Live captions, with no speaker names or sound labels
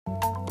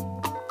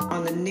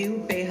on the new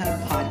Bay Hub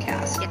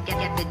podcast.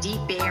 Get the deep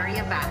Bay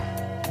Area vibe.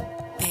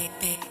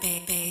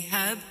 Bay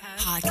Hub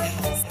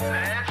podcast. Let's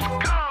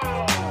go!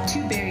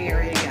 Two Bay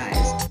Area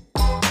guys,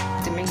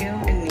 Domingo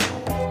and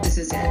Neil. This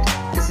is it.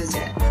 This is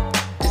it.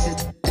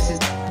 This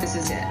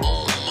is it.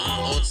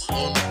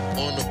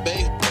 On the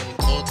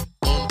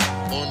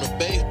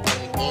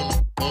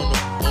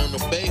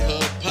Bay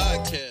Hub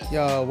podcast.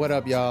 Yo, what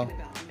up, y'all?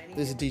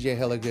 This is DJ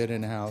Hella Good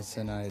in the house,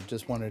 and I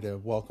just wanted to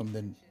welcome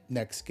the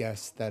next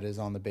guest that is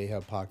on the Bay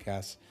Hub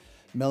podcast,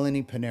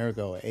 Melanie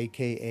Panergo,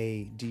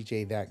 aka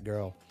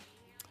DJthatgirl.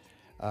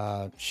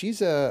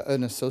 She's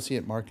an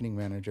associate marketing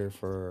manager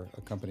for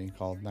a company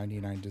called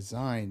 99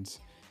 Designs,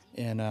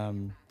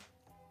 and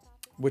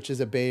which is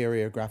a Bay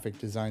Area graphic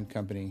design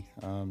company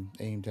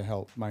aimed to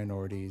help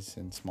minorities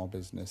and small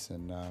business,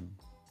 and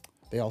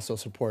they also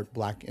support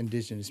Black,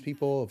 Indigenous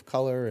people of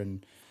color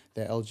and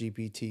the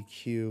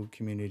LGBTQ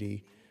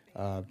community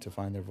to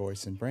find their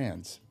voice in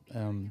brands.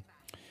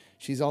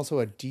 She's also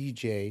a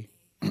DJ,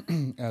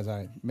 as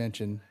I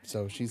mentioned,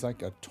 so she's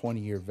like a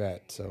 20-year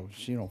vet, so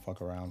she don't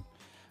fuck around.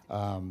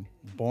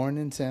 Born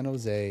in San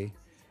Jose,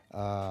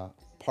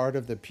 part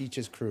of the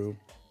Peaches crew,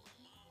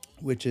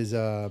 which is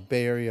a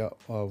Bay Area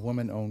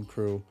woman-owned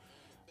crew.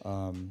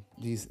 I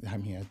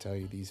tell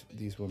you,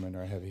 these women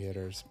are heavy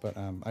hitters, but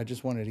I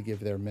just wanted to give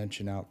their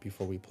mention out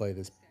before we play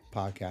this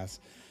podcast.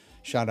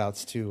 Shout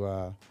outs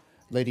to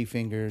Lady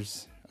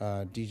Fingers,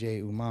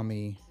 DJ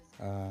Umami,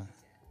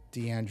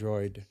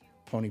 DeAndroid,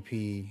 Pony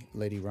P,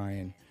 Lady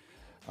Ryan.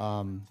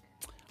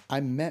 I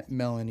met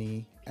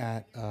Melanie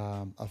at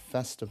a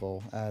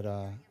festival at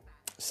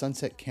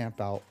Sunset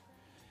Campout,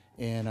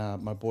 and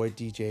my boy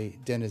DJ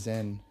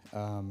Denizen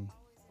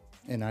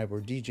and I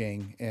were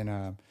DJing,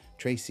 and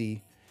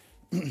Tracy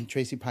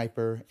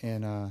Piper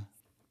and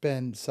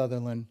Ben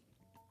Sutherland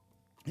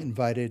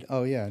invited.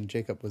 Oh yeah, and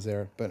Jacob was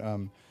there, but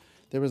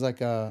there was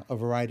like a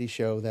variety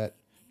show that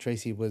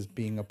Tracy was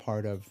being a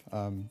part of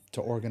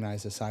to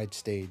organize a side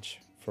stage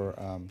for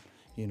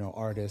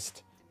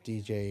artists,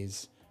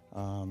 DJs,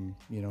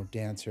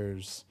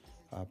 dancers,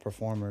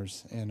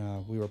 performers,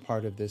 and we were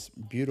part of this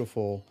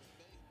beautiful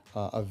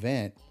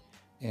event.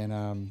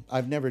 And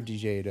I've never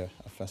DJ'd a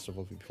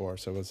festival before,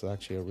 so it was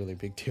actually a really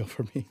big deal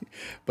for me.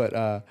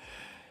 But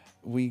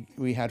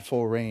we had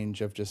full range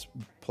of just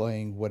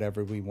playing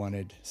whatever we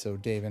wanted. So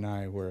Dave and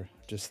I were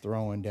just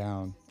throwing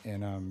down,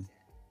 and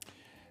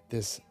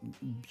this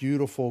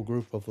beautiful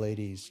group of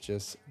ladies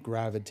just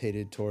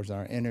gravitated towards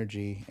our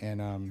energy.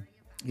 And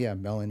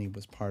Melanie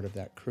was part of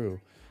that crew.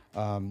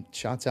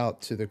 Shouts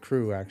out to the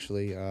crew,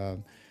 actually.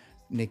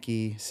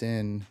 Nikki,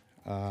 Sin,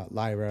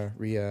 Lyra,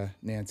 Rhea,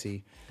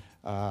 Nancy.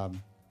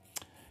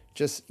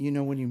 Just,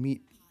 when you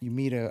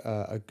meet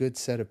a good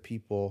set of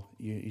people,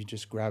 you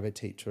just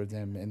gravitate toward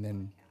them, and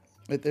then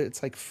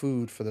it's like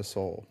food for the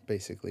soul,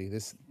 basically,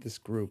 this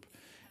group.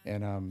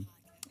 And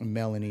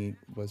Melanie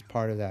was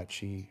part of that.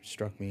 She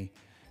struck me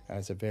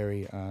as a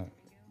very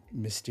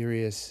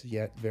mysterious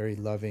yet very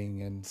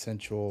loving and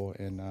sensual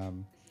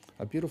and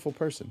a beautiful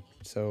person.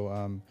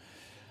 So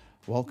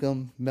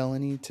welcome,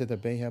 Melanie, to the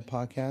Bay Hub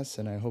podcast,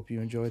 and I hope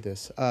you enjoy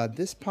this.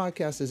 This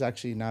podcast is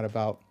actually not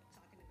about,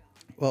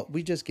 well,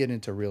 we just get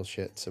into real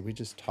shit, so we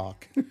just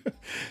talk.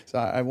 So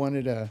I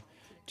wanted to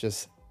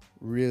just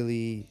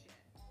really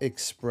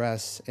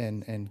express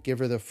and give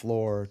her the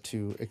floor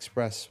to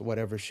express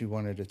whatever she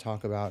wanted to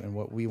talk about and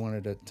what we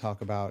wanted to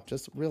talk about,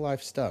 just real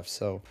life stuff.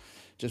 So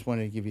just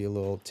wanted to give you a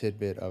little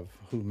tidbit of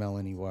who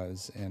Melanie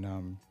was,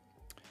 and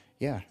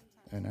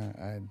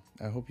and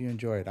I hope you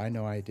enjoy it. I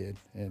know I did,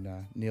 and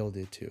Neil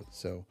did too.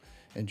 So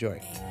enjoy.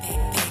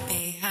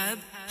 Bay Hub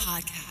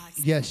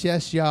podcast. Yes,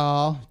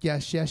 y'all.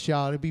 Yes,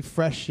 y'all. It'll be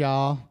fresh,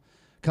 y'all.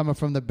 Coming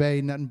from the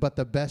Bay, nothing but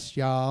the best,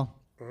 y'all.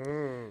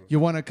 You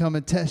want to come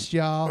and test,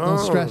 y'all? Don't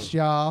stress,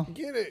 y'all.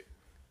 Get it.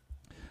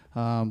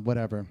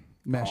 Whatever.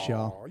 Mesh,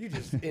 y'all. You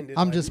just ended.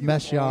 I'm just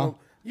mesh, y'all.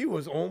 You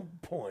was on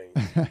point.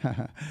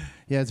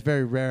 Yeah, it's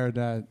very rare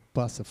that I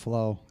bust a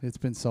flow. It's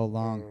been so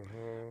long.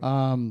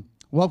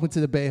 Welcome to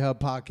the Bay Hub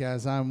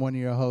podcast. I'm one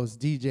of your hosts,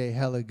 DJ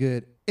Hella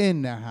Good,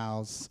 in the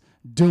house,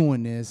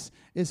 doing this.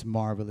 It's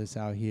marvelous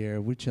out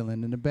here. We're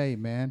chilling in the Bay,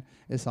 man.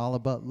 It's all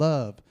about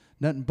love.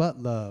 Nothing but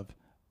love.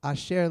 I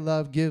share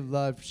love, give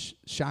love,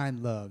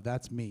 shine love.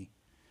 That's me.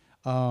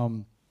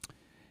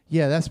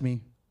 That's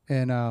me.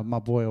 And my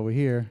boy over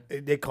here.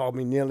 They call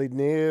me Nelly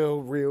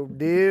Neil, real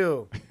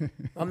deal.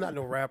 I'm not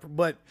no rapper,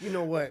 but you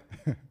know what?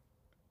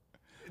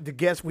 The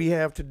guest we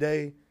have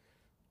today,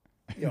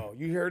 yo,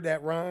 you heard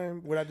that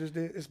rhyme, what I just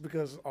did? It's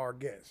because of our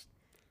guest.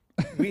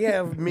 We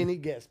have many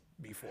guests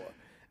before.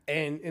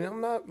 And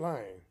I'm not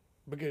lying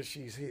because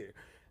she's here.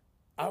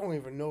 I don't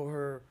even know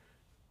her.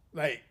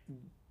 Like,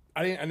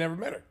 I never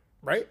met her,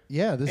 right?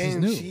 Yeah, this is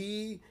new.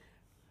 And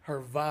her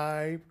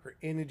vibe, her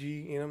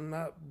energy, and I'm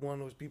not one of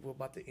those people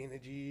about the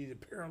energy, the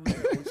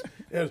parallels,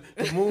 the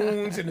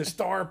moons and the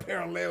star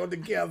parallel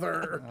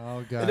together.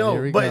 Oh God,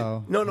 here we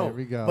go. No, here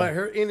we go. But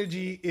her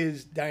energy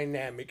is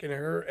dynamic, and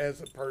her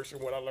as a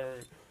person, what I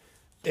learned,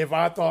 if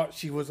I thought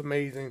she was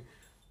amazing,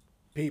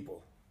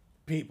 people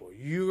people,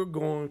 you're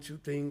going to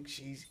think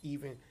she's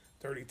even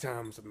 30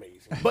 times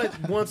amazing. But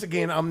once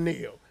again, I'm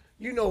Neil.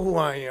 You know who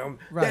I am.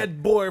 Right.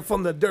 That boy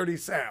from the dirty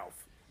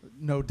South.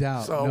 No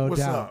doubt. So no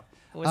what's doubt. up?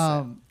 What's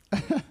up?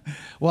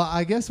 Well,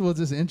 I guess we'll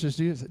just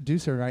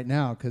introduce her right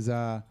now because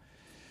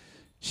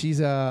she's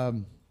a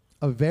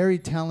very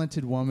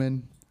talented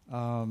woman.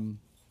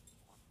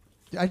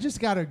 I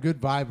just got a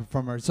good vibe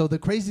from her. So the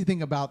crazy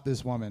thing about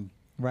this woman,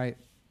 right?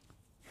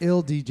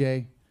 Ill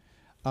DJ,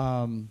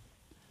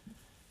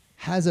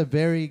 has a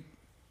very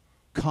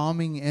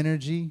calming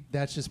energy.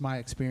 That's just my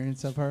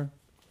experience of her.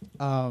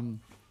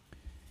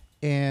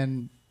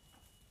 And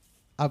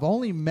I've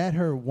only met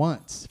her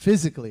once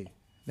physically.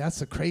 That's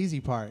the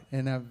crazy part.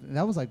 And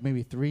that was like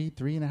maybe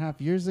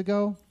 3.5 years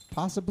ago,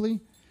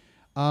 possibly.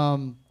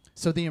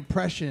 So the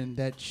impression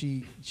that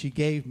she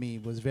gave me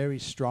was very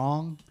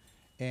strong.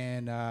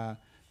 And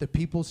the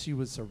people she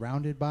was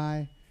surrounded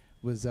by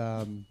was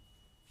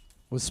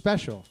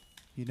special.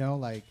 You know,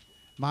 like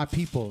my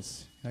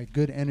peoples, like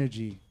good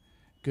energy,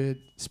 good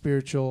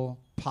spiritual,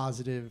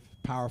 positive,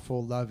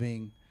 powerful,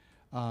 loving,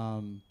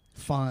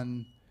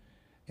 fun,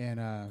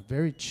 and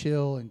very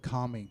chill and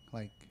calming.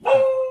 Like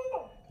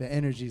the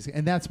energies,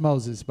 and that's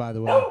Moses, by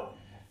the way.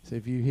 So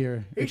if you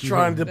hear, He's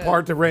trying to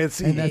part the Red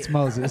Sea. and that's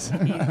Moses.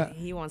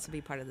 He wants to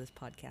be part of this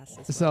podcast.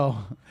 As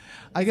well. So,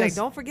 I He's guess like,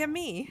 don't forget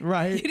me.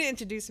 Right. You didn't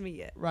introduce me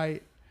yet.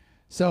 right.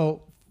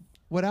 So,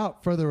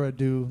 without further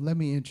ado, let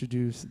me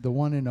introduce the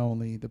one and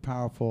only, the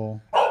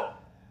powerful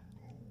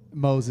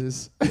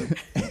Moses,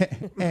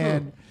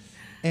 and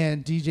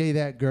DJ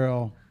that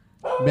girl,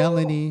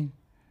 Melanie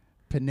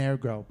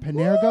Panergo.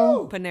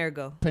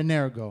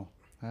 Panergo.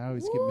 I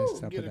always get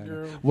mixed up get with it, that.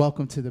 girl.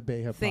 Welcome to the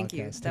Bay Hub Thank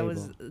you.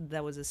 podcast.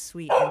 That was a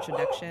sweet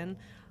introduction.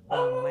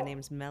 My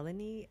name's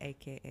Melanie,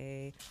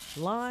 aka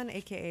Lon,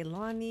 aka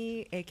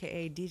Lonnie,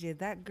 aka DJ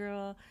That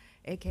Girl,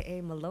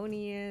 aka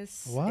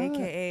Melonious, What?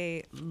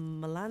 aka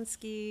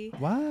Melansky.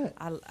 What?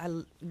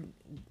 I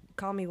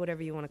call me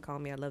whatever you want to call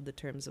me. I love the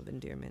terms of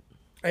endearment.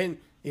 And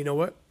you know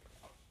what?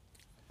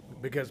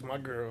 Because my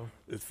girl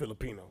is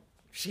Filipino.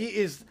 She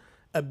is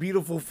a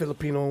beautiful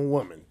Filipino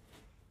woman.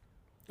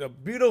 A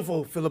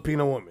beautiful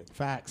Filipino woman.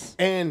 Facts.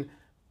 And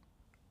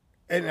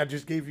I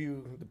just gave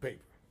you the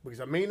paper because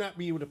I may not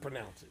be able to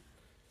pronounce it.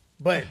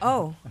 But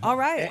Oh, all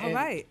right, and, all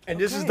right. And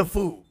this is Okay. the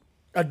food.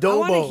 I Adobo.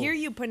 want to hear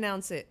you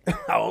pronounce it.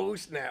 Oh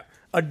snap.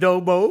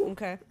 Adobo.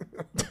 Okay.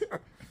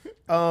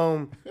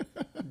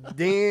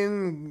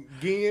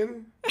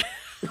 Dingin.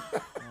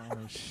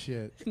 Oh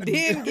shit.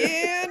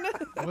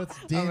 Dingan. What's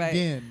All right.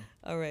 Dingin?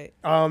 All right.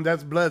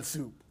 That's blood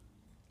soup.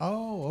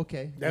 Oh,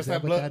 okay. That's Is that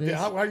not what blood. that is?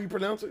 How do you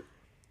pronounce it?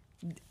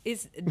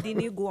 It's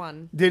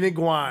diniguan.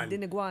 Diniguan.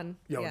 Diniguan.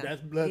 Yo, yeah.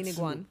 that's blood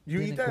Diniguan. soup. You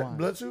eat that Diniguan.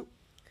 blood soup?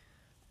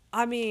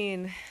 I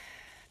mean,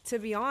 to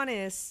be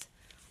honest,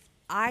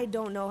 I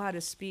don't know how to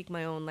speak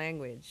my own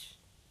language.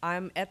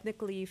 I'm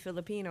ethnically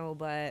Filipino,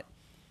 but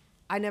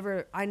I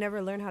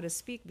never learned how to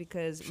speak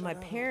because my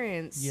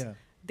parents Yeah.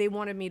 they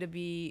wanted me to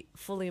be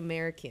fully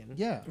American.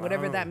 Yeah.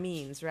 Whatever that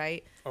means,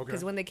 right? Okay.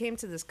 Because when they came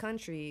to this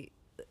country,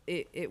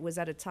 it was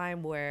at a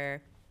time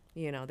where,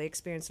 you know, they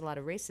experienced a lot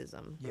of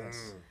racism.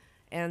 Yes.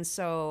 And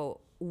so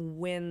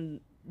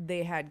when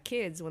they had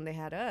kids, when they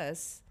had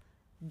us,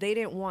 they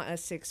didn't want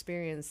us to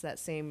experience that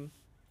same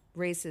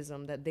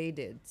racism that they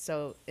did.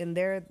 So in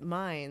their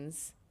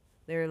minds,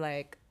 they're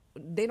like,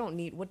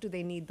 what do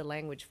they need the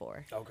language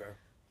for? Okay.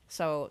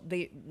 So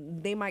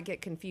they might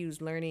get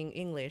confused learning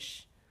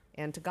English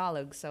and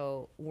Tagalog,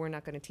 so we're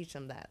not going to teach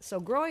them that. So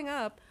growing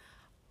up,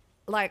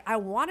 like I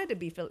wanted to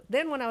be,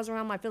 then when I was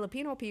around my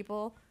Filipino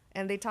people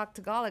and they talk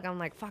Tagalog, I'm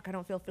like, fuck, I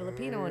don't feel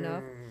Filipino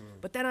enough.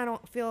 But then I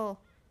don't feel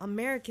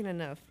American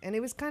enough. And it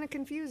was kind of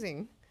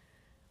confusing.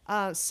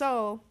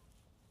 So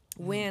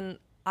when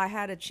I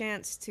had a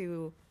chance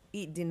to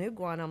eat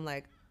dinuguan, I'm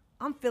like,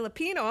 I'm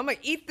Filipino. I'm going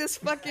to eat this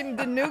fucking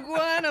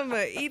dinuguan. I'm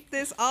going to eat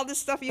all this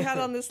stuff you had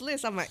on this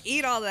list. I'm going to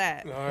eat all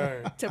that All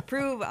right. to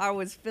prove I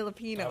was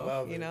Filipino, I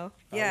love you it. know?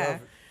 I Yeah. love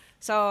it.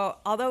 So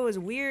although it was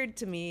weird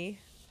to me,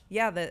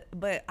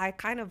 but I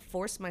kind of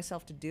forced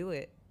myself to do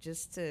it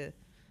just to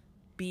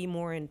be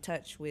more in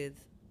touch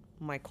with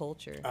my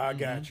culture. I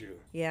got you.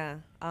 Yeah.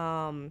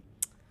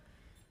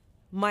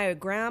 My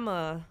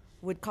grandma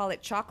would call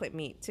it chocolate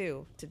meat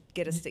too to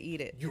get us to eat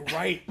it. You're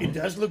right. It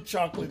does look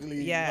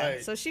chocolatey. Yeah.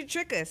 Like, So she'd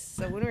trick us.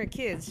 So when we were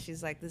kids,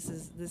 she's like, "This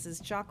is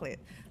chocolate.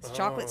 It's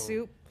chocolate Oh.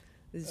 soup.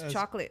 This is That's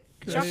chocolate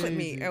crazy.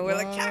 meat." And we're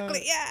like, What?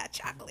 "Chocolate, yeah,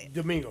 chocolate."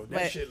 Domingo, that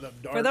But shit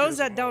look dark. for those as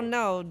that a don't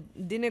mother- know,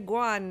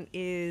 diniguan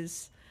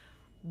is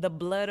the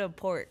blood of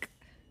pork,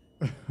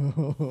 yeah.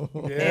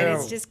 and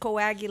it's just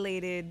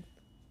coagulated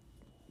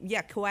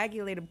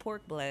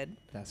pork blood,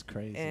 That's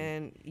crazy.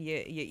 and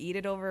you eat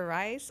it over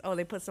rice. Oh,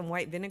 they put some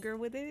white vinegar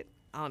with it.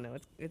 I don't know.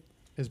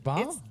 It's bomb?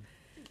 it's-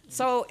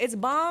 So it's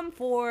bomb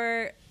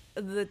for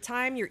the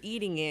time you're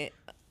eating it,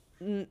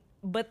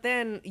 but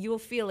then you'll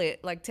feel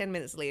it like 10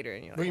 minutes later,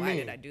 and you're What like, do you "Why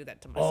mean? did I do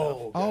that to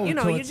myself?" Oh, You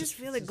know, so you it's- just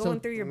feel it so-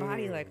 going through your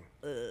body, like,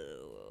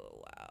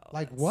 wow.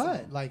 Like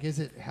what? Like is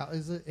it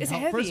It's First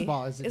heavy. of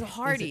all, is It's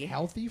hearty.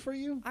 healthy for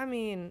you? I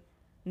mean,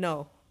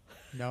 no.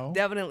 No.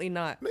 Definitely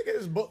not.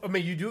 Nigga, I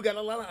mean, you do got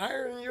a lot of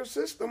iron in your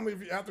system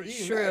if you after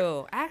eating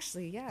True.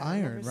 Actually, yeah. I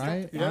Iron, never right? stopped to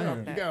that. think Yeah, about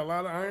you that. got a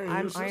lot of iron in your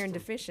I'm system. iron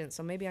deficient,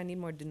 so maybe I need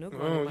more Danuka.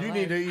 Oh, you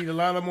need to eat a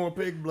lot of more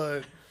pig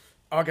blood.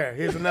 Okay,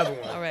 here's another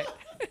one. All right.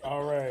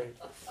 All right.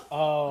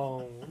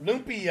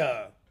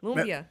 Lumpia.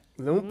 Lumpia.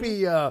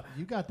 Lumpia.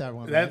 You got that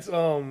one. That's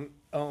right?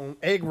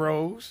 egg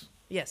rolls.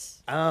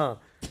 Yes.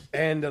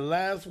 And the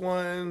last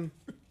one,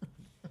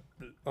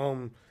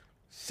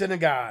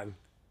 Senegal.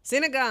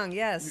 Sinigang,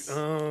 yes.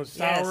 Sour.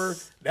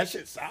 Yes. That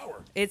shit's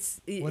sour.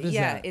 What is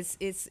yeah,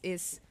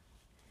 that?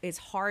 it's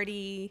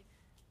hearty.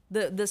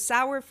 The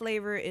sour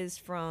flavor is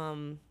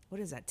from what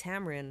is that?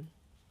 Tamarind.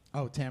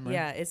 Oh, tamarind.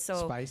 Yeah, it's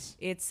so spice.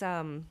 It's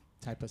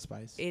Type of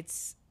spice.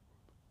 it's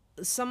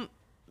some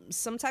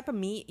type of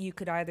meat. You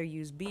could either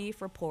use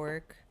beef or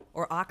pork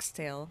or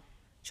oxtail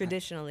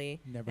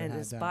traditionally. Never and had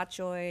it's that. bok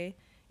choy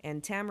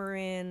and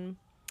tamarind,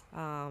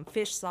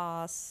 fish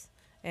sauce.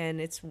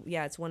 And it's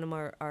one of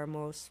our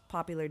most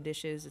popular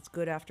dishes. It's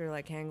good after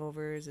like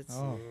hangovers.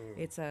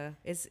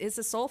 It's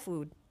a soul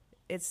food.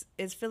 It's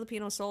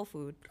Filipino soul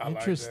food. I like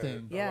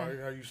Interesting. that. Yeah. I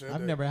like how you said I've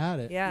that. never had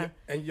it. Yeah.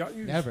 And y'all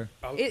use Never.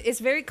 It's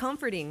very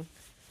comforting.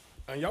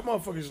 And y'all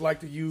motherfuckers like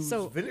to use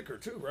So- vinegar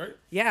too, right?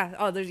 Yeah.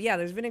 Oh,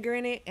 there's vinegar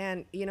in it,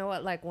 and you know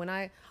what? Like when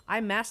I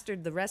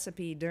mastered the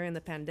recipe during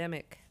the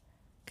pandemic,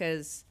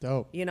 because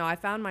Dope. I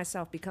found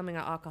myself becoming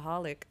an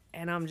alcoholic,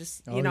 and I'm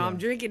just Oh, I'm yeah.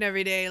 drinking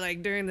every day.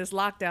 Like during this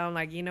lockdown,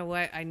 like you know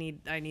what? I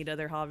need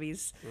other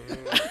hobbies.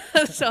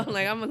 So I'm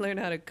like I'm gonna learn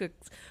how to cook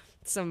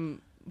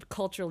some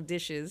cultural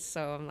dishes.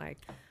 So I'm like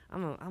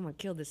I'm gonna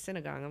kill this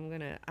sinigang.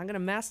 I'm gonna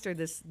master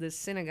this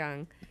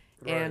sinigang,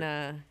 Right.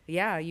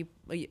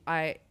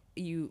 and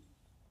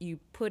you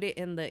put it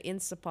in the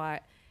Instant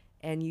Pot,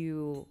 and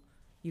you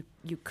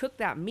cook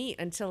that meat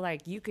until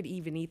like you could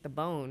even eat the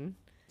bone.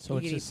 So you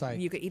it's could just like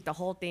you could eat the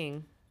whole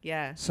thing.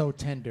 Yeah, so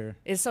tender.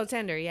 it's so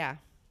tender. Yeah,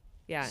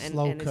 and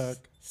Slow it's cook.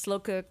 slow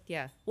cooked.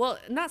 Yeah, well,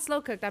 not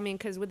slow cooked. I mean,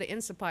 because with the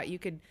Instant Pot, you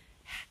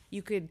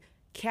could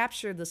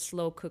capture the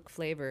slow cook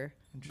flavor,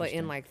 but in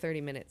Interesting. like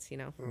 30 minutes.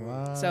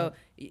 Wow. So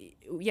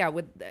yeah,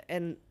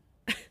 and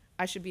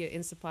I should be an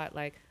Instant Pot.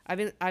 Like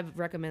I've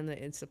recommended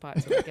the Instant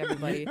Pot to like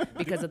everybody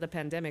because of the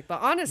pandemic.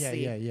 But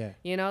honestly, yeah.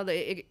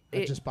 it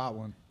I just bought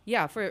one.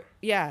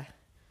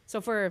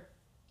 So for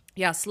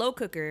slow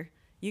cooker,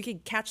 you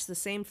could catch the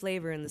same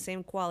flavor and the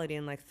same quality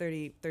in like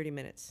 30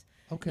 minutes.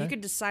 Okay. You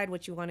could decide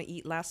what you want to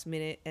eat last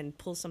minute and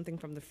pull something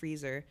from the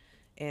freezer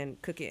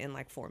and cook it in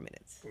like 4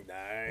 minutes.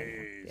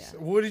 Nice. Yeah.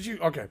 What did you?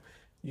 Okay,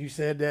 you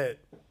said that.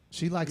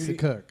 She likes to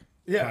cook.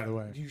 Yeah. By the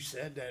way. You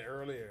said that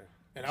earlier,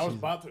 and I was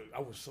about to. I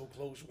was so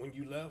close when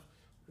you left.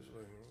 I was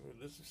like,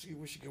 let's see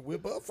what she can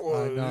whip up for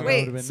I us. know. That Wait,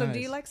 would've been so do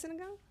nice. you like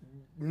sinigang?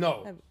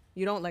 No,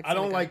 You don't like I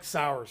don't sinigang? like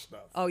sour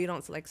stuff. Oh, you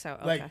don't like sour.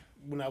 Okay. Like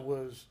when I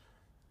was,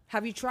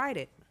 Have you tried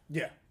it?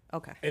 yeah,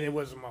 Okay. and it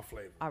wasn't my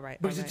flavor. All right,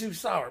 because all it's right. too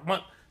sour.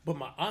 But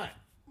my aunt,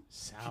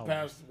 she Sour.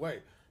 passed away,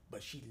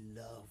 but she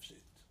loves it.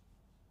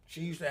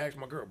 She used to ask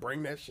my girl,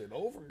 bring that shit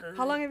over, girl.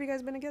 How long have you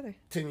guys been together?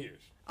 10 years.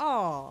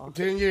 Oh,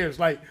 10 years.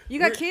 Like you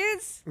got we're-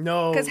 kids?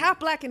 No. Because half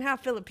black and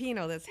half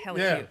Filipino. That's hella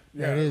Yeah, cute.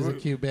 yeah. That is a We-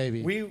 cute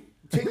baby. We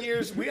 10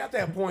 years. We at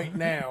that point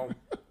now.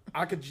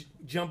 I could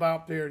jump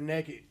out there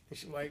naked, and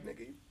she's like, "Nigga,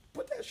 you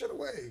put that shit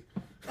away.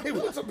 Hey,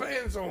 put some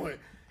pants on it."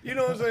 You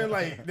know what I'm saying?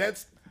 Like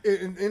that's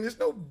and it's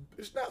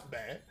not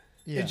bad.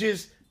 Yeah. It's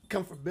just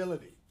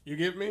comfortability. You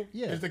get me?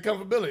 Yeah. It's the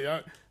comfortability.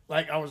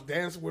 I was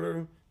dancing with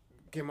her,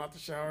 came out the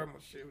shower, my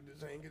shit was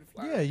just hanging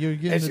fly. Yeah, you're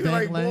getting and the she was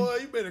like, dangling. "Boy,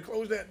 you better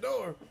close that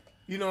door."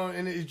 You know,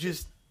 and it's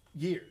just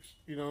years.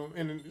 You know,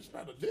 and it's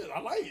not a diss. I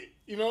like it.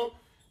 You know,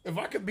 if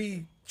I could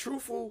be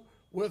truthful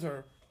with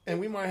her, and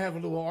we might have a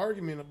little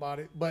argument about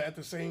it, but at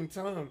the same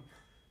time,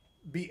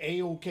 be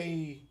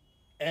A-okay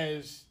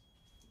as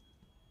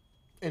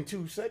in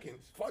 2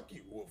 seconds. Fuck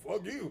you. Well,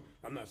 fuck you.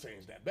 I'm not saying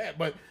it's that bad,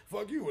 but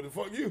fuck you. Well,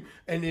 fuck you.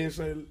 And then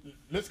say,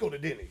 let's go to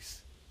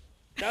Denny's.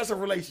 That's a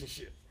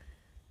relationship.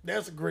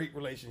 That's a great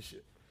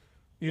relationship.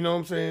 You know what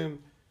I'm saying?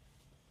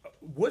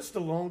 What's the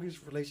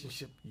longest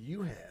relationship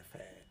you have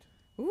had?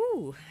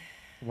 Ooh,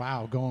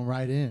 Wow, going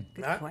right in.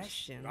 good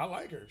question. I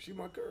like her. She's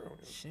my girl.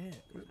 Shit.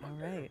 She's my All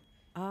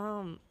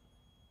girl. right.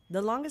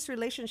 The longest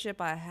relationship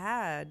I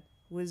had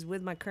was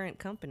with my current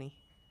company.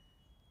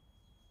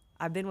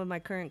 I've been with my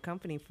current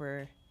company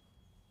for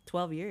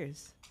 12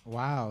 years.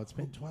 Wow, it's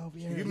been 12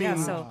 years. You mean- Yeah,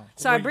 Wow.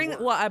 so Where I you bring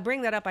work. I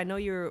bring that up. I know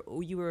you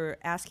were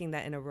asking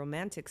that in a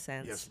romantic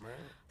sense. Yes, man.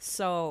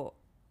 So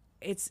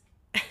it's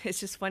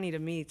just funny to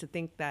me to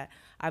think that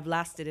I've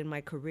lasted in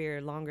my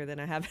career longer than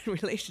I have in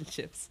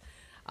relationships.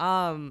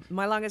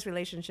 My longest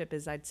relationship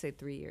is I'd say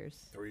 3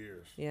 years. 3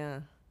 years.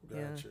 Yeah.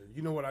 Yeah. Gotcha.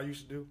 You know what I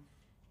used to do?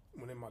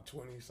 When in my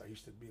 20s, I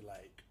used to be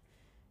like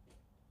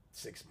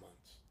 6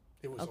 months.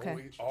 It was Okay.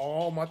 always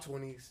all my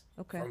 20s.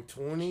 Okay. From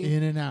 20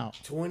 In and out.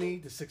 20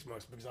 to 6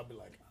 months because I'll be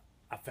like,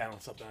 I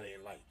found something I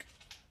didn't like.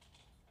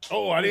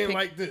 Oh, I didn't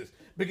like this.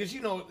 Because,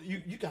 you know,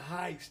 you can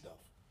hide stuff.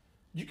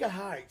 You can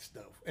hide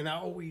stuff. And I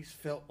always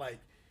felt like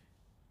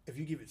if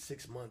you give it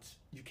 6 months,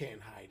 you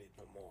can't hide it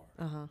no more.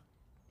 Uh-huh.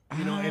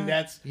 You know, and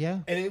that's yeah.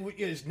 and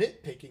it's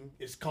nitpicking.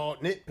 It's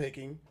called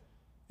nitpicking.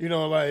 You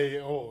know, like,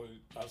 oh,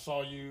 I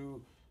saw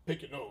you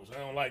pick your nose. I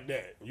don't like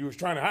that. You was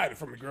trying to hide it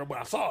from me, girl, but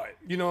I saw it.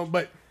 You know,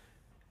 but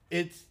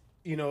it's,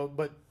 you know,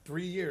 but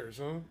 3 years,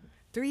 huh?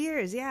 3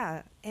 years,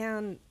 yeah.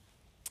 And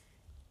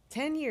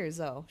 10 years,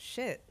 though.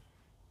 Shit.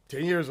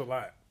 10 years a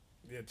lot.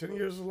 Yeah, 10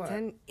 years is a lot.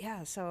 10,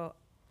 yeah, so,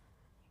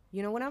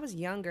 you know, when I was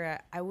younger,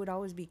 I would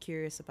always be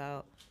curious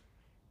about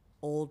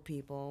old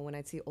people when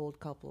I'd see old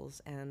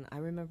couples. And I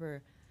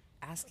remember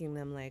asking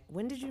them, like,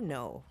 when did you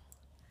know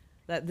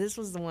that this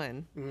was the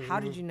one? Mm-hmm.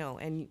 How did you know?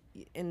 And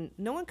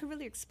no one could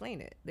really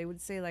explain it. They would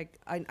say, like,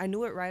 I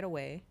knew it right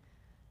away.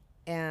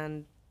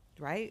 And,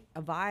 right,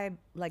 a vibe,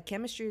 like,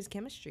 chemistry is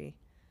chemistry.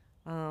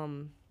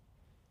 And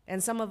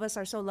some of us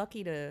are so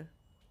lucky to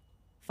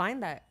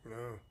find that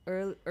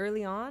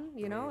early on,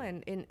 you know,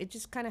 and it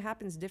just kind of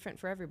happens different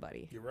for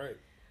everybody. You're right.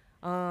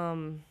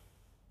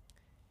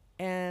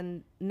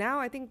 And now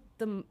I think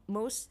the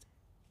most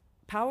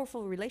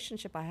powerful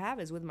relationship I have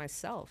is with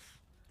myself.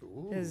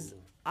 Because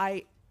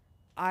I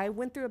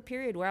went through a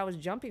period where I was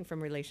jumping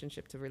from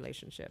relationship to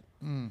relationship.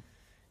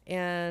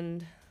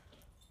 And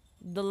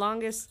the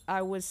longest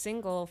I was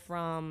single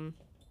from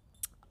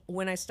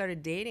when I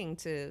started dating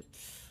to,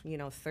 you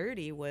know,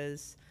 30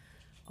 was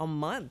a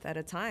month at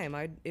a time.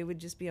 It would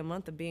just be a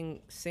month of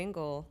being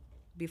single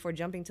before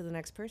jumping to the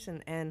next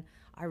person. And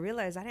I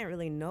realized I didn't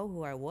really know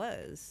who I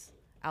was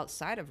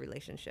outside of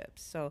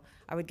relationships. So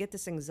I would get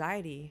this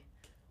anxiety,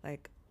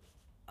 like,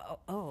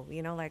 oh,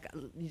 you know, like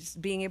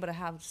just being able to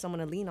have someone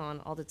to lean on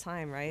all the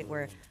time, right?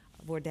 Where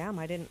damn,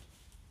 I didn't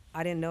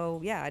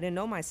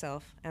know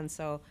myself. And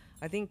so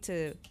I think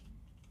to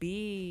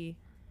be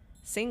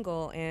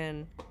single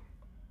and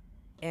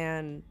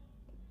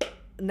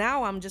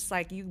now I'm just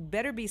like, you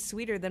better be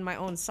sweeter than my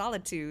own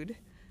solitude.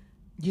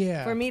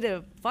 Yeah. For me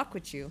to fuck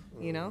with you,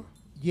 you know?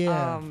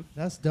 Yeah.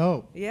 That's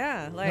dope.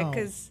 Yeah, like,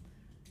 cause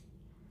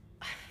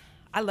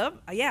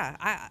I'm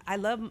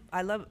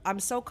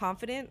so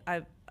confident.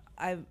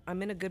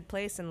 I'm in a good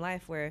place in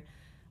life where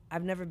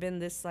I've never been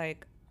this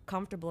like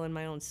comfortable in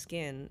my own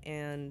skin,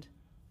 and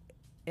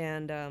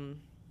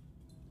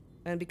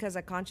because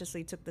I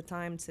consciously took the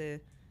time to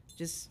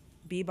just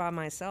be by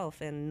myself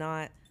and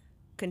not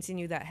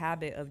continue that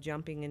habit of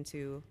jumping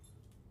into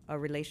a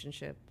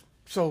relationship.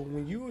 So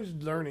when you was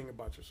learning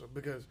about yourself,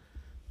 because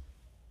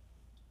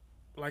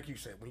like you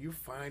said, when you're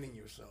finding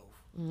yourself,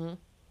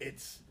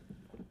 it's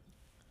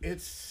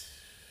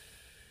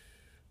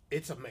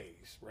a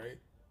maze, right?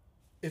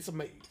 It's a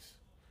maze.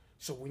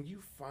 So when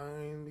you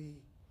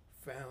finally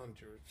found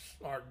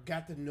or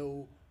got to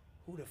know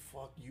who the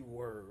fuck you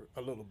were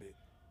a little bit,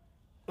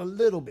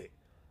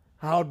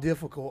 how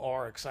difficult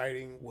or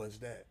exciting was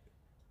that?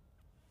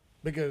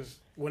 Because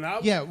when I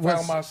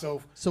found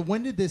myself... So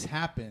when did this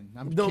happen?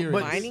 I'm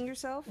curious. Finding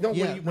yourself? No,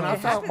 when I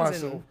found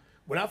myself...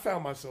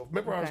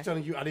 Remember I was Okay.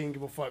 telling you I didn't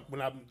give a fuck when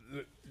I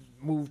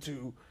moved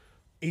to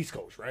East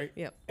Coast, right?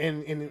 Yep.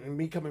 And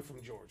me coming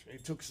from Georgia,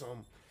 it took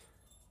some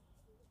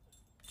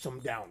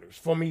downers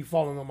for me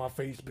falling on my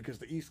face because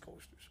the East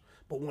Coasters.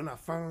 But when I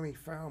finally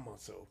found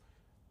myself,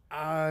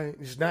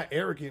 it's not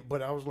arrogant,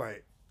 but I was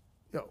like,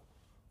 yo,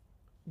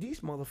 these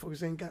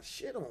motherfuckers ain't got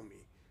shit on me.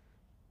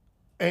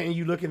 And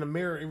you look in the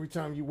mirror every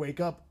time you wake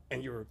up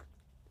and you're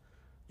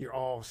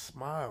all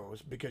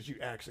smiles because you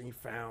actually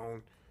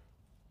found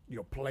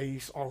your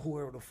place or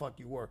whoever the fuck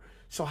you were.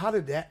 So how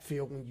did that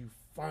feel when you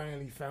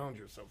finally found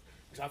yourself?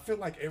 Because I feel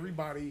like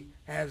everybody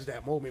has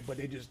that moment, but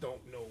they just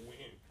don't know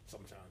when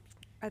sometimes.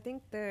 I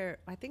think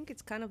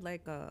it's kind of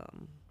like a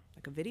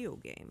video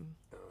game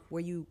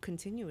where you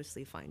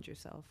continuously find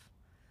yourself.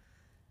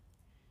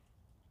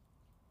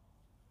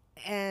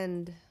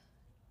 And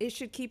it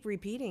should keep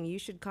repeating. You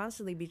should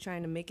constantly be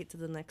trying to make it to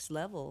the next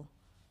level.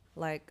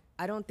 Like,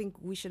 I don't think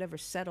we should ever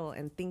settle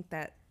and think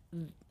that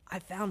I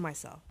found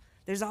myself.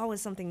 There's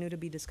always something new to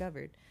be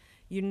discovered.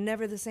 You're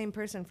never the same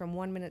person from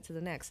 1 minute to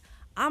the next.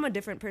 I'm a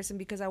different person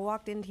because I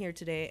walked in here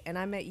today and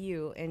I met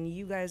you, and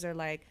you guys are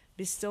like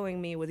bestowing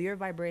me with your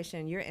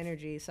vibration, your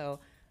energy. So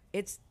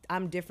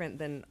I'm different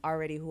than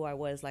already who I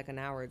was like an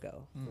hour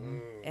ago.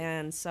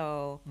 And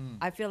so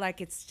I feel like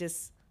it's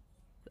just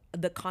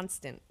the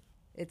constant.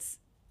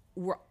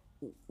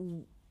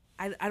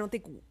 I don't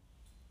think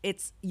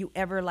it's you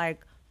ever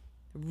like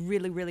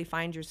really, really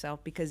find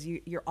yourself, because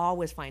you're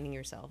always finding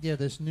yourself. Yeah,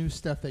 there's new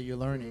stuff that you're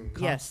learning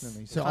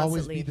constantly. Yes, so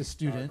always be the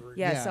student.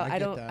 Yeah, so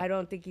I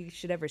don't think you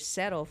should ever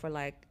settle for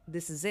like,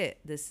 this is it.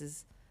 This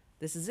is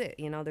it.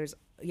 You know,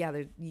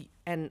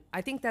 and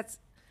I think that's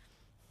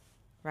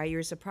right.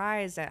 You're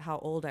surprised at how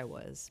old I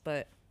was,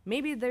 but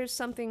maybe there's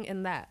something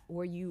in that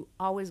where you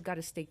always got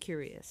to stay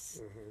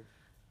curious.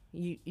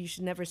 You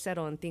should never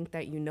settle and think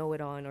that you know it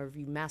all or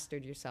you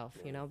mastered yourself,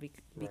 you know,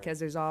 because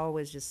there's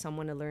always just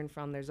someone to learn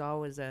from. There's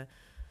always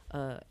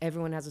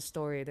everyone has a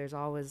story. There's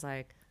always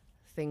like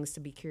things to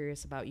be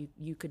curious about.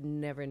 You could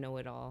never know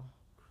it all.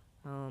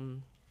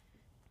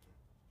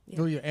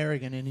 Though you're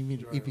arrogant, and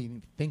even if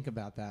you think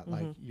about that,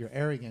 like you're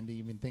arrogant to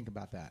even think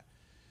about that.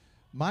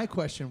 My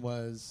question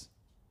was,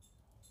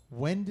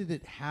 when did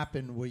it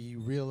happen where you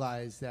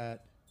realized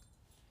that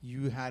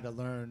you had to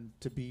learn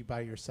to be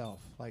by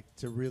yourself, like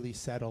to really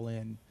settle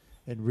in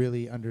and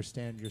really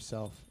understand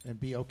yourself and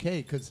be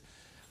okay? Because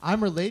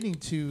I'm relating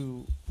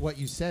to what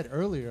you said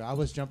earlier. I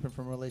was jumping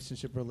from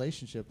relationship to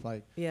relationship,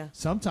 like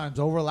sometimes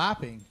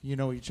overlapping,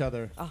 each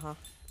other,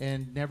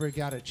 and never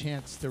got a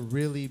chance to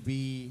really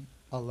be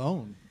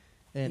alone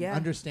and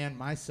understand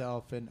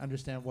myself and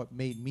understand what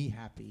made me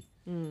happy,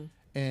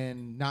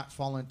 and not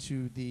fall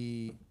into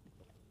the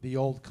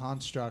old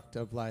construct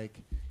of like,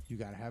 you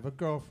got to have a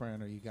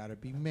girlfriend, or you got to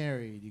be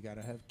married, you got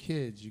to have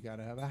kids, you got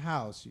to have a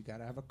house, you got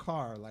to have a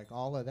car, like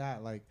all of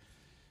that, like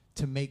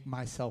to make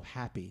myself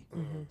happy.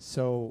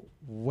 So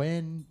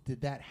when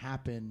did that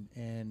happen,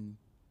 and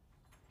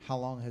how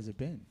long has it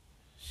been?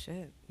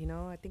 Shit,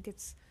 I think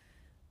it's,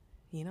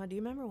 do you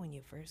remember when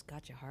you first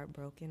got your heart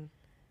broken?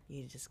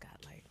 You just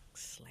got like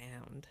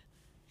slammed,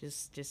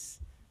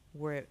 just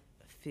where it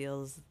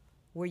feels,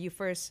 where you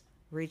first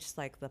reached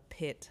like the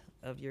pit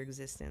of your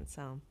existence.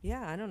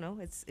 I don't know.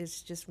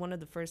 It's just one of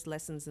the first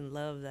lessons in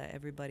love that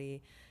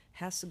everybody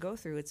has to go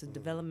through. It's a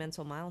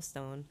developmental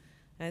milestone.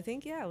 And I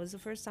think, it was the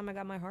first time I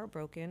got my heart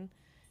broken.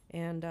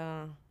 And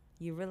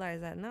you realize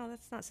that, no,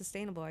 that's not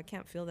sustainable. I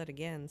can't feel that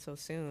again so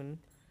soon.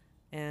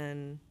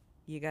 And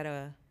you got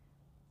to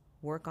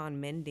work on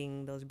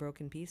mending those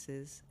broken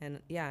pieces. And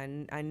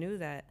I knew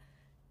that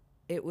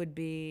it would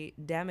be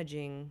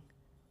damaging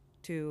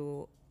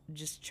to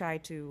just try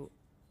to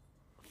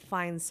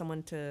find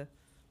someone to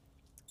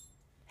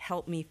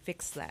help me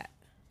fix that.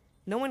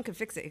 No one could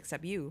fix it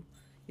except you.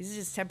 These are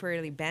just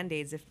temporarily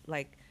band-aids if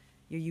like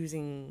you're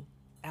using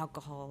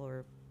alcohol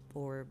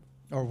or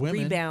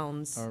women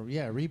rebounds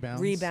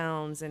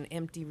rebounds and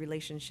empty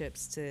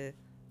relationships to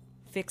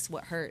fix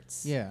what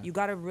hurts. You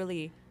got to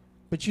really,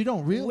 but you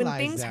don't realize when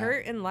things that.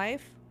 hurt in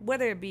life,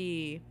 whether it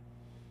be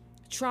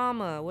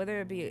trauma,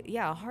 whether it be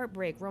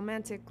heartbreak,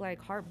 romantic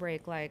like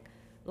heartbreak, like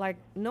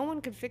no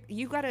one could fix.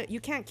 You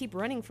can't keep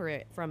running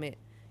from it.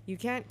 You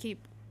can't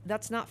keep.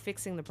 That's not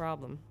fixing the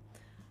problem.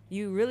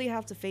 You really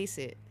have to face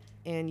it,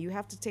 and you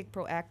have to take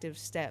proactive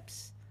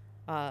steps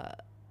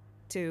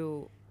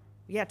to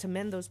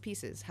mend those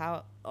pieces.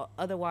 How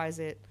otherwise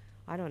it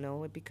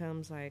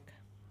becomes like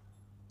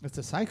it's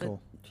a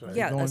cycle.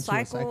 A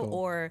cycle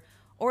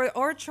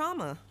or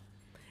trauma.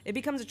 It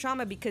becomes a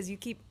trauma because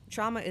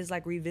trauma is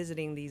like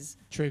revisiting these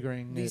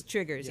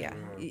triggers.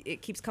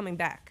 It keeps coming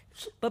back,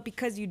 but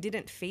because you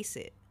didn't face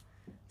it.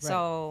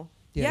 So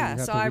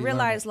so I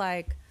realized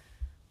like,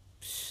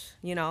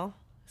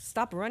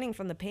 stop running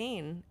from the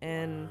pain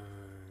and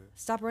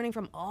stop running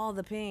from all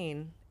the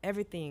pain,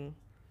 everything,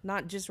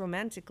 not just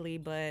romantically,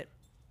 but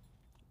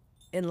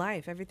in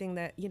life, everything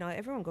that,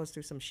 everyone goes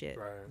through some shit.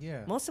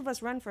 Most of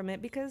us run from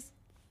it because,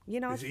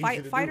 it's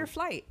fight or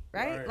flight,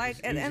 right? Like,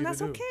 and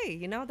that's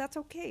okay, that's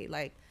okay.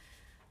 Like,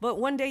 but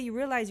one day you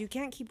realize you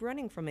can't keep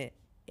running from it,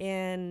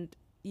 and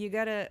you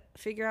gotta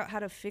figure out how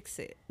to fix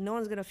it. No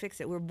one's gonna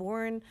fix it. We're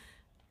born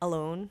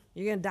alone.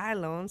 You're gonna die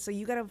alone. So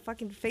you gotta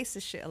fucking face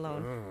this shit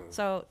alone.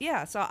 So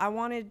so I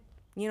wanted,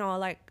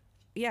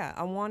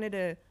 I wanted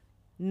to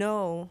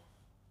know,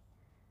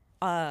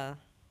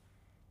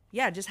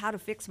 just how to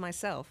fix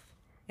myself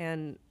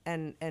and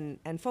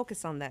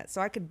focus on that,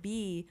 so I could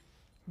be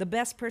the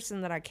best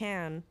person that I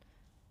can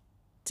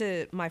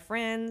to my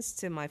friends,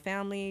 to my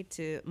family,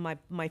 to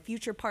my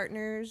future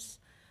partners,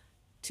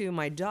 to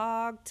my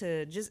dog,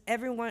 to just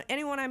anyone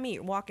I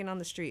meet walking on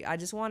the street. I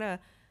just want to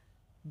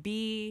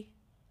be,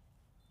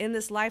 in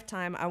this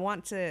lifetime, I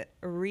want to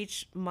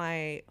reach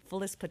my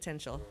fullest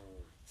potential.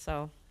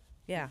 So,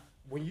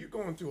 When you're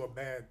going through a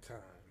bad time,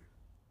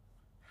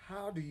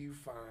 how do you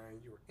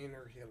find your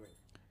inner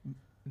healing?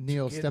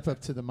 Neil, step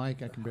up to the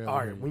mic. I can barely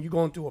hear you. When you're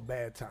going through a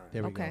bad time.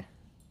 There we go.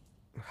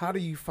 How do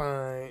you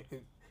find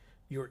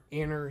your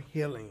inner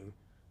healing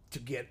to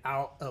get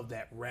out of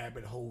that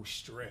rabbit hole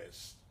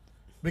stress?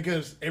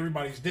 Because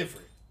everybody's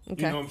different. You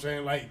know what I'm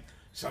saying? Like,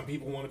 some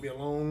people want to be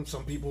alone.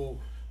 Some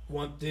people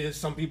want this.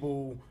 Some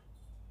people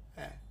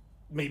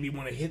maybe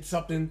want to hit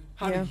something.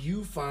 How do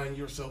you find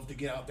yourself to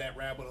get out that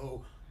rabbit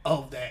hole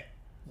of that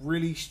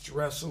really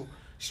stressful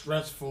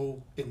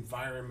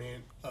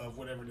environment of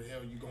whatever the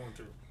hell you're going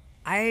through?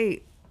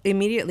 I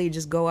immediately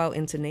just go out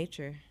into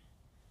nature,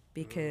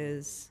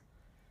 because...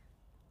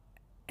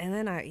 And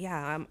then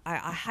I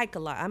hike a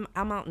lot.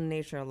 I'm out in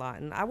nature a lot,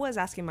 and I was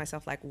asking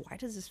myself, like, why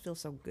does this feel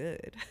so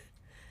good?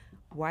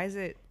 Why does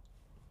it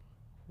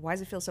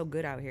feel so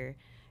good out here?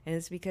 And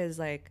it's because,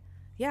 like,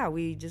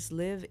 we just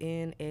live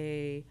in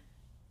a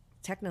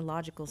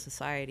technological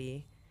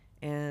society,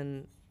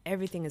 and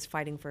everything is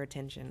fighting for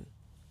attention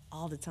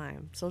all the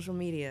time. Social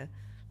media,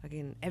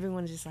 again,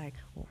 everyone's just like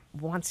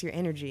wants your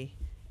energy,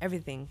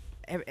 everything,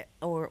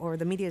 or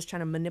the media is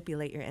trying to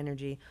manipulate your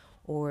energy.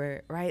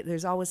 Or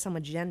there's always some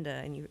agenda,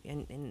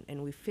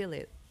 and we feel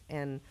it.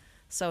 And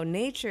so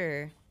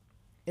nature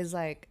is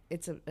like,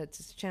 it's a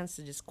chance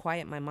to just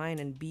quiet my mind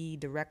and be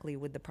directly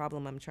with the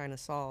problem I'm trying to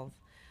solve.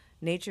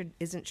 nature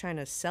isn't trying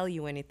to sell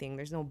you anything.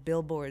 There's no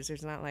billboards.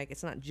 There's not like,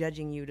 it's not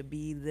judging you to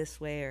be this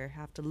way or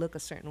have to look a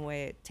certain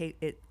way.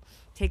 It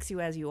takes you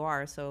as you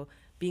are. So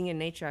being in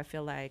nature, I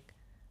feel like,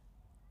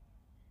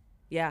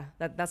 yeah,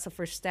 that's the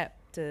first step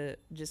to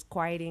just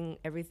quieting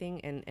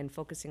everything and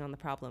focusing on the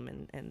problem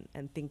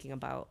and thinking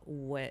about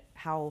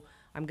how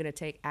I'm going to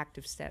take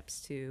active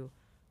steps to,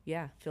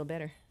 feel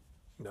better.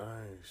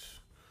 Nice.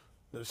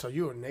 So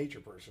you're a nature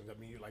person. That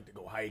means you like to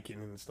go hiking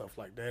and stuff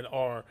like that,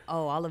 or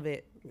all of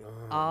it,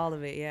 all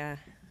of it, yeah.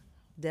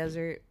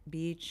 Desert,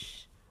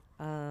 beach,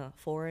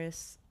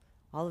 forest,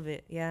 all of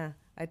it, yeah.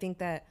 I think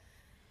that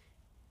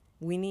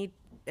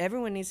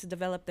everyone needs to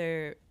develop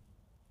their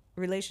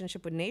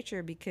relationship with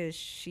nature because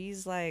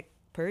she's like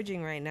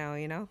purging right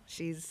now.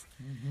 She's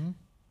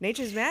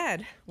nature's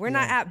mad. We're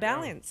not at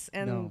balance,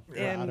 and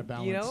out of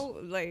balance.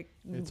 Like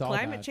It's all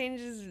climate bad.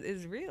 change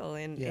is real,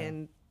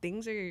 and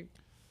things are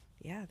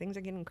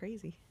getting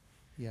crazy.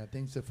 Yeah,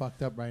 things are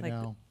fucked up right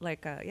now.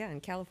 Like in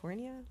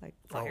California, like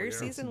fire yeah.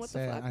 season. What the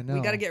Sad, fuck? I know.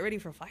 We got to get ready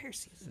for fire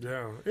season.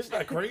 yeah, it's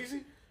not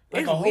crazy.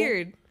 Like It's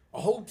weird. A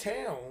whole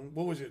town.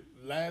 What was it?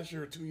 Last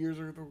year, or 2 years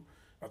ago,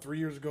 or 3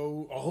 years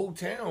ago, a whole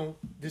town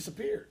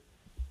disappeared.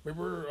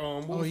 Remember?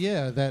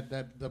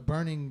 The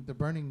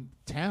burning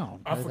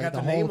town. I forgot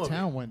the name of it. whole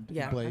town went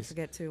Yeah, in place. I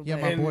forget too. Yeah,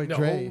 but- my And boy the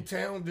Dre. whole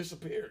town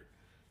disappeared.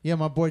 Yeah,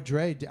 my boy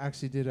Dre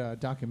actually did a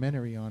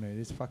documentary on it.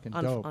 It's fucking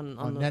dope on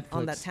Netflix.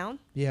 on that town.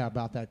 Yeah,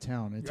 about that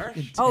town. It's Yes.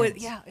 intense. Oh,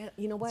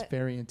 you know what? It's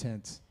very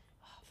intense.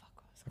 I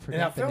And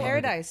I forgot the felt name of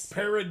it. Paradise.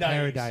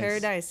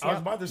 Paradise. I was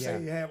Yep. about to say Yeah.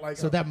 you had like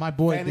So a that my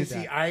boy did fantasy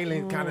that.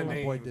 island kind of My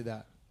name. boy did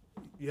that.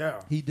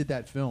 Yeah. He did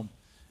that film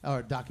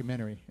or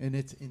documentary, and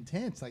it's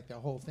intense. Like the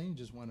whole thing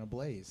just went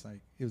ablaze. Like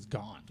it was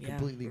gone, Yeah.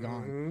 completely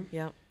gone.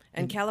 Yeah,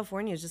 and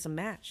California is just a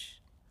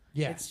match.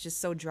 Yeah, It's just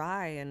so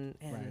dry, and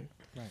right.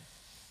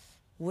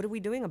 what are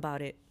we doing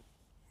about it?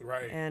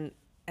 Right.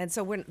 And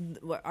so when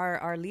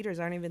our leaders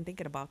aren't even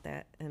thinking about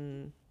that,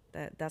 and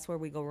that's where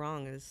we go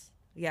wrong. Is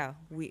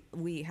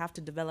we have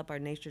to develop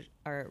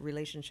our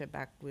relationship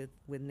back with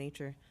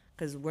nature,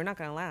 because we're not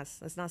gonna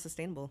last. It's not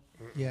sustainable.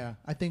 Yeah,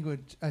 I think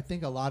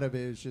a lot of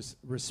it is just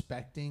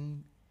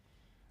respecting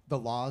the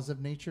laws of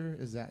nature.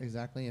 Is that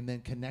exactly, and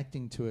then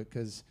connecting to it.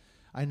 Because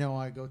I know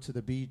I go to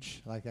the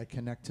beach, like I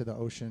connect to the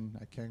ocean,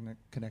 I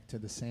connect to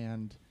the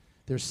sand.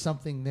 There's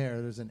something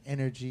there. There's an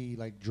energy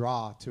like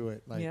draw to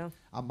it. Like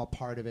I'm a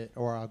part of it,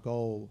 or I'll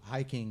go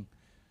hiking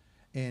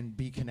and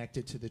be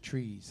connected to the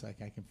trees.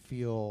 Like I can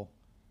feel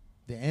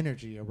the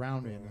energy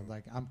around me, and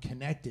like I'm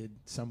connected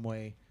some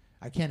way.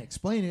 I can't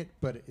explain it,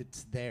 but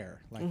it's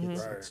there. Like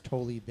it's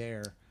totally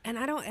there. And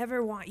I don't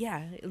ever want,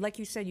 like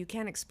you said, you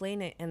can't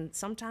explain it. And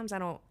sometimes I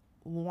don't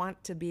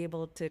want to be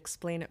able to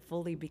explain it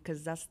fully,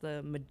 because that's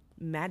the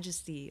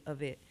majesty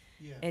of it.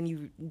 Yeah.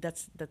 And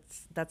that's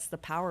the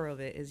power of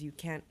it, is you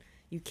can't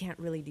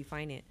really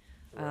define it.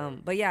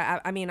 But yeah,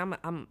 I mean,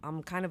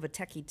 I'm kind of a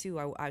techie too.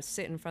 I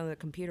sit in front of the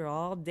computer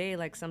all day,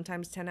 like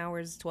sometimes 10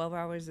 hours, 12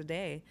 hours a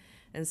day.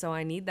 And so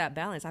I need that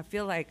balance. I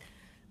feel like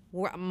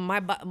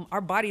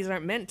our bodies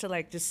aren't meant to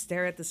like just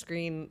stare at the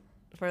screen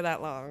for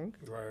that long.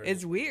 Right.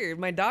 It's weird.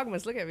 My dog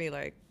must look at me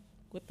like,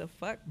 what the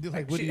fuck?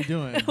 Like, what are you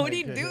doing? What are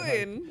you Like,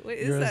 doing? What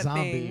is you're that a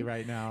zombie thing?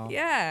 right now.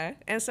 Yeah.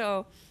 And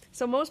so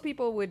most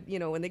people would,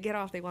 when they get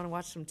off, they want to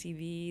watch some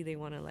TV. They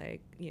want to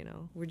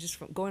we're just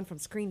going from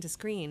screen to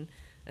screen.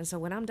 And so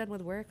when I'm done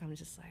with work, I'm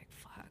just like,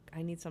 fuck,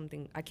 I need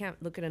something. I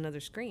can't look at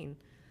another screen.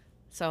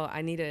 So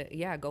I need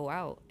to, go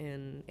out.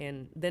 And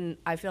then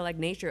I feel like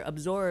nature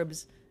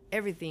absorbs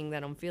everything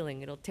that I'm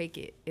feeling. It'll take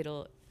it.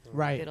 It'll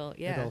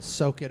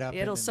soak it up.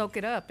 It'll soak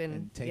it up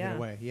and take it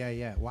away.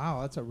 Yeah.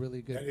 Wow, that's a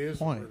really good That is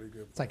point. a really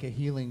good It's like a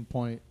healing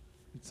point.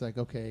 It's like,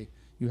 okay,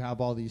 you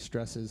have all these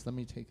stresses. Let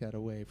me take that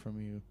away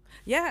from you.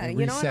 Yeah, and and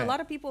reset. a lot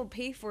of people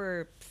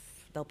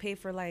they'll pay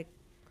for like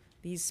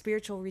these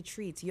spiritual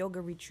retreats,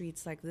 yoga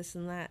retreats, like this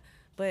and that.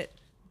 But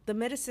the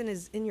medicine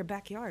is in your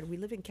backyard. We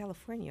live in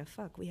California.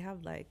 Fuck, we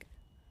have like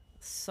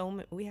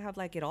we have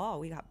like it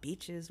all. We got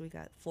beaches, we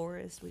got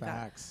forests, we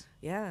Facts.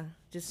 got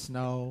just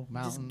Snow,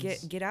 mountains.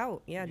 Just get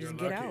out. Yeah, You're just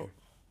get lucky. out.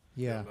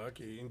 Yeah. You're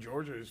lucky. In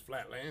Georgia, it's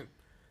flat land.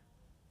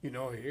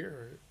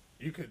 Here,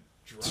 you could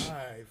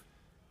drive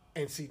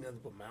and see nothing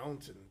but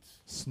mountains.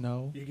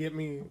 Snow. You get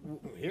me?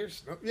 Here's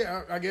snow.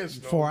 Yeah, I guess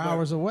snow. 4 but-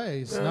 hours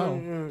away.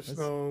 Snow.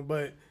 Snow,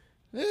 but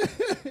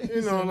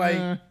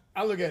like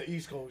I look at the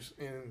East Coast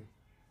and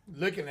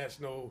looking at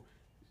snow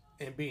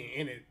and being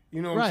in it.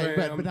 You know what I'm Right,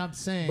 saying? but I'm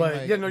saying, But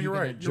like, yeah, no, you you're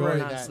can right. enjoy You're I'm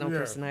right. not a that. snow Yeah.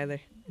 person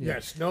either. Yeah,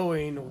 snow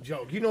ain't no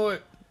joke. You know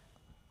what?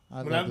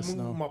 I When I love the moved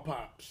snow. with my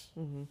pops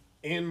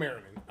in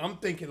Maryland, I'm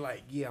thinking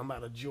like, I'm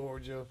out of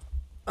Georgia.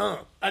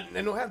 I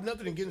don't have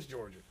nothing against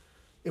Georgia.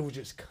 It was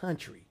just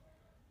country.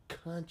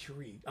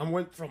 I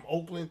went from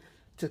Oakland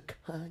to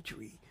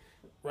country,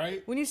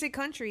 right? When you say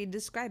country,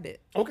 describe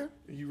it. Okay,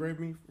 you ready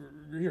me?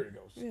 Here it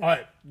goes. All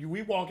right,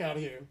 we walk out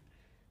here.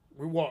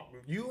 We walk,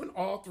 you and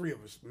all three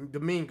of us,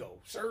 Domingo,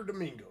 Sir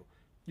Domingo,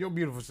 your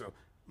beautiful self,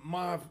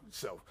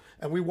 myself,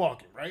 and we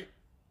walking, right?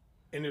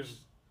 And there's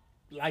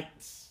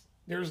lights.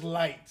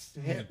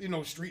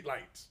 Street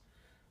lights.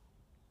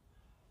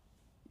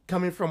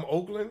 coming from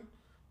Oakland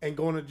and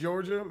going to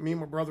Georgia, me and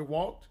my brother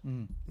walked.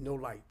 No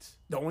lights.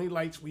 The only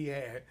lights we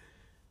had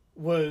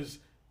was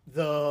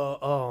the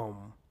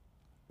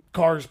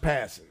cars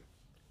passing.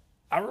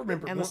 I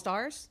remember And the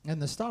stars? And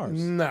the stars.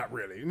 Not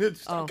really.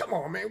 Come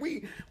on, man.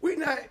 We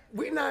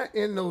not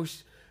in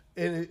those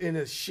in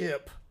a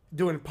ship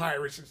doing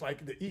pirates. It's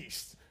like the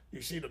East.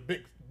 You see the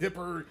Big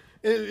Dipper.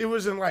 It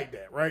wasn't like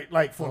that, right?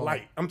 Like for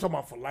light. I'm talking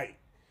about for light.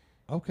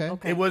 Okay.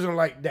 It wasn't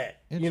like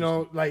that. You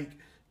know, Interesting. like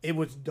it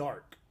was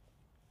dark.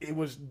 It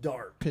was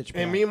dark. Pitch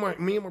And black.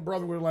 me and my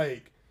brother were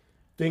like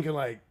thinking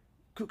like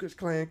Ku Klux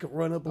Klan could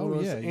run up on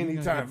us yeah, you're gonna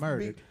anytime. get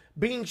murdered.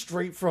 Being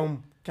straight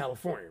from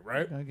California,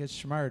 right? Gonna get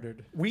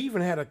schmurdered. We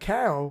even had a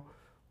cow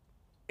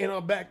in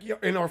our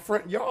backyard, in our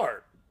front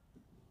yard.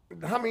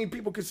 How many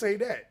people could say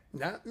that?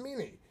 Not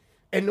many.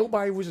 And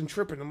nobody wasn't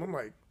tripping them. I'm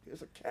like,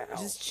 there's a cow.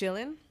 Just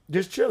chilling?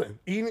 Just chilling.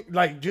 Eating,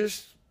 like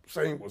just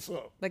saying what's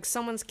up. Like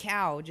someone's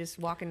cow just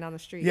walking down the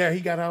street. Yeah,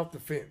 he got out the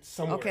fence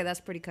somewhere. Okay, that's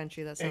pretty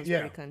country. That sounds yeah,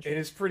 pretty country. and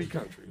it's pretty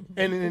country.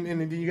 and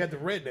then you got the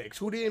rednecks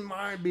who didn't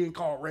mind being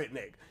called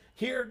redneck.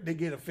 Here, they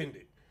get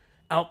offended.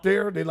 Out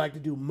there, they like to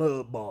do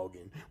mud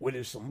bogging, where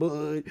there's some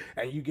mud,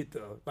 and you get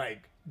to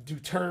like do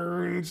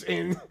turns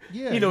and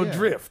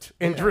drift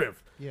and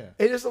drift. Yeah.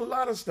 And there's a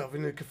lot of stuff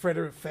in the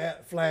Confederate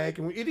flag,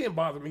 and it didn't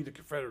bother me the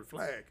Confederate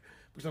flag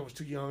because I was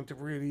too young to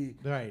really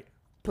Right.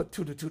 put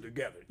two to two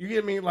together. You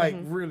get me? Like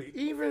really,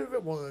 even if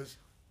it was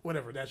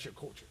whatever, that's your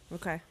culture.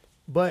 Okay.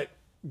 But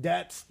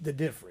that's the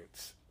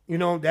difference. You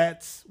know,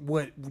 that's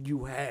what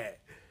you had.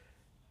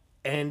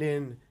 And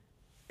then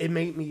it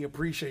made me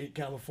appreciate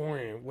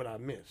California, what I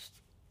missed.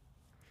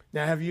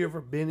 Now, have you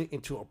ever been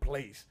into a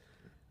place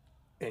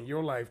in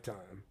your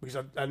lifetime?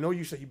 Because I know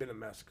you said you've been to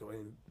Mexico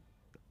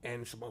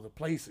and some other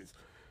places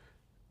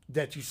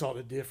that you saw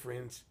the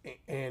difference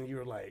and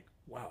you're like,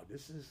 wow,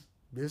 this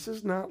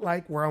is not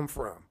like where I'm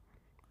from.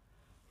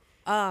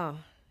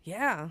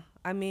 Yeah.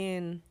 I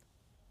mean,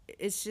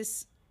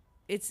 it's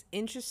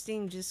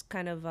interesting just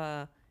kind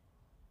of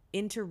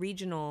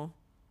interregional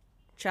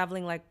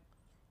traveling, like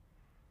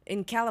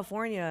in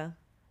California,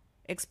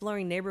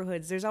 exploring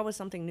neighborhoods. There's always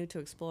something new to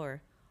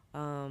explore.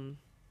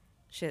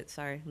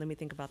 Sorry. Let me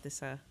think about this.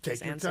 Take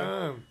this your answer.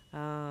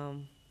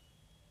 time.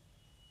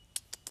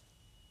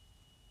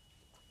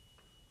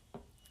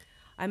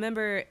 I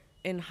remember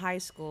in high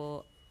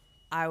school,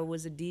 I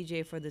was a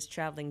DJ for this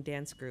traveling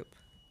dance group,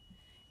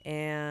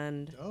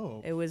 and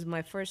it was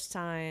my first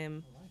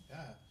time. I like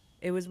that.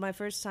 It was my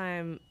first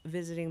time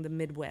visiting the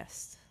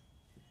Midwest.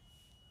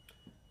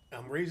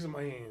 I'm raising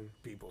my hand,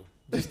 people,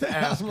 just to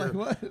ask her. like,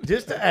 what?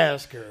 Just to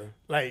ask her,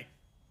 like,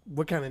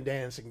 what kind of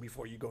dancing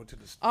before you go to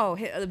the. Oh,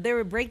 they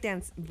were break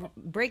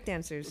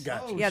dancers.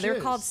 Gotcha. Yeah, they're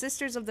shit. called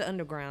Sisters of the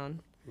Underground,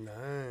 Nice.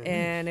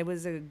 and it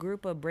was a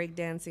group of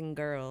breakdancing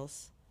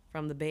girls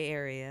from the Bay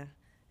Area,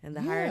 and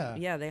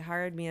they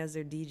hired me as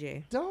their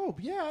DJ. Dope.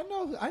 Yeah,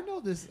 I know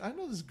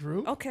this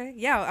group. Okay,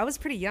 yeah, I was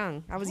pretty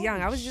young. I was young.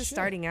 I Holy was just shit.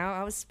 starting out.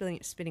 I was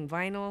spinning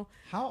vinyl.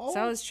 How old? So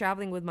I was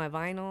traveling with my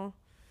vinyl.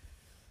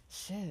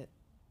 Shit,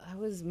 I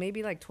was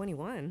maybe like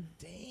 21.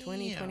 Damn.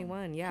 20,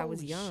 21. Yeah, I was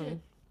Holy young. shit.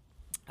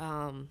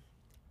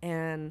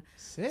 And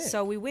Sick.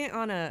 so we went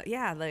on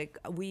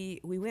we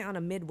went on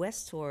a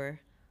Midwest tour.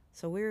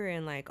 So we were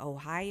in like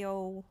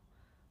Ohio.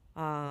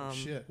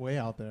 Shit, way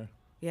out there.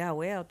 Yeah,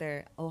 way out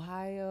there.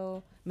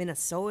 Ohio,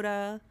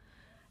 Minnesota.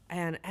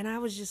 And I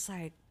was just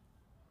like,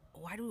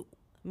 why do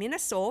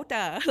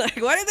Minnesota? Like,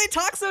 why do they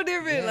talk so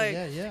different?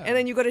 Yeah. And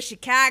then you go to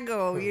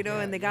Chicago, you know,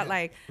 and they got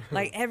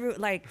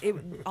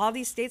all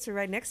these states are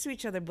right next to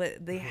each other,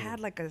 but they had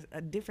like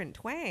a different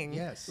twang.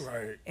 Yes.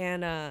 Right.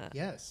 And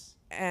Yes.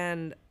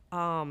 and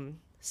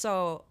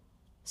so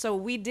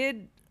we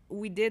did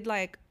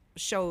like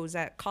shows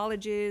at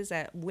colleges,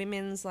 at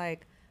women's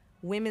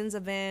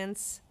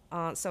events,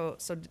 so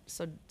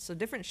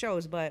different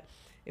shows. But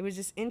it was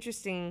just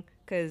interesting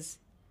because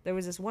there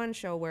was this one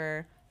show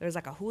where there was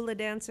like a hula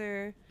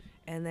dancer,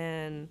 and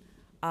then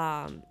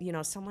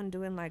someone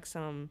doing like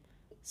some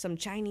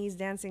Chinese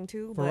dancing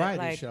too.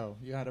 Variety show.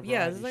 You had a variety show.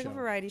 Yeah, it was like a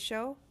variety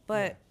show.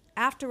 But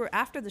after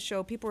the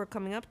show, people were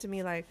coming up to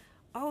me like,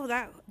 oh,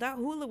 that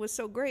hula was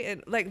so great,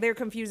 and like they're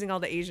confusing all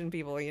the Asian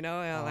people, you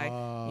know, and like,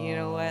 you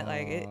know what,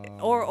 like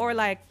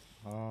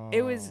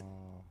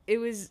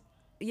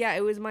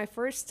it was my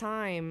first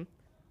time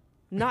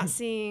not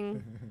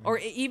seeing, or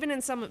even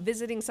in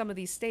visiting some of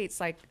these states,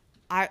 like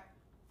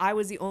I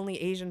was the only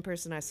Asian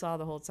person I saw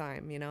the whole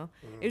time, you know.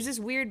 It was just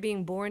weird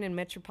being born in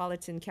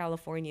metropolitan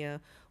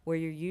California where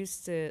you're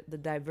used to the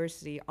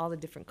diversity, all the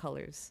different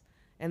colors,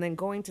 and then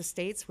going to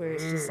states where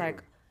it's just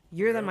like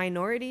you're the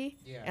minority,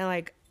 and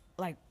like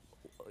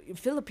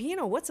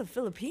Filipino, what's a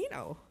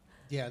Filipino?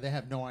 Yeah, they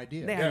have no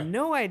idea. They have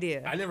no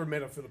idea. I never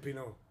met a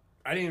Filipino.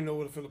 I didn't even know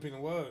what a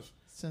Filipino was.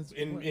 Since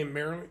in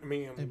Maryland, I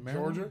mean, in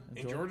Maryland? Georgia,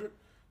 in Georgia,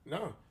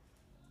 no.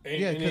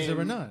 Yeah, 'cause there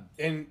were none.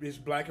 And it's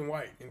black and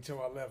white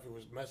until I left. It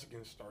was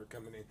Mexicans started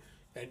coming in,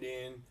 and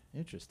then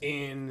Interesting.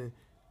 in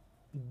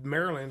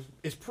Maryland,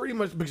 it's pretty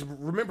much because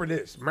remember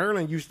this: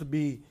 Maryland used to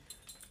be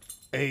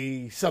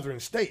a southern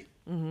state,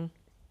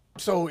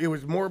 So it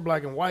was more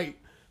black and white,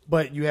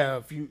 but you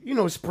have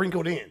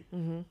sprinkled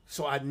in.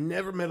 So I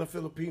never met a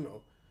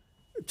Filipino,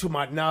 to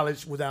my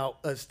knowledge, without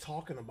us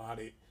talking about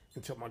it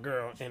until my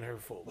girl and her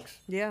folks.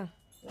 Yeah.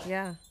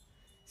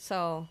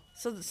 So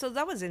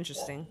that was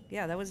interesting.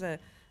 Yeah, that was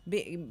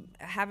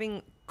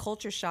having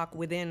culture shock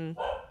within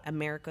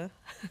America.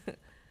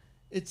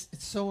 It's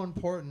so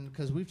important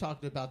because we've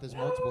talked about this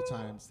multiple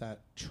times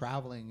that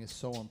traveling is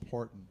so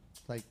important.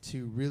 Like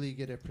to really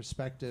get a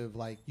perspective,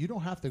 like you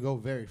don't have to go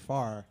very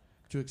far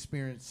to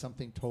experience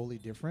something totally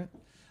different.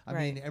 I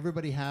mean,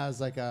 everybody has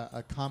like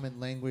a common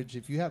language.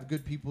 If you have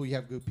good people, you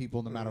have good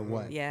people no matter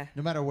what. Yeah.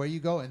 No matter where you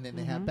go. And then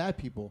they have bad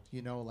people,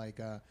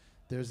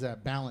 there's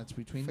that balance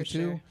between the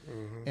two.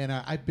 And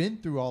I've been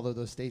through all of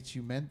those states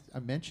I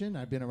mentioned.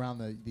 I've been around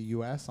the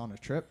U.S. on a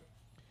trip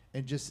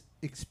and just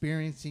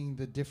experiencing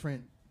the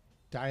different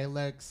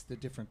dialects, the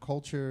different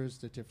cultures,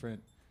 the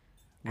different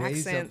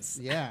ways accents.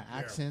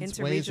 Accents,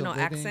 Interregional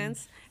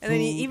accents. And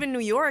then even New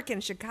York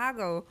and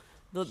Chicago,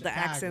 the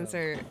accents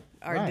are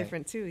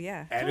different too.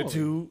 Yeah.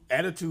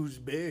 Attitude's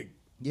big.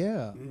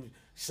 Yeah.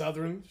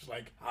 Southern, it's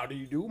like, how do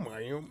you do,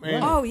 man?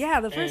 Oh yeah,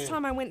 the first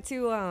time I went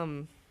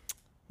to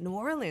New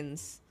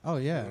Orleans. Oh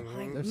yeah.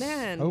 Like,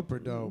 man, super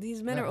dope.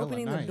 These men are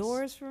opening the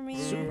doors for me.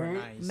 Super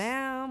nice.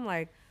 Ma'am,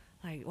 like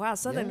wow,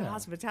 Southern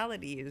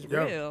hospitality is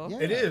real. Yeah.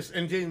 It is.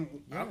 And then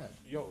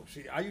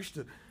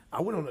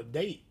I went on a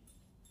date,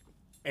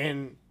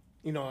 and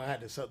I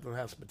had the Southern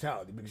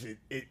hospitality because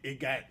it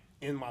got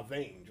in my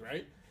veins,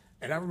 right?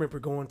 And I remember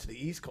going to the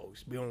East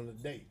Coast, being on a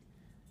date,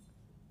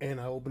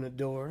 and I opened the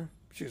door.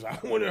 She's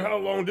like, I wonder how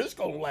long this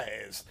gonna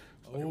last.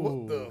 Like,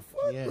 what the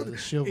fuck? Yeah, the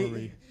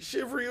chivalry.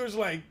 Chivalry was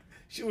like,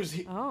 she was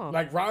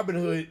like Robin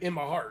Hood in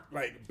my heart,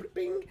 like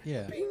bing,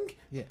 yeah, bing,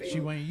 yeah. Bing. She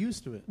wasn't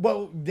used to it.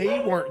 Well, they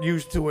weren't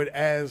used to it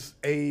as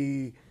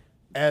a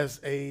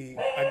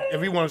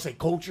if you want to say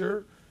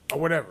culture or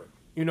whatever,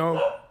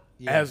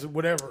 as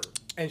whatever.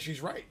 And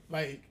she's right.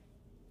 Like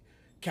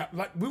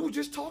we were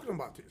just talking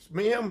about this,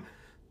 ma'am,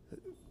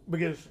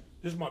 because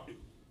this is my dude,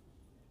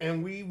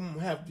 and we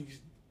have these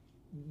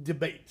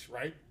debates,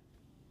 right?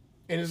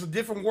 And it's a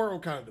different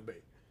world kind of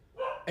debate,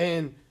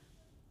 and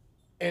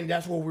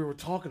that's what we were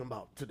talking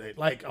about today.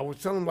 Like I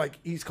was telling them, like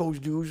East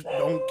Coast dudes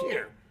don't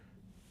care.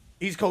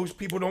 East Coast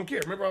people don't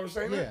care. Remember I was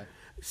saying that?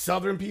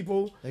 Southern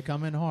people, they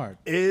come in hard.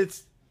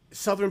 It's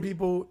Southern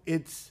people.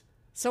 It's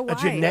so why? A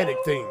genetic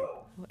thing.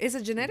 It's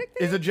a genetic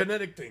thing? It's a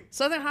genetic thing.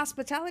 Southern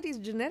hospitality is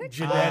genetic?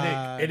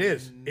 Genetic. It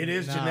is. It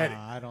is genetic.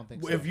 I don't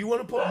think so. If you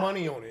want to put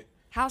money on it.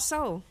 How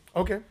so?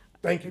 Okay.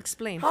 Thank you.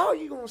 Explain. How are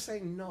you going to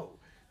say no?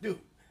 Dude,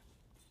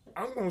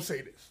 I'm going to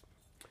say this.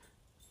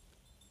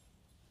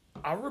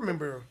 I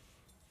remember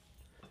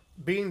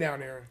being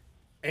down there,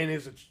 and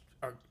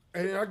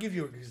and I'll give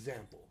you an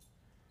example.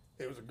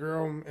 There was a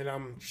girl, and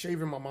I'm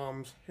shaving my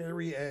mom's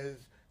hairy as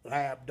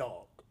lab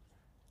dog,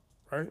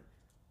 right?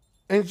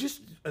 And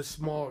just a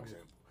small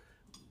example.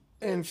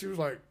 And she was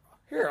like,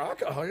 here, I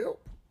could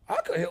help. I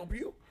could help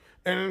you.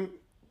 And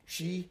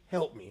she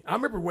helped me. I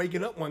remember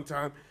waking up one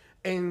time,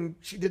 and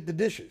she did the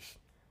dishes.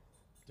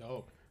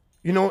 Dope.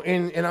 And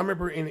I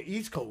remember in the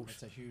East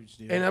Coast. That's a huge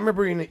deal. And I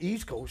remember in the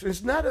East Coast,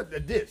 it's not a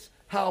diss,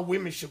 how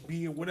women should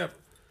be or whatever.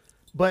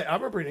 But I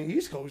remember in the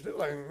East Coast, they're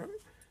like,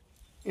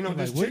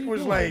 this chick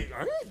was like,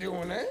 I ain't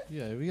doing that.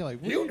 Yeah, we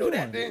like, you do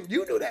that then.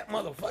 You do that,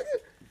 motherfucker.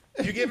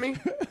 You get me?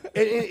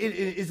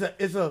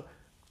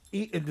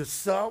 The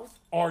South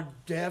are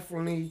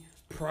definitely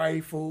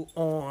prideful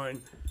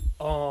on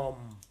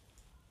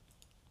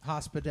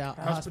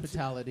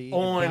hospitality.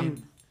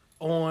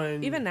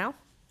 On even now.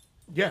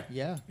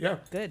 Yeah.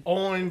 Good.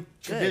 On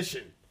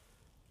tradition,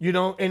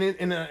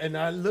 and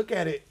I look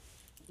at it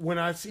when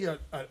I see a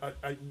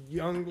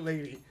young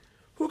lady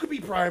who could be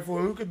prideful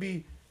and who could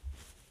be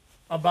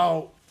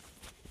about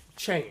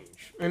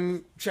change,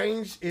 and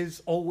change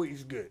is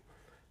always good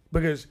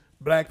because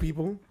Black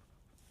people,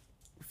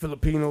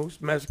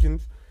 Filipinos,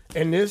 Mexicans,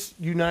 in this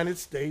United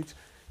States,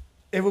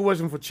 if it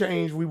wasn't for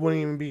change, we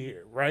wouldn't even be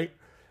here, right?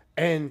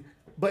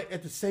 But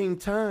at the same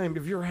time,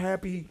 if you're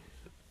happy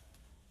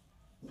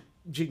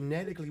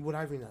genetically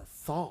without even a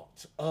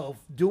thought of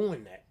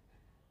doing that,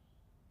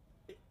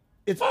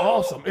 it's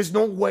awesome. It's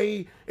no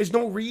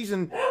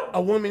reason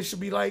a woman should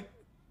be like,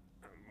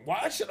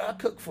 why should I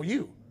cook for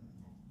you?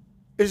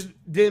 It's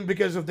then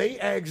because if they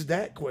ask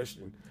that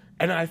question,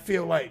 and I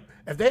feel like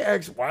if they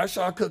ask, why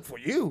should I cook for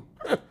you?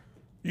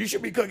 You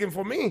should be cooking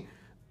for me.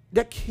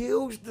 That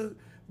kills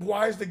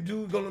why is the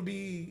dude gonna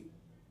be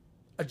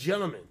a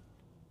gentleman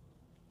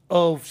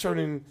of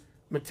certain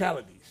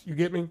mentalities? You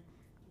get me?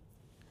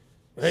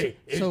 Hey,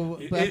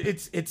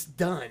 it's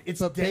done.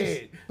 It's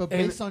dead.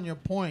 Based on your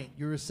point,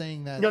 you were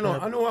saying that. No,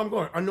 I know where I'm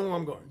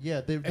going.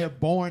 Yeah, they're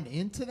born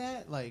into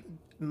that. Like,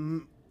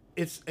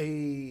 it's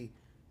this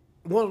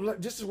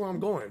is where I'm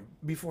going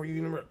before you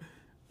interrupt.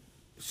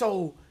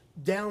 So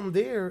down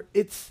there,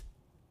 it's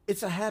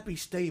a happy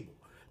stable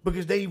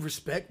because they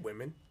respect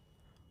women.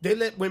 They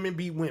let women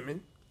be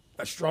women.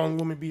 A strong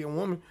woman be a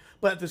woman.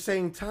 But at the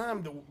same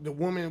time, the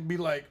woman will be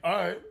like, all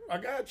right, I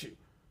got you.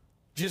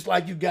 Just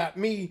like you got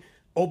me.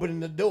 opening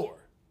the door,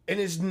 and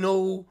there's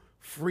no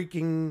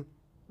freaking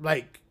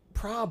like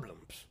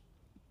problems.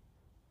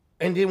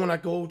 And then when I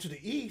go to the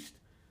East,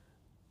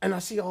 and I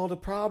see all the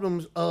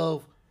problems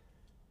of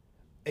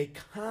a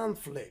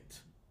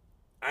conflict,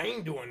 I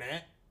ain't doing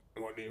that.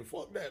 Well, then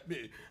fuck that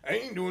bitch. I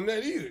ain't doing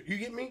that either. You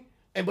get me?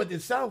 And but the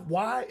South,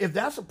 why? If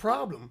that's a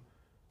problem,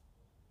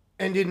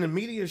 and then the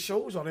media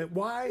shows on it,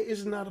 why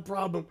is it not a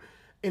problem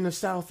in the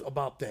South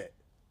about that?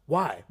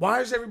 Why? Why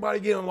is everybody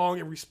getting along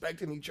and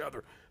respecting each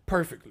other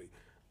perfectly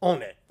on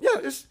that? Yeah,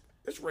 it's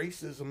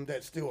racism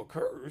that still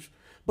occurs,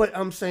 but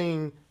I'm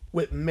saying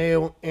with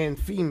male and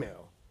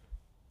female.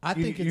 I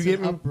think it's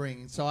an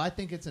upbringing. So I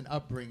think it's an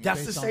upbringing.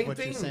 That's based the same on what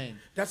thing. You're saying.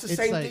 That's the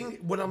same thing.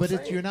 What I'm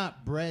saying. But you're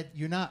not bred.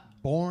 You're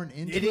not born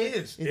into it. It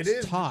is.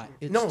 It's taught.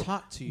 It's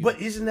taught to you. But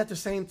isn't that the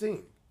same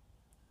thing?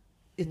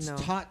 It's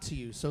taught to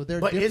you. So they're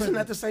but different. Isn't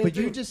that the same but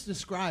thing? You just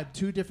described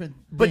two different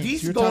But things.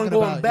 these You're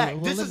going back.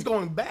 Well, this is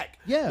going back.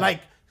 Yeah.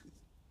 Like.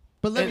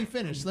 But let me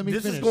finish.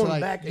 This is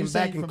going back and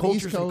back in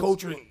cultures and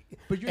culture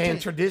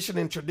and tradition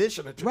and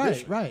tradition and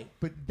tradition. Right.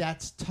 But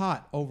that's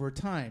taught over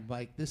time.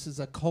 Like this is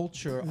a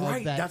culture of that area.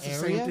 Right. That's the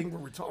same thing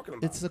we're talking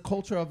about. It's the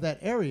culture of that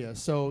area.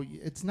 So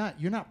it's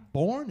not. You're not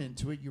born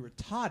into it. You were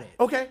taught it.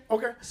 Okay.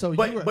 So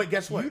but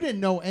guess what? You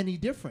didn't know any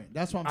different.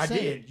 That's what I'm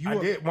saying. I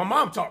did. My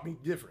mom taught me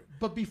different.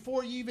 But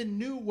before you even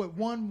knew what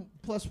 1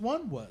 +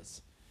 1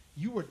 was,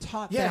 you were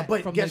taught that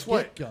from the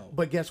get-go.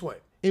 But guess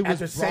what? It was at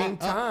the same up.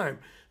 time.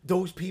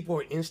 Those people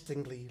are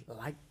instantly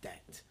like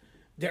that.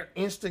 They're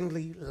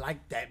instantly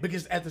like that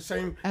because at the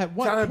same at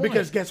what time. Point?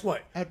 Because guess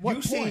what? At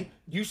what point?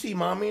 You see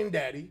mommy and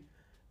daddy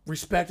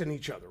respecting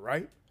each other,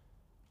 right?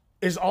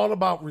 It's all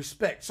about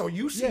respect. So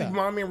you see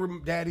mommy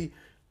and daddy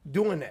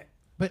doing that.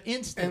 But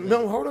instantly. And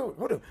no, hold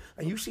on.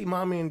 And you see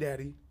mommy and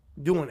daddy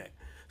doing that.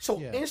 So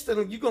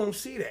instantly you're going to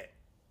see that.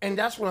 And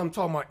that's what I'm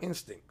talking about,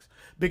 instincts.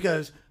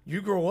 Because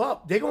you grow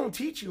up, they're going to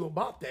teach you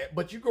about that,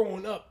 but you're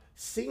growing up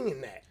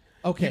seeing that.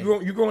 Okay.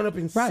 You're growing up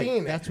and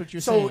seeing that. That's what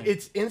you're saying. So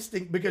it's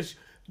instinct because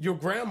your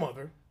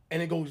grandmother, and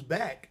it goes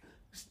back,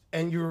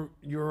 and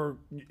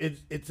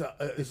it's an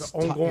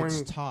ongoing.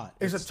 It's taught.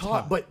 It's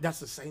taught, but that's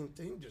the same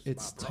thing. Just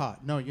it's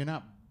taught. No, you're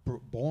not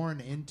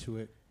born into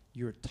it.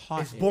 You're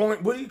taught. It's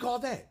born. What do you call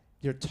that?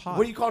 You're taught.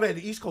 What do you call that?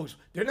 The East Coast.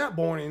 They're not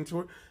born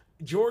into it.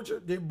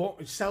 Georgia, they're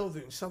born.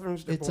 Southerns,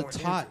 they're born into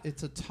it.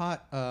 It's a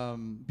taught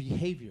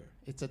behavior.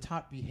 It's a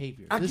taught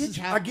behavior.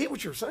 I get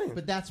what you're saying.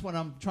 But that's what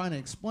I'm trying to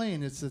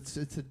explain. It's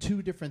a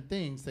two different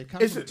things. They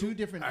come from two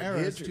different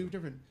eras,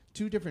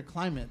 two different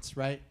climates,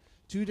 right?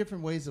 Two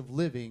different ways of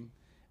living,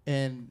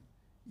 and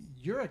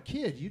you're a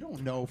kid. You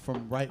don't know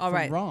from right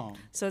from wrong.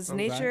 So it's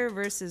nature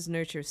versus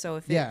nurture. So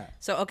if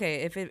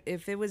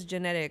if it was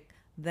genetic,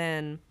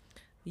 then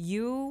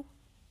you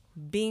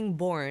being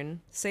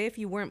born. Say if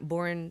you weren't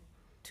born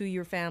to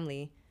your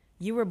family,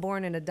 you were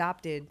born and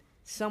adopted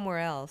somewhere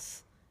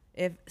else.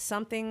 If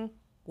something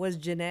was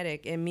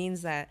genetic, it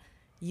means that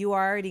you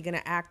are already going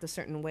to act a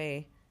certain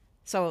way.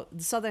 So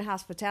the Southern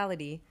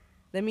hospitality,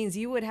 that means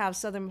you would have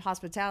Southern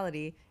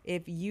hospitality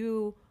if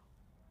you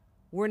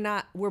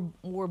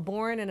were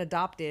born and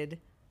adopted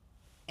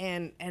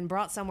and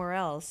brought somewhere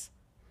else.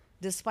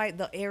 Despite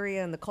the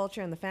area and the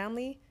culture and the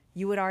family,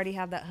 you would already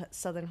have that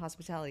Southern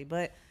hospitality.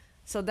 But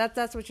so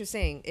that's what you're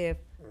saying. If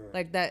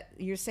like that,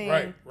 you're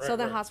saying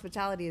Southern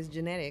hospitality is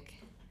genetic.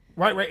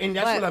 Right, and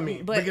that's what I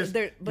mean. Because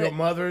your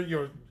mother, it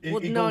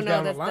goes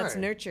down the line. That's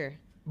nurture.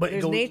 But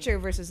there's nature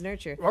versus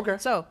nurture. Okay.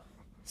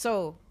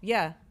 So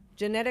yeah,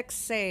 genetics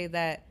say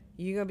that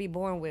you're gonna be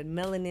born with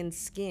melanin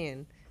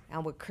skin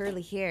and with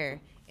curly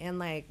hair and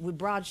like with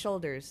broad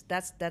shoulders.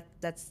 That's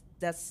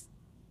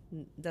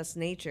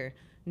nature.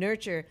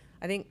 Nurture.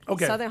 I think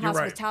Southern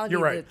hospitality,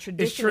 the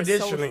tradition is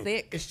so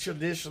thick. It's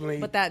traditionally,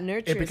 but that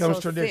nurture it becomes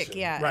is so tradition. thick.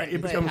 Yeah, right.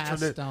 It becomes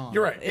tradition.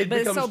 You're right. But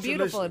it's so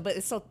beautiful. But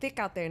it's so thick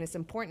out there, and it's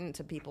important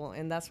to people,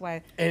 and that's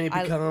why. And it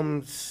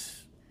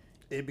becomes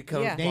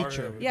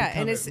nature.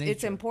 And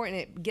it's important.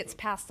 It gets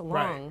passed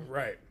along.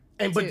 Right.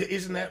 And but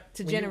isn't that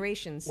to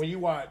generations? When you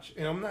watch,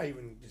 and I'm not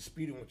even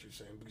disputing what you're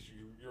saying because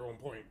you're on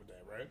point with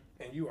that, right?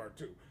 And you are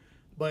too.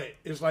 But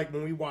it's like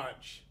when we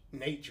watch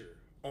nature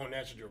on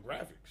National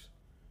Geographic,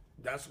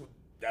 that's what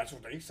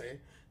they say.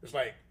 It's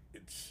like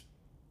that's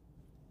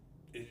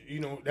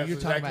you're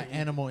talking about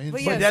animal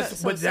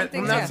instincts.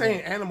 I'm not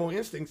saying animal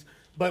instincts,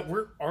 but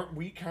aren't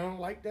we kind of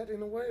like that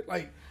in a way?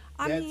 Like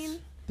I mean,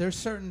 there's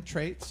certain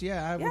traits.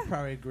 Yeah, I would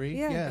probably agree.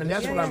 Yeah, and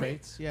that's what I mean.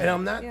 Yeah.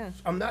 And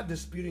I'm not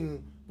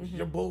disputing.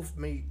 You're both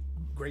made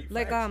great.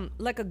 Like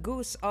a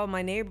goose. Oh,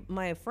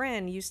 my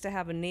friend used to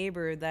have a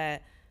neighbor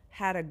that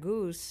had a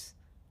goose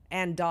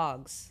and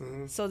dogs.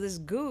 Mm-hmm. So this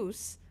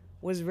goose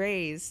was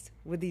raised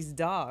with these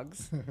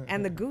dogs,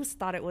 and the goose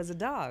thought it was a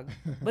dog,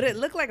 but it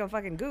looked like a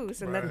fucking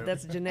goose, and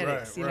that's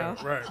genetics, you know?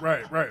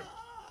 Right.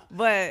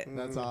 But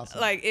that's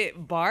awesome. Like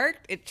it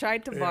barked, it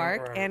tried to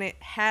bark, and it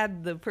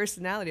had the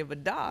personality of a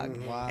dog.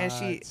 What?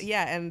 And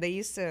and they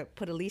used to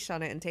put a leash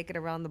on it and take it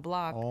around the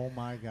block. Oh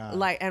my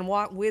God. And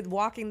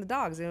walking the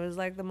dogs. And it was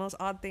like the most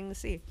odd thing to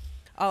see.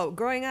 Oh,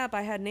 growing up,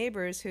 I had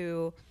neighbors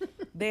who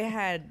they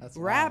had That's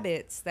wild.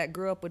 rabbits that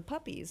grew up with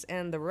puppies,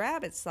 and the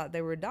rabbits thought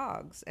they were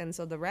dogs, and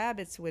so the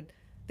rabbits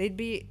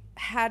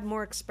had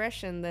more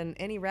expression than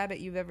any rabbit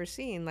you've ever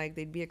seen. Like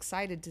they'd be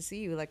excited to see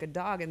you like a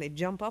dog, and they'd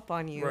jump up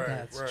on you. Right.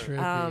 That's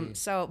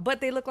trippy. But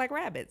they look like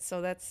rabbits.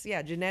 So that's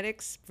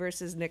genetics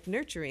versus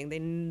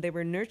nurturing. They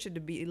were nurtured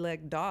to be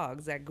like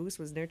dogs. That goose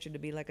was nurtured to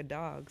be like a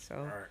dog.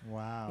 So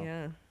Wow.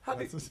 yeah.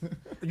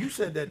 You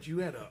said that you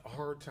had a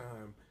hard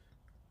time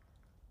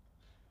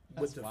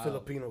with the wild.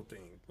 Filipino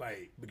thing,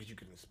 like because you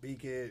couldn't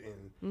speak it,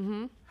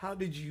 and how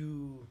did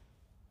you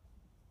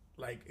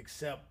like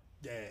accept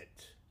that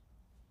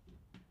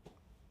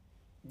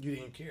you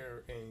didn't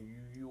care and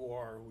you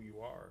are who you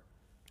are?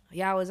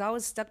 Yeah, I was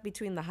always stuck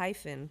between the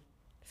hyphen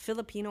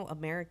Filipino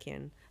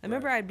American. I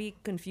remember I'd be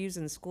confused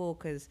in school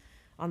because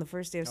on the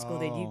first day of school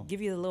they'd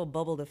give you the little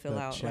bubble to fill The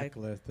out, like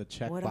checklist, the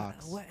check what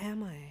box. what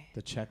am I?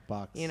 The check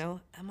box. You know,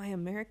 am I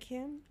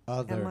American?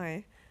 Other. Am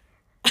I?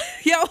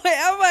 Yeah, what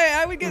am I?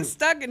 I would get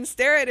stuck and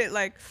stare at it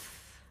like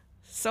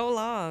so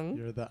long.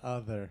 You're the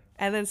other.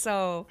 And then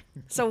so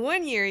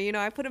one year,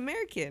 I put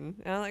American,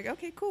 and I'm like,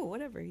 okay, cool,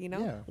 whatever,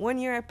 Yeah. One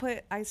year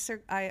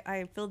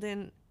I filled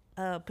in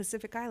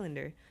Pacific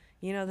Islander,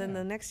 Then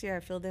the next year I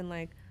filled in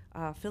like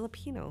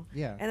Filipino.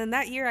 Yeah. And then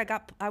that year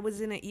I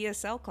was in an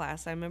ESL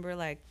class. I remember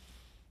like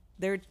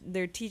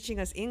they're teaching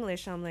us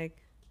English. I'm like,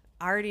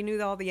 I already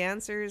knew all the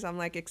answers. I'm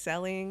like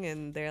excelling,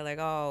 and they're like,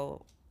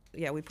 oh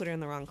yeah, we put her in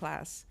the wrong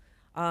class.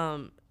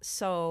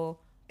 So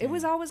it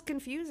was always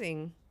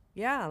confusing.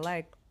 Yeah,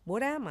 like,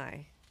 what am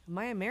I? Am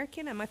I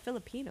American? Am I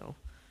Filipino?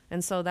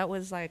 And so that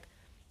was like,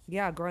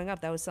 growing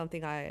up, that was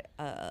something I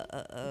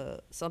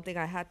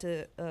had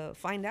to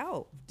find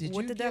out.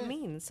 What did that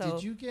mean? So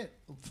did you get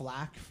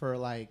flack for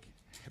like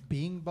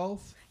being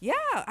both? Yeah,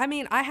 I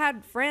mean, I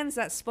had friends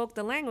that spoke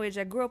the language.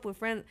 I grew up with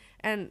friends,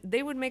 and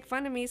they would make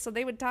fun of me, so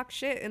they would talk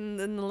shit in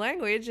the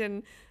language,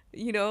 and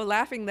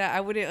laughing that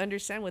I wouldn't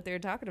understand what they were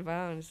talking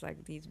about. And it's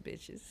like, these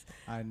bitches.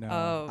 I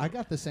know. I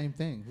got the same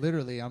thing.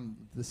 Literally, I'm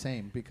the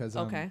same because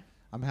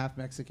I'm half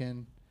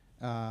Mexican,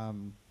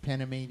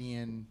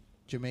 Panamanian,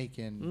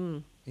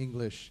 Jamaican,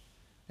 English,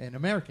 and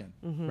American,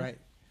 right?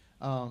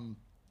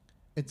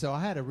 And so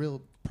I had a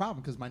real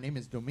problem because my name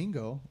is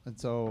Domingo, and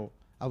so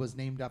I was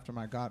named after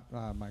my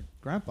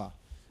grandpa,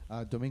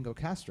 Domingo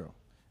Castro,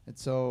 and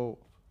so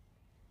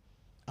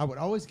I would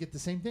always get the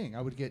same thing.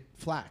 I would get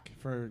flack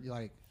for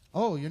like,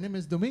 oh, your name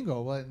is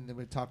Domingo. What? And they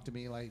would talk to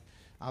me like,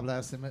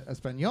 hablas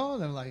español?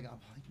 And I'm like,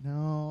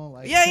 no.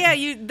 Like,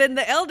 Then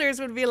the elders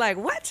would be like,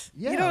 what?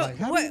 Yeah.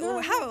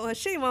 How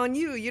shame on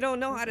you. You don't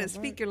know how to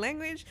speak your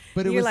language.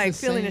 But you're it was like the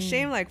feeling same-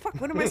 ashamed. Like,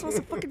 fuck, what am I supposed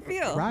to fucking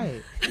feel?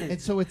 Right.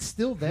 And so it's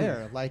still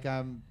there. Like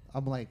I'm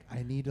like,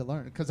 I need to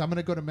learn because I'm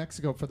gonna go to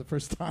Mexico for the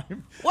first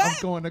time. What?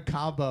 I'm going to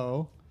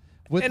Cabo.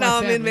 With And my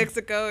I'm in family,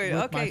 Mexico. with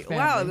my Okay. family.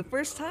 Wow. The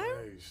first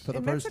time? For the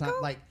in first Mexico?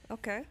 time, like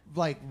Okay.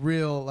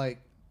 real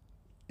like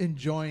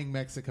enjoying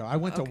Mexico. I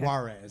went to Okay.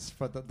 Juarez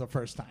for the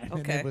first time,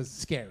 and Okay. it was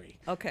scary.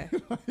 Okay.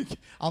 Like,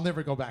 I'll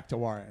never go back to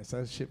Juarez.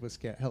 That shit was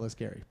hella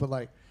scary. But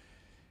like,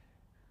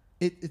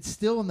 it's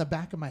still in the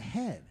back of my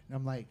head.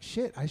 I'm like,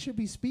 shit, I should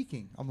be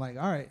speaking. I'm like,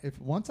 all right, if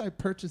once I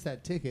purchase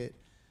that ticket,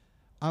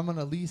 I'm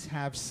gonna at least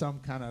have some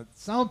kind of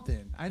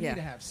something. I need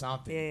to have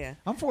something. Yeah.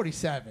 I'm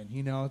 47.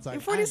 It's like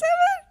You're 47?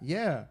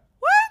 Yeah.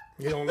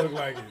 What? You don't look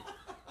like it.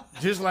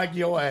 Just like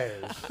your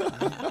ass.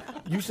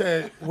 You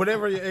said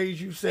whatever your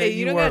age you said Hey,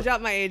 you don't were. gotta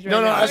drop my age right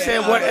No, now. I said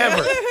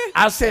whatever.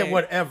 I said Hey.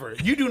 whatever.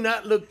 You do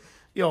not look.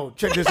 Yo,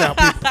 check this out,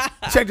 people.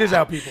 Check this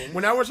out, people.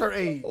 When I was her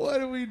age, What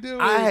are we doing?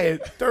 I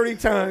had 30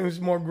 times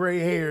more gray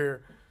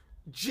hair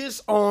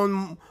just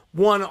on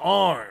one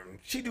arm.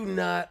 She do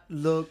not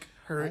look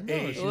her know,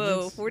 age. she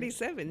Whoa, looks-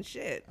 47.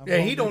 Shit. Yeah,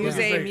 he don't You look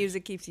his say age.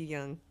 music keeps you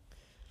young.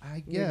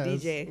 I You're a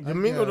guess. DJ.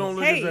 Domingo don't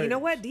look Hey, his age. you know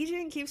what?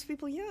 DJing keeps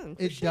people young.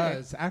 for It sure.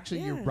 does.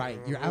 Actually, you're Yeah. right.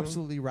 You're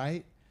absolutely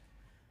right.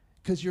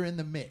 Because you're in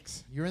the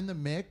mix. You're in the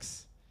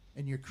mix,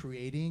 and you're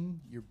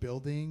creating, you're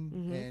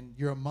building, and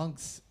you're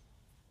amongst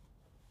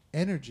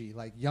energy,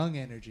 like young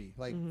energy,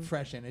 like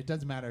fresh energy. It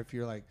doesn't matter if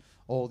you're like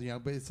old, young,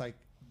 but it's like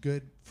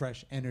good,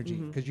 fresh energy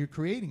because you're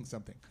creating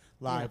something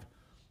live.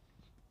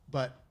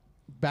 But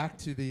back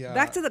to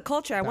the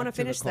culture. I back want to to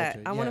the finish that.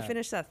 culture, I want to yeah.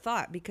 finish that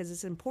thought because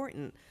it's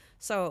important.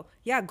 So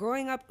yeah,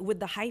 growing up with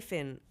the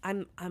hyphen,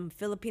 I'm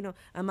Filipino.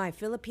 Am I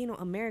Filipino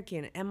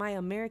American? Am I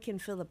American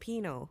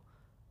Filipino?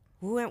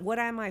 What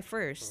am I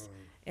first?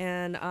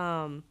 And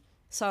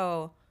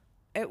so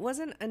it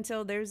wasn't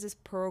until there's this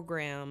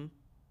program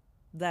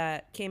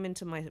that came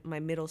into my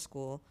middle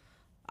school.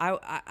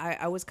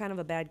 I was kind of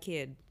a bad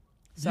kid.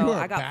 So You were a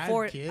I got bad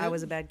four. kid? I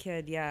was a bad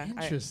kid. Yeah.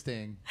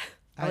 interesting.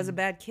 I was a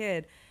bad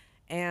kid,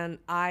 and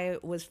I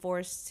was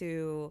forced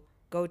to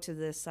go to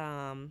this.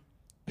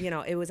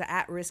 It was an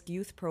at-risk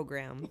youth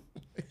program.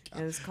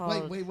 It was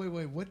called. Wait.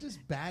 What does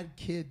bad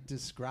kid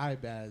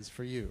describe as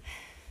for you?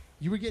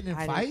 You were getting in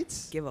I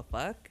fights? didn't give a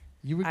fuck.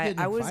 You were getting in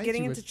I was fights?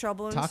 getting You into were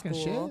trouble in talking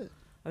school. shit?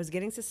 I was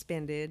getting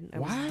suspended. I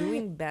What? was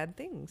doing bad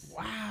things.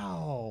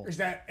 Wow. Is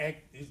that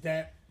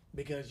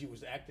because you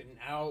was acting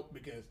out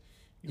because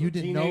You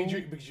didn't know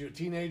because you're a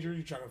teenager.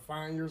 You're trying to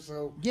find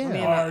yourself. Yeah. I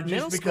mean, or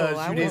middle just school, because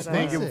I you didn't was,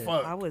 think give a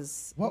fuck. I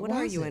was, What what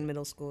are was you it? in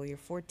middle school? You're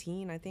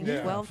 14, I think.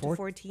 Yeah. 12 to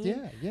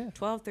 14? Yeah.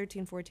 12,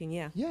 13, 14,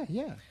 yeah.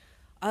 Yeah.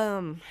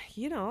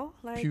 You know,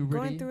 like Puberty.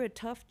 going through a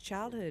tough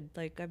childhood.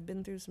 Like I've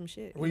been through some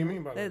shit. What do you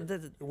mean by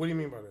that? What do you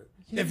mean by that?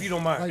 If you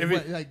don't mind. Like If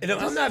what, it, like, and I'm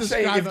just not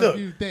saying describe if a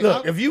few things.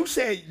 look, if you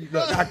say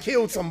look, I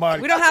killed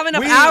somebody. We don't have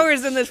enough we-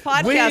 hours in this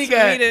podcast we ain't for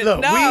got, me to. look,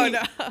 no, we,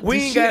 no. we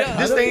ain't Shut got. up.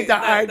 This ain't the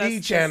ID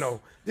That's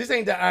channel. This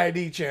ain't the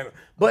ID channel.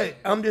 But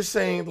I'm just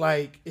saying,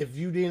 like, if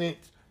you didn't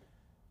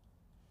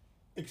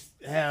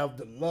have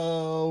the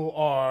love,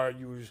 or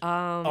you was,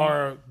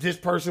 or this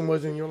person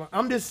was in your life,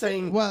 I'm just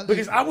saying. Well,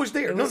 because I was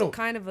there. it No, was no,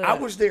 kind of a- I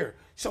was there.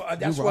 So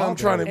that's were why all I'm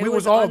trying to. there. We It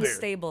was all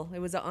unstable. It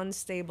was an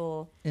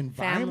unstable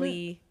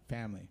Environment?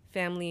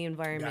 family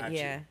environment. Gotcha.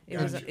 Yeah,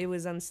 Gotcha. it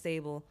was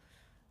unstable.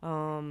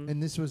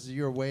 And this was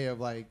your way of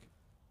like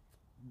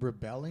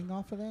rebelling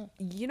off of that?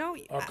 You know,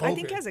 Or I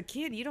think coping. as a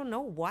kid, you don't know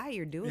why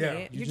you're doing Yeah,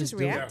 it. you You're just just do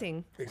it.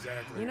 reacting.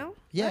 Exactly. You know?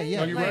 Yeah, Right? yeah.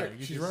 No, you're Like, right.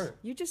 She's right.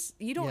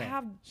 You don't Yeah,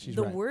 have she's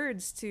the right.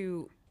 words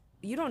to.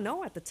 You don't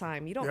know at the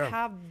time. You don't Yeah.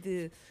 have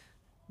the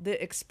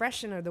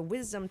expression or the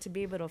wisdom to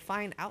be able to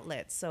find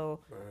outlets. So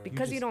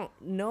because you don't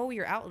know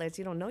your outlets,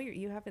 you don't know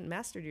you haven't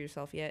mastered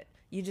yourself yet.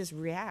 You just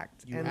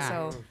react. You and act.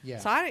 so Yeah.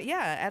 so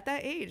at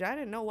that age, I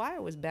didn't know why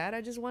it was bad. I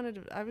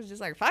was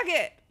just like, fuck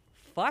it.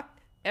 Fuck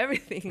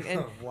everything.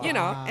 And you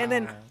know, and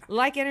then Wow.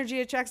 like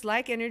energy attracts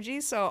like energy.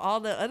 So all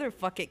the other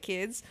fuck it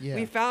kids, Yeah.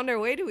 we found our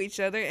way to each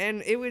other,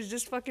 and it was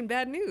just fucking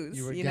bad news.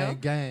 You were know?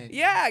 gang.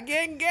 Yeah,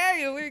 gang.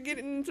 And we were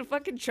getting into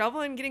fucking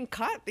trouble and getting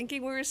caught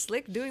thinking we were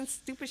slick doing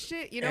stupid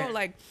shit, you know,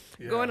 like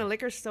going to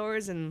liquor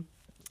stores and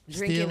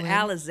drinking Stealing.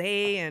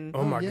 Alizé and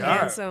Oh my yeah.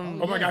 God. and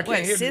some Oh my God. I can't what,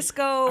 hear this.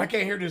 Cisco, I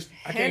can't hear this.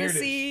 I can't hear this.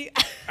 Hennessy,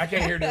 I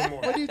can't hear this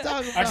more. What are you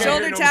talking I about? can't hear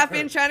shoulder no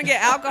tapping, more. trying to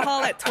get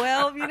alcohol at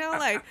 12, you know,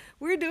 like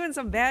we were doing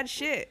some bad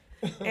shit.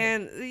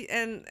 And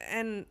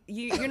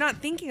you're not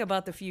thinking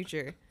about the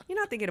future. You're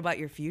not thinking about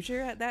your future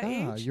at that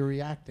age. You're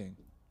reacting.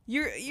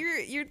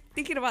 You're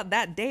thinking about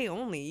that day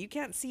only. You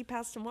can't see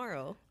past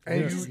tomorrow.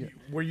 And Yeah.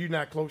 were you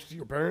not close to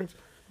your parents?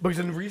 Because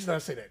the reason I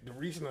say that,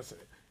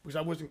 because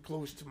I wasn't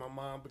close to my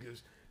mom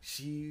because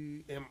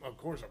she, and of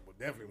course I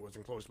definitely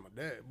wasn't close to my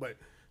dad. But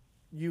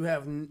you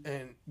have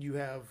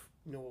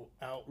no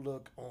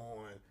outlook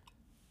on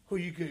who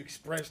you could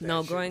express that.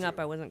 No, shit growing to. up,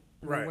 we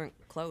Right. weren't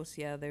close.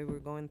 Yeah, they were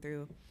going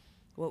through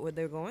what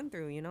they're going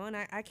through, you know. And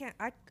I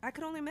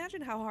could only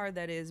imagine how hard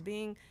that is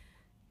being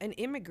an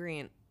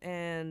immigrant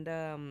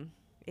and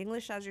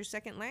English as your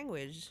second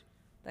language.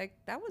 Like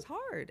that was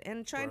hard,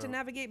 and trying to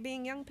navigate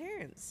being young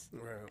parents,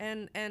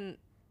 Right.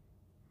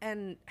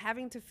 and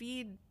having to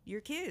feed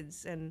your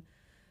kids and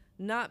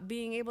not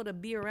being able to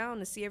be around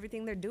to see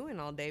everything they're doing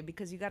all day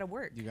because you got to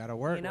work. You gotta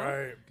work. You know?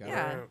 Right.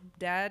 Yeah, Right.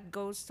 dad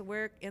goes to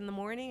work in the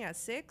morning at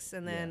 6,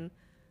 and then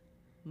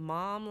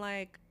mom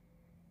like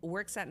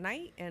works at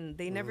night, and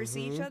they never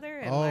see each other.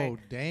 And, Oh,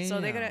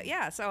 So they damn.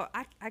 gotta So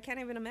I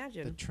can't even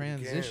imagine. The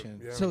transition.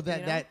 Yeah. So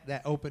that, You know?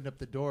 that opened up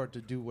the door to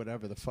do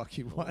whatever the fuck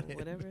you wanted.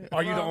 Whatever.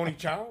 Are you the Well, only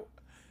child?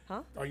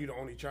 Huh? Are you the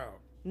only child?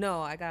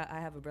 No, I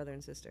have a brother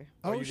and sister.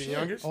 Are Oh, you the shit.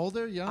 youngest?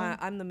 Older, young?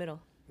 I'm the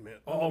middle. Man,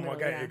 oh my middle,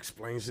 God! yeah. It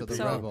explains So it. the to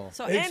So, me. rebel.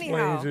 so It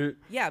anyhow, explains it.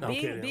 yeah, No, I'm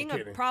kidding, I'm being a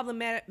kidding.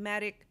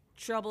 problematic,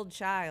 troubled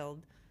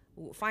child,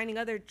 finding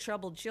other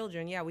troubled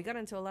children, yeah, we got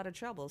into a lot of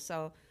trouble.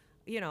 So,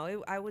 you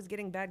know, I was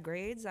getting bad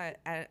grades.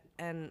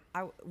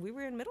 We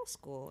were in middle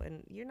school,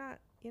 and you're not,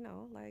 you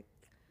know, like.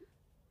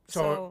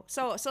 So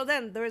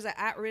then there was an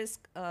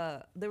at-risk.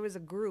 There was a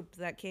group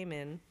that came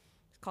in,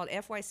 called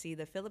FYC,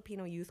 the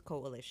Filipino Youth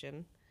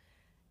Coalition,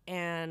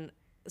 and.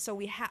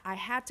 So I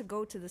had to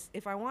go to this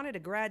if I wanted to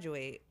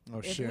graduate. Oh,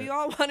 if shit. we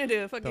all wanted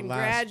to fucking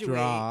last graduate,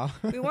 straw.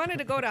 we wanted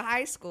to go to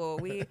high school.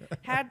 We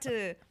had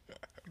to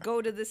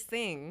go to this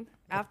thing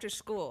after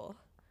school,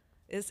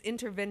 this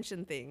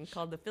intervention thing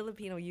called the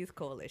Filipino Youth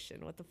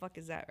Coalition. What the fuck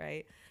is that,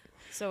 right?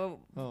 So,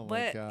 Oh my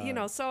but God. you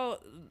know, so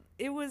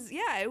it was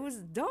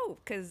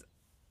dope because,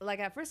 like,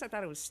 at first I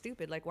thought it was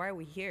stupid. Like, why are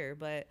we here?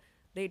 But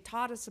they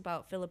taught us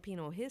about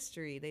Filipino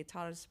history. They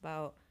taught us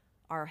about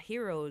our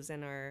heroes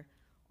and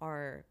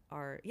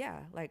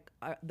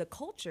the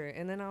culture.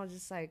 And then I was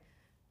just like,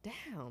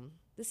 damn,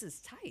 this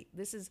is tight.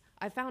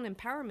 I found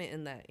empowerment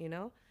in that, you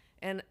know?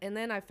 And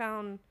then I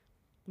found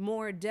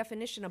more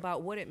definition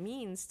about what it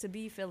means to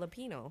be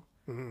Filipino.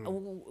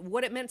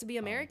 What it meant to be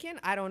American,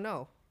 I don't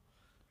know.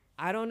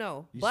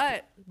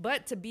 But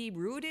to be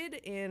rooted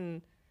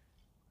in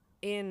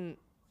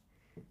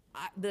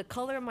the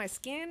color of my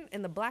skin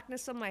and the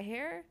blackness of my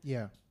hair,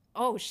 Yeah.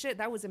 oh shit,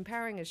 that was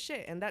empowering as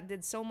shit, and that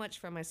did so much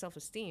for my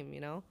self-esteem,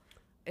 you know.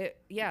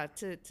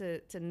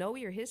 To know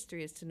your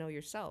history is to know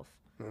yourself.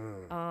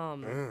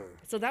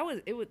 So that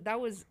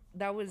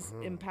was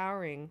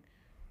empowering,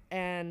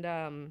 and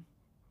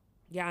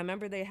I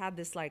remember they had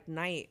this like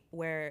night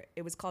where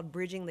it was called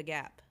Bridging the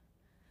Gap.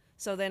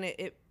 So then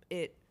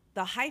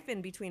the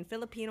hyphen between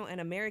Filipino and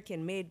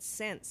American made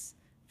sense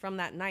from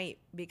that night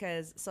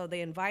because so they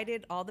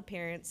invited all the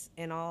parents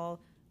and all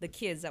the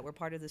kids that were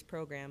part of this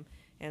program,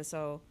 and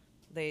so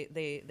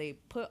They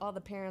put all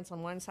the parents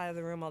on one side of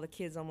the room, all the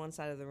kids on one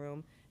side of the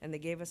room, and they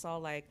gave us all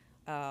like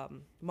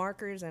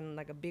markers and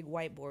like a big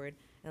whiteboard,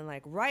 and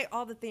like write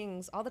all the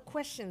things, all the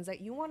questions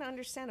that you want to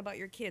understand about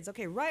your kids.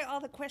 Okay, write all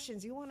the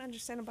questions you want to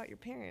understand about your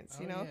parents,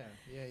 you know?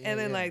 Yeah, and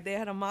then like they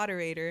had a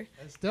moderator.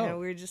 That's dope. And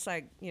we were just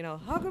like, you know,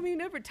 how come you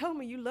never tell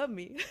me you love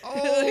me?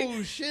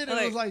 Oh, shit.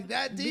 It was like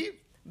that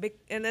deep?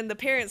 And then the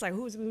parents like,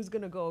 who's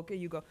going to go? Okay,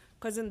 you go.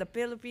 Because in the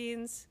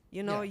Philippines,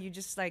 you know, you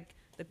just like,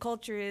 the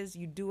culture is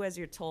you do as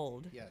you're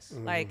told. Yes.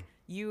 Like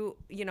you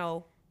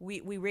know,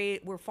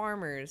 we're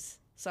farmers.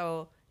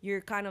 So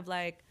you're kind of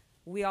like,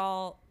 we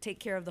all take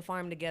care of the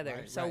farm together.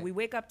 Right, so right. we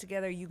wake up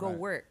together, you go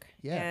work.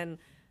 Yeah.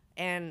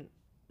 And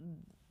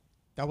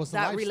that was the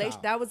that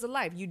lifestyle. that was the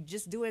life. You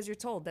just do as you're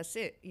told. That's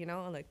it. You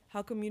know, like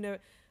how come you never,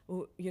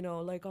 you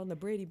know, like on the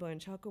Brady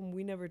Bunch, how come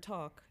we never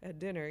talk at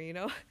dinner, you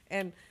know?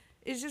 And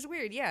it's just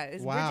weird. Yeah.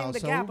 It's bridging the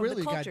gap really of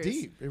the cultures. got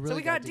deep. It really so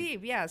we got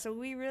deep. Yeah. So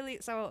we really,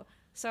 so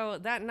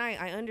that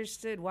night I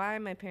understood why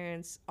my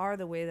parents are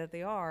the way that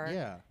they are.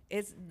 Yeah.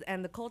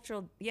 And the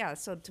cultural,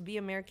 so to be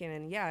American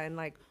and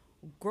like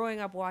growing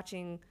up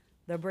watching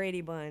the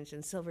Brady Bunch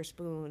and Silver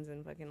Spoons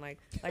and fucking like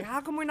how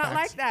come we're not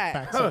like that?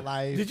 Facts of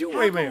life. Did you How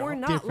wait, come man? we're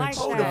not Different like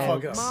Hold the that,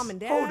 fuck up. Mom and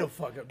Dad? Hold the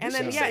fuck up. And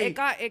Did then she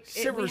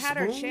say we had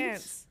our Spoons?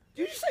 chance.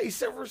 Did you say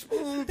Silver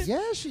Spoons?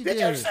 Yeah, she Did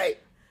did. you say?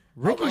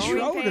 Ricky Oh,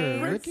 Schroeder.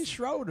 Pains. Ricky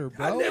Schroeder,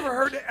 bro. I never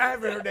heard that. I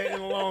haven't heard that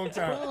in a long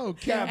time. Bro, God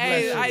can't bless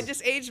Hey, you. I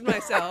just aged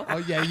myself. Oh,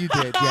 yeah, you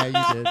did. Yeah,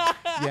 you did.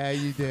 Yeah,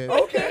 you did.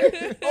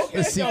 Okay.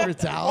 The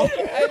secret's out.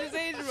 I just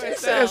aged It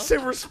said myself.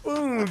 Silver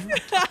Spoons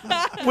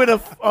with a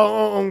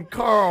on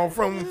Carl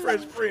from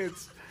Fresh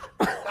Prince.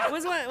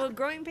 Was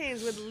Growing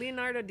Pains with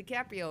Leonardo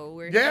DiCaprio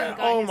where Yeah. he got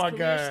Oh his my career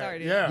God.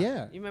 started. Yeah.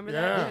 Yeah. You remember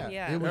Yeah. that one?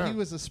 Yeah. He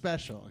was a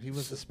special. He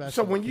was a special.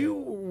 So when kid you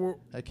were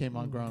that came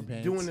on Growing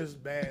Pains. doing this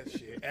bad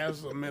shit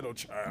as a middle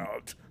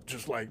child,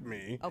 just like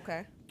me,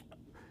 Okay.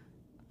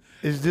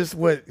 is this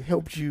what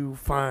helped you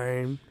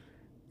find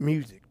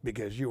music?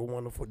 Because you're a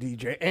wonderful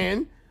DJ.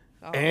 And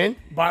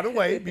by the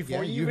way,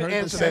 before Yeah, you you even heard the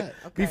answer set.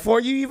 that, Okay. before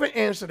you even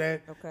answer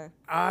that, Okay.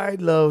 I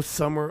love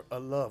Summer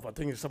of Love. I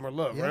think it's Summer of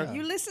Love, Yeah. right?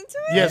 You listened to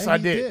it? Yes, Yeah, I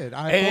he did. did.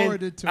 I And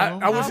forwarded to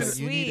him. I was How in-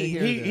 sweet. You need to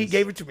hear he this.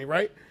 gave it to me,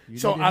 right? You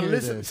So need to I hear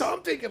listened. this. So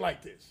I'm thinking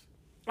like this.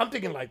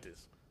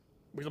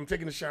 Because I'm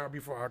taking a shower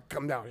before I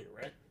come down here,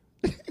 right?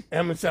 And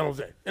I'm in San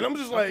Jose, and I'm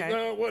just like,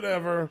 Okay.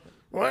 whatever.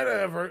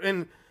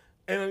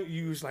 And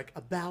you was like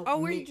about Oh,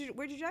 me.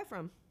 where'd you drive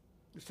from?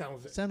 San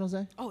Jose. San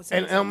Jose. Oh,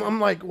 And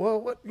I'm like,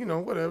 well, what,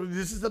 whatever.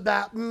 This is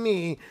about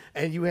me.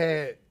 And you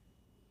had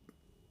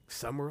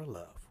Summer of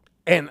Love.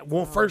 And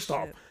first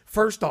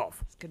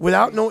off, good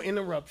without voice. no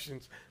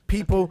interruptions,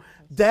 people,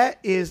 that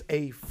is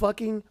a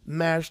fucking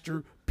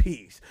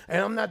masterpiece.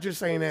 And I'm not just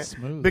saying that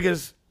Smooth.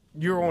 because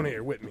you're on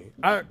here with me.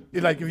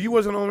 If you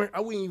wasn't on here, I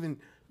wouldn't even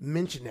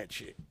mention that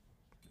shit.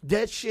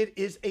 That shit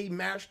is a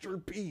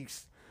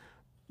masterpiece.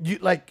 You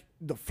like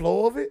the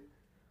flow of it.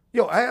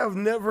 Yo, I have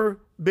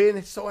never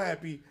been so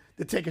happy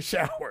to take a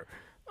shower.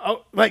 I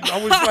was like,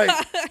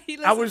 He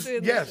I listened was, to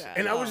the yes, show.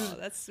 and I was Oh, just,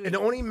 that's sweet. and the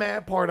only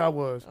mad part I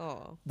was,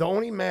 Oh.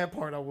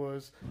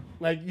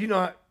 like,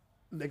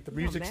 like the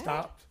music mad?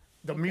 stopped.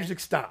 The music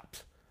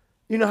stopped.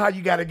 You know how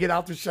you got to get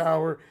out the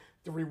shower,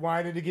 to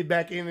rewind it to get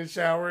back in the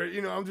shower.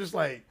 I'm just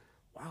like,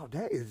 wow,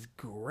 that is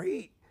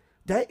great.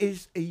 That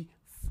is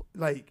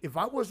if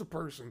I was a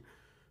person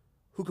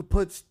who could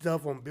put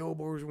stuff on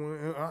billboards,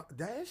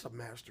 that is a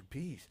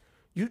masterpiece.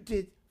 You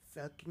did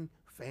fucking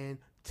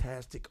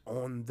fantastic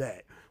on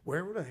that.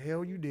 Wherever the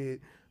hell you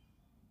did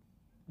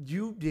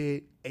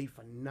a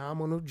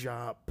phenomenal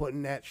job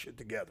putting that shit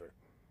together.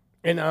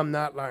 And I'm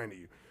not lying to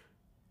you.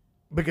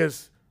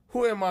 Because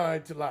who am I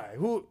to lie?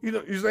 You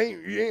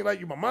ain't like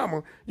you my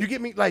mama. You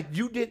get me? Like,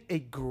 you did a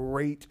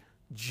great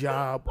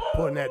job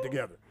putting that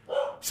together.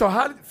 So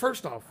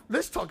first off,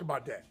 let's talk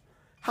about that.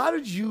 How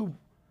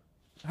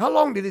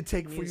long did it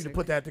take for you to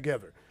put that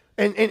together?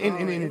 And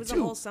it was a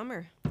whole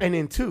summer. And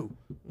then two.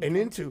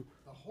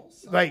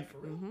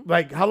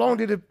 Like how long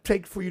did it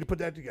take for you to put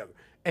that together?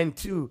 And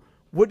two,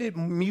 what did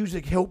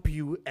music help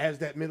you as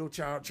that middle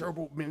child?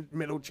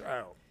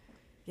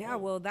 Yeah,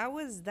 well,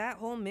 that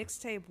whole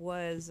mixtape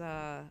was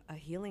a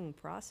healing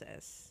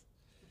process.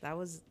 That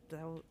was.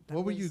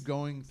 What were you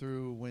going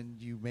through when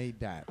you made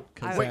that?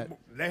 Let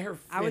her finish.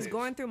 I was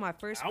going through my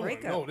first I wanna know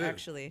breakup, this.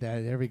 actually.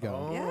 There we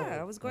go. Yeah,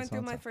 I was going That's through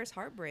on my top. first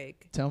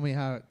heartbreak. Tell me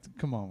how.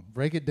 Come on,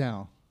 break it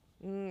down.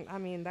 I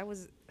mean, that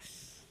was.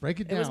 Break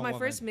it down. It was my woman.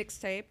 first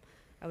mixtape.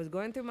 I was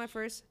going through my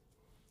first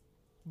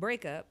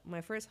breakup,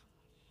 my first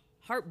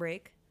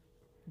heartbreak,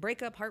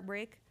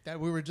 that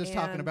we were just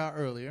talking and- about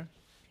earlier.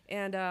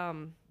 and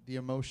The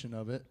emotion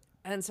of it.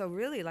 And so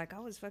really, like, I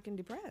was fucking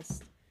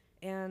depressed.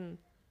 And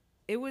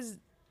it was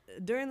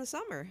during the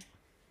summer.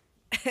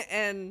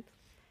 And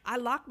I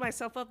locked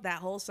myself up that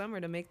whole summer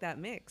to make that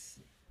mix.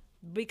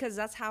 Because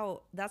that's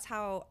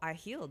how I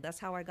healed. That's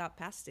how I got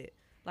past it.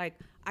 Like,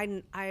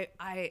 I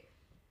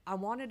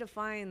wanted to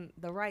find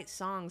the right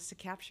songs to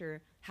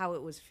capture how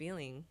it was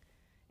feeling.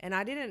 And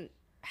I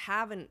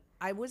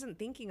wasn't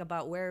thinking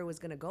about where it was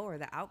going to go or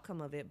the outcome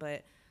of it,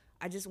 but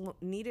I just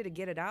needed to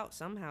get it out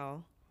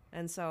somehow.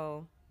 And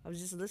so I was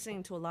just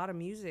listening to a lot of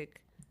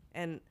music.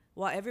 And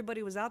while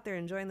everybody was out there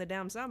enjoying the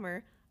damn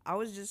summer, I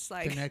was just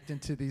like connecting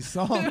to these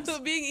songs,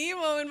 being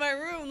emo in my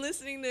room,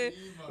 listening to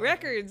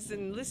records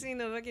and listening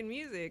to fucking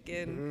music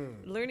and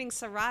learning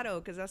Serato,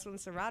 because that's when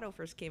Serato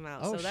first came out.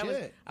 Oh, so that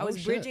shit. I was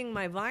shit. bridging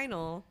my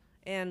vinyl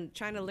and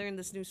trying to learn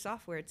this new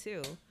software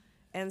too.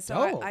 And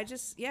so I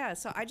just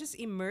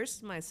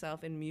immersed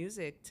myself in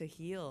music to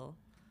heal.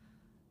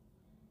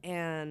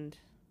 And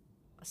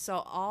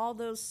so all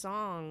those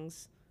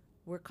songs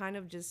were kind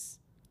of just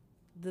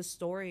the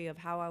story of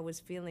how I was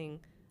feeling,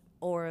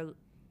 or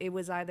it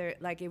was either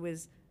like it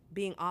was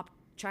being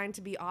trying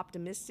to be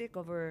optimistic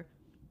over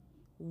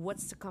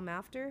what's to come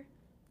after,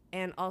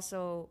 and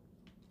also,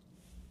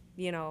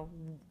 you know,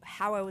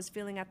 how I was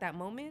feeling at that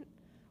moment,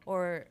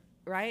 or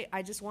right.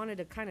 I just wanted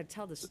to kind of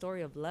tell the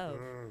story of love,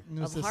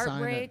 of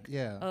heartbreak,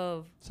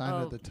 of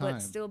the time,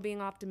 but still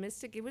being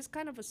optimistic. It was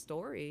kind of a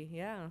story,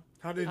 yeah.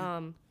 How did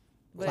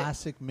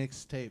classic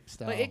mixtape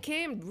style? But it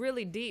came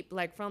really deep,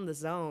 like from the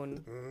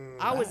zone.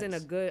 I was in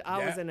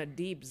a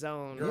deep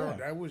zone. Girl,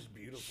 that was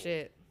beautiful.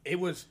 Shit. It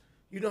was,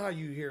 you know how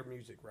you hear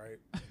music, right?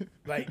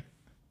 Like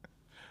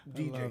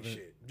DJ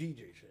shit.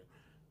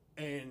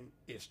 And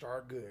it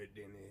started good,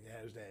 then it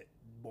has that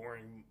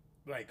boring,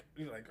 like,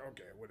 you're like,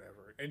 okay,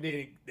 whatever. And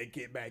then they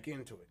get back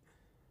into it.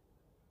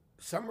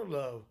 Summer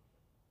Love,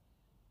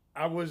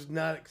 I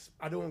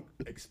don't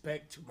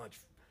expect too much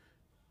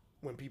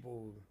when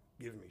people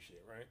give me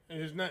shit, right?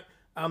 And it's not,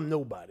 I'm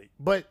nobody.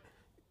 But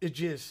it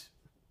just,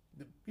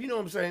 you know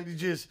what I'm saying? It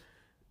just,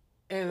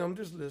 and I'm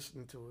just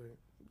listening to it.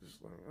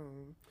 Just like,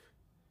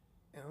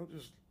 and I'm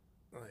just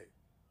like,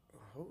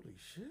 holy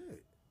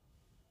shit.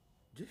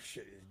 This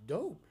shit is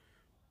dope.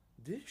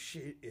 This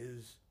shit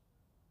is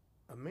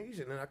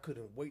amazing. And I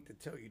couldn't wait to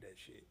tell you that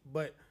shit.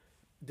 But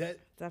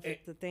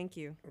thank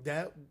you.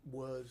 That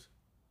was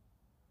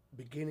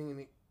beginning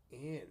and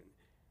end.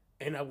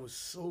 And I was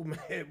so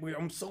mad.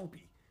 I'm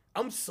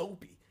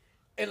soapy.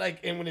 And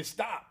when it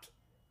stopped,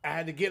 I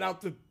had to get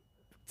out the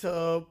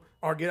tub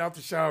or get out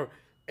the shower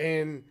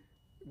and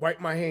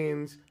wipe my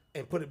hands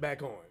and put it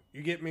back on.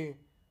 You get me?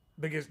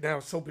 Because now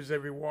soap is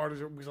every water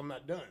because I'm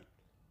not done.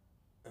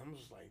 And I'm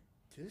just like,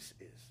 this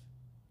is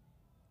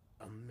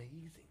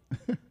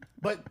amazing.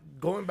 But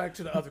going back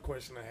to the other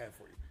question I had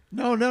for you.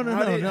 No.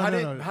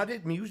 How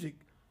did music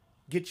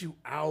get you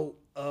out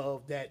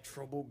of that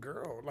troubled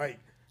girl? Like,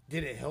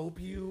 did it help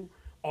you,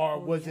 or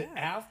was it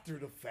after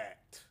the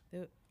fact?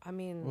 I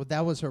mean, well,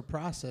 that was her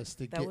process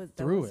to get through it.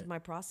 That was my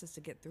process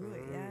to get through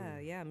it.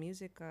 Yeah.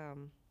 Music,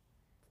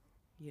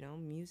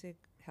 music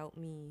helped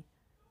me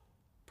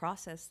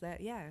process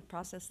that. Yeah,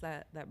 process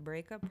that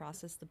breakup,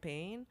 process the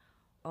pain.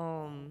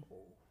 And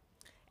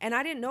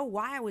I didn't know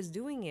why I was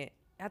doing it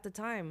at the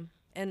time.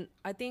 And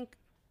I think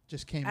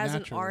just came as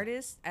naturally. An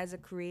artist, as a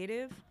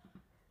creative,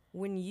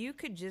 when you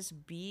could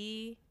just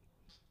be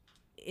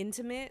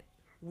intimate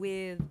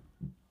with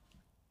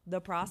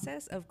the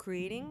process of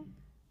creating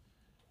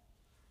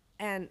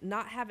and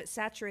not have it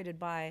saturated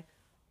by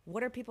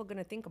what are people going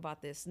to think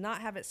about this, not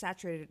have it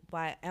saturated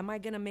by am I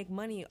going to make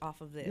money off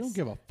of this. You don't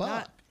give a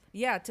fuck.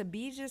 To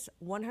be just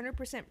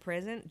 100%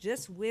 present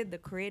just with the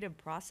creative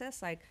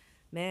process. Like,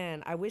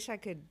 man, I wish I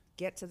could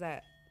get to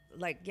that.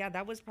 Like, yeah,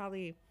 that was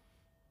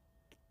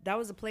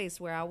a place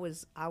where I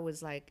was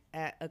like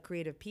at a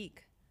creative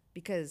peak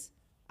because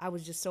I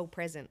was just so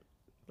present,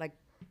 like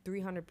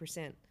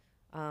 300%,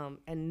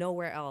 and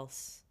nowhere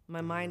else. My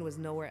mind was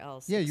nowhere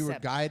else. Yeah, you were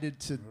guided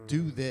to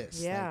do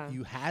this. Yeah. Like,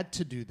 you had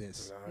to do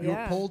this. Yeah. You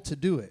were pulled to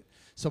do it.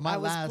 So I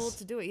was pulled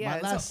to do it. Yeah.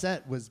 My last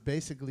set was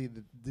basically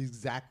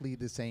exactly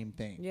the same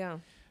thing. Yeah.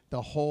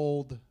 The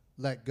hold,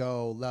 let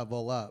go,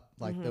 level up,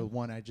 like the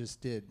one I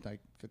just did like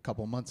a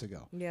couple months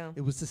ago. Yeah.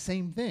 It was the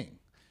same thing.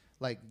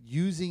 Like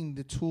using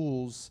the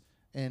tools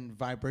and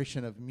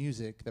vibration of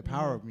music, the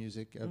power of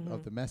music,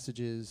 of the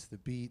messages, the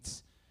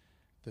beats,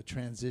 the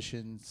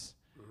transitions,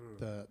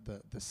 the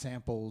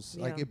samples.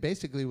 Yeah. Like it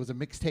basically was a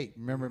mixtape.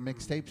 Remember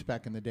mixtapes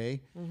back in the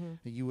day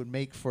that you would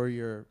make for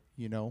your,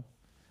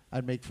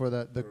 I'd make for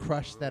the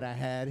crush that I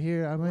had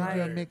here. I made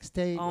you a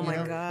mixtape. Oh my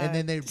God. And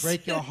then they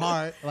break your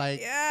heart.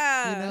 Like,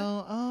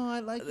 oh,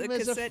 I like you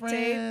as a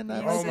friend.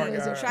 Tape. Oh my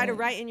God. Try to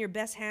write in your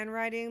best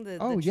handwriting the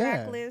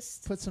track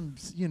list. Put some,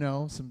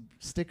 some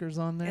stickers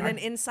on there. And then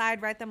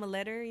inside write them a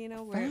letter,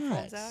 where it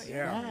folds out.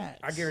 Yeah.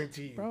 I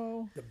guarantee you,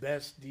 bro.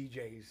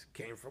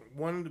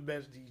 one of the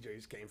best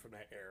DJs came from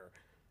that era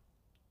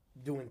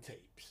doing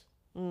tapes.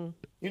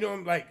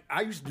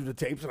 I used to do the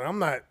tapes, and I'm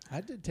not.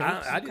 I did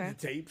tapes. I did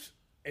the tapes.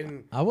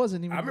 And I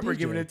wasn't even. I remember DJ.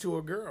 giving it to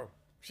a girl.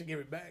 She gave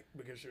it back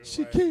because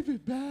she gave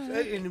it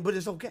back. But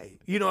it's okay.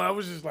 I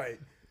was just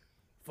like,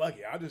 fuck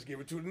it. I'll just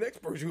give it to the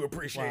next person who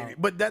appreciates it.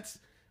 But that's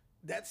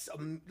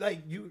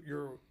like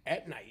you're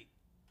at night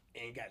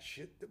ain't got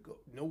shit to go,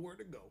 nowhere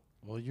to go.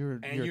 Well, you're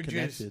You're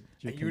connected.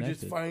 you're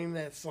just finding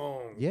that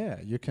song. Yeah,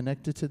 you're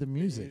connected to the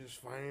music. You're just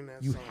finding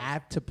that You song.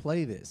 have to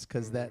play this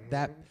because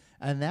that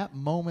and that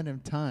moment in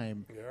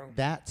time,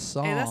 that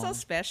song. And that's so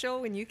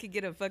special when you could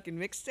get a fucking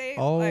mixtape.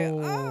 Oh, like,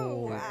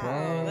 oh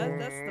wow,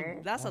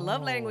 bro. that's a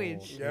love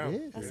language. Yeah, It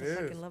is. That's it a is.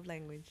 fucking love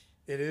language.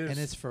 It is. And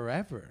it's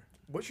forever.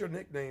 What's your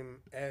nickname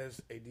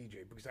as a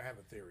DJ? Because I have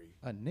a theory.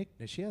 A Nick,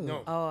 she has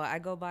No. Oh, I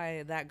go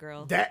by that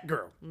girl. That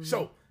girl.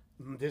 So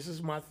this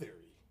is my theory.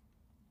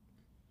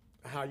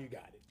 How you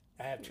got it?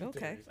 I have two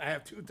theories. I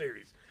have two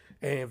theories.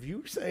 And if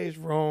you say it's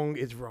wrong,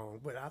 it's wrong.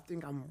 But I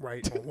think I'm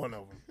right on one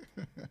of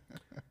them.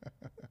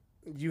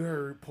 You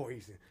heard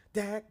Poison.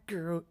 That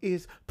girl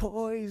is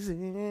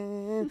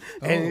Poison.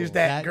 And it's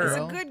that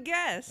girl. It's a good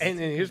guess. And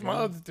then here's my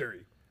other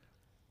theory.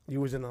 You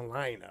was in a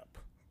lineup,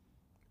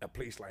 a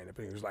police lineup,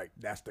 and he was like,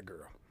 that's the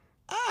girl.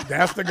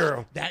 That's the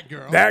girl. that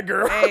girl. That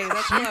girl. Hey,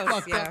 that's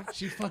close. Yeah.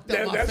 She fucked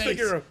up my That's face.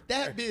 the girl.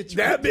 That bitch.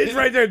 That bitch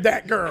right there,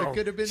 that girl. It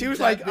could have been she was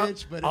that like,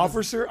 bitch, but it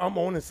officer, I'm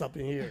owning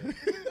something here.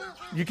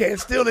 You can't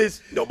steal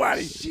this.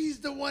 Nobody. She's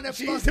the one that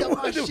She's fucked the up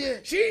my one.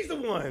 shit. She's the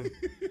one.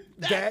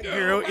 that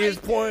girl girl is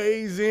right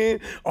Poison.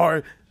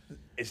 Or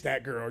it's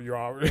that girl, you're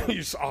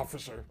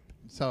officer.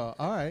 So,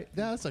 all right.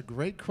 That's a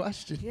great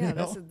question. Yeah, you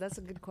know? that's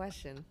a good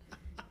question.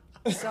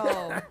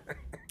 So,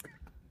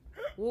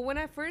 well, when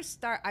I first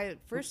started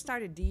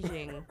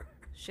DJing.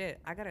 Shit,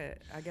 I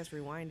guess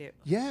rewind it.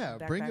 Yeah,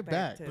 bring it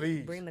back, to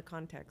please. bring the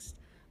context.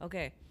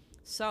 Okay,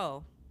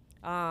 so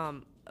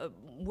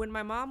when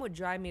my mom would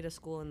drive me to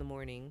school in the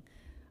morning,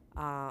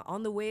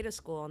 on the way to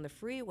school on the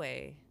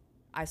freeway,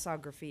 I saw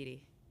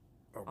graffiti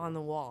on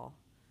the wall.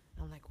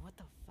 I'm like, what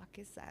the fuck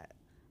is that?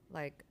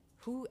 Like,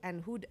 who?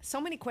 So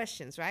many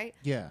questions, right?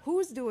 Yeah.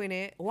 Who's doing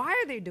it? Why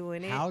are they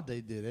doing it? How they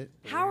did it.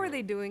 How are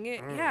they doing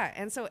it? Yeah.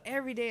 And so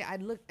every day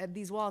I'd look at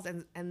these walls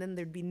and then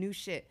there'd be new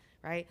shit,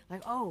 right?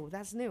 Like, oh,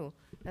 that's new.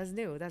 That's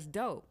new. That's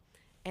dope.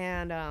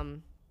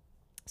 And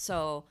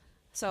so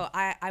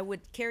I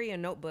would carry a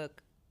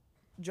notebook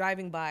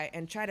driving by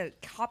and try to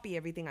copy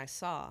everything I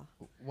saw.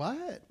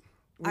 What?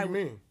 What do you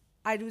mean?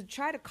 I would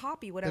try to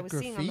copy what I was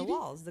seeing on the graffiti?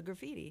 walls, the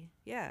graffiti.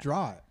 Yeah.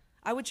 Draw it.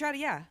 I would try to,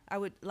 yeah. I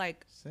would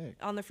like Sick.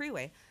 on the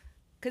freeway.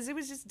 Because it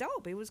was just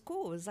dope. It was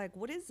cool. It was like,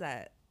 what is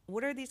that?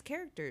 What are these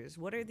characters?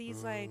 What are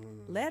these like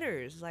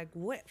letters? Like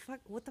what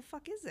the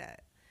fuck is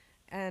that?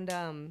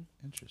 And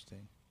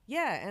Interesting.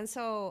 yeah, and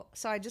so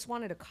I just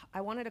wanted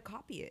to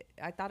copy it.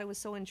 I thought it was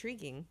so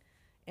intriguing.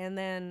 And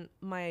then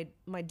my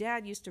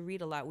dad used to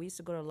read a lot. We used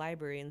to go to the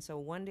library, and so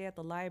one day at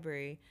the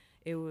library,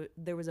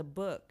 there was a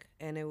book,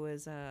 and it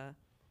was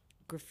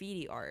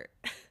graffiti art.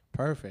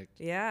 Perfect.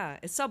 Yeah,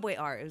 it's subway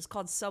art. It was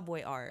called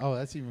subway art. Oh,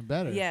 that's even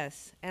better.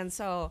 Yes, and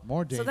so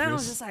More So then I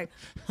was dangerous. just like,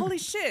 holy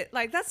shit!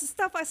 Like that's the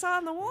stuff I saw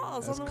on the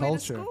walls That's on the way to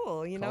culture.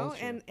 school, you know.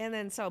 Culture. And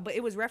then but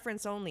it was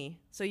reference only,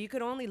 so you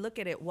could only look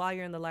at it while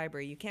you're in the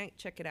library. You can't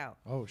check it out.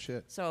 Oh,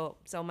 shit. So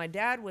my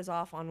dad was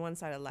off on one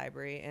side of the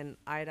library, and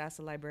I'd asked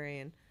the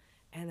librarian,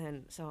 and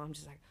then so I'm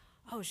just like,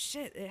 oh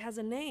shit! It has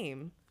a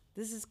name.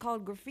 This is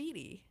called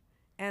graffiti,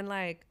 and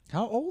like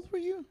How old were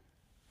you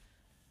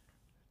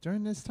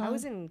during this time? I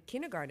was in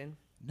kindergarten.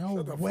 No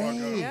Shut the fuck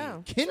way. up. Yeah.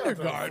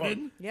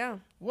 Kindergarten? Yeah.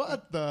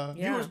 What the?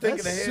 You was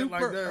thinking That's ahead super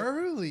like that.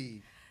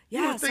 early.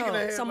 Yeah, was thinking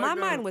ahead so like my that.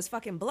 mind was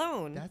fucking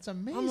blown. That's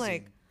amazing. I'm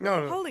like,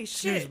 No, holy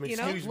excuse shit, me, you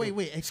know? excuse me.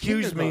 Wait. at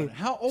Excuse me. kindergarten.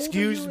 How old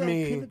Excuse were you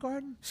me. at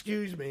kindergarten?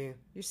 Excuse me.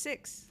 You're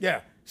 6. Yeah.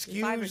 5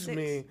 or Excuse 6.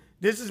 me.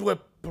 This is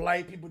what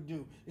polite people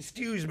do.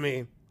 Excuse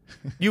me.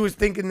 You was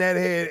thinking that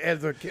ahead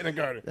as a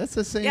kindergarten. That's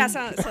the same. Yeah,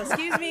 so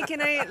excuse me,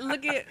 can I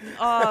look at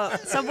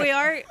subway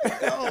art?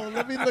 Oh,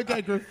 let me look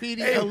at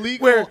graffiti Hey,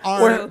 illegal where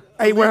art. her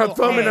Illegal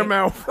thumb in her Hey.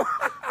 mouth.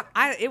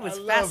 It was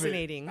I love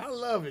fascinating. It. I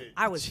love it.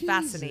 I was Jesus,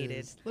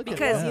 fascinated look at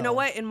because you know that.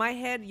 what? In my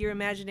head, your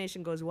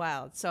imagination goes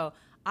wild. So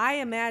I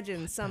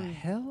imagine some.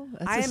 Hell,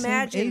 that's I the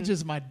imagine- same age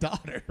as my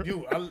daughter.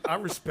 I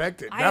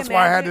respect it. That's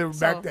why I had to imagine-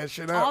 back so that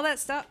shit up. All that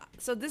stuff.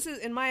 So this is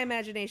in my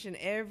imagination.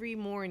 Every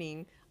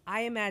morning,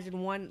 I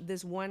imagine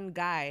this one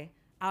guy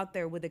out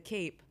there with a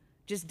cape,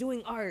 just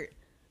doing art,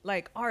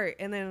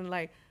 and then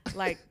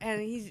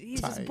and he's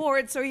just Tight.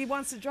 bored, so he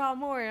wants to draw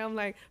more. And I'm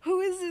like,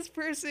 who is this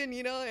person,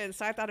 you know? And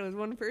so I thought it was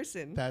one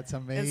person. That's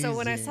And so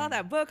when I saw amazing.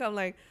 that book, I'm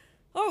like,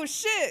 oh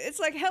shit, it's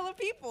like hella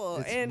people,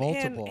 It's and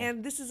multiple.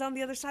 and this is on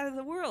the other side of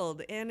the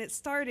world, and it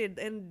started,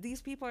 and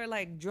these people are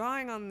like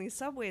drawing on these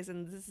subways,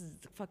 and this is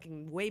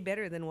fucking way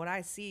better than what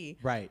I see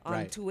Right, on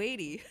right.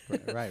 280.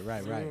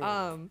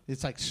 Right.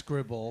 It's like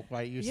scribble,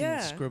 right? You're Yeah.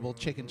 seeing scribble,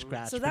 chicken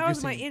scratch. So but that you're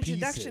was my seeing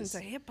introduction pieces. to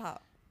hip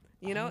hop,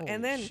 you know. Oh,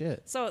 and then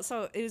shit. so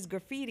it was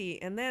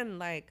graffiti, and then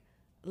like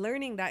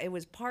learning that it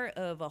was part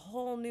of a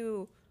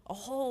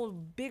whole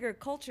bigger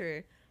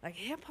culture, like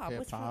hip hop.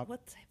 Hip-hop.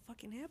 What's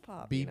fucking hip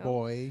hop? you know?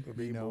 B-boy,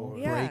 B-boy.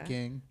 Yeah.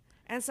 breaking,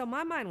 And so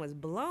my mind was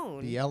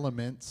blown. the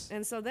elements.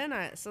 And so then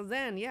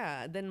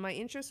then my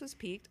interest was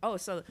piqued. Oh,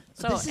 so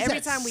This is every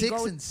at time we 6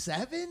 go, and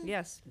 7?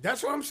 yes,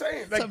 That's what I'm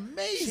saying. It's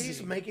amazing.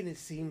 She's making it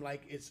seem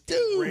like it's a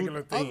Dude,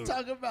 regular thing. I'm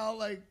talking about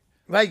like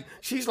Like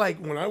she's like,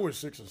 when I was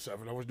 6 and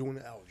 7, I was doing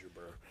the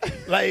algebra.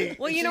 Like,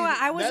 Well, you know what?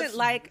 I wasn't that's-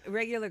 like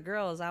regular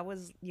girls. I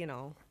was,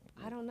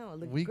 I don't know.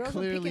 The We girls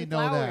clearly were picking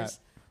know flowers. that.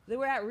 They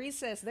were at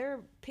recess. They were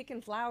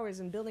picking flowers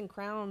and building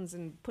crowns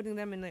and putting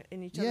them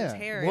in each other's Yeah.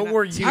 hair. What And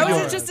were you I was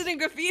doing? interested in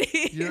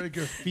graffiti. You're a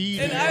graffiti.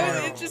 and I was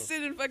girl.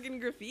 interested in fucking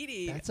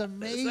graffiti. That's So it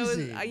was,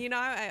 amazing.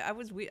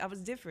 I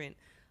was different.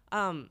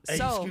 Hey,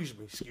 So excuse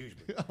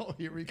me. Oh,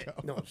 here we go.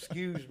 No,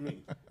 excuse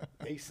me.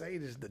 They say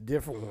there's the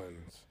different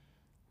ones.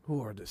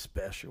 Who are the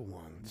special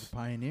ones?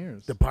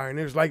 Pioneers. The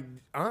pioneers. Like,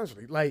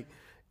 honestly, like,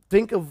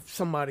 think of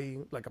somebody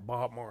like a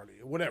Bob Marley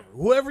or whatever.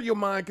 Whoever your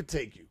mind could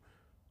take you.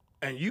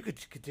 And you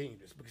could continue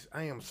this because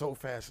I am so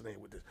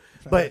fascinated with this.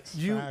 But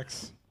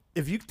Facts.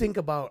 if you think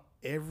about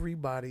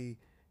everybody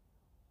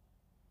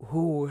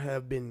who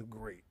have been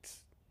great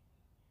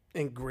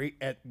and great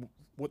at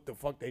what the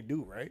fuck they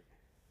do, right?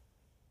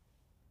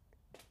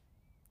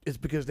 It's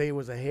because they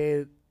was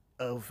ahead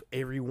of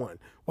everyone.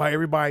 While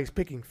everybody's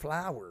picking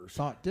flowers,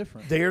 Thought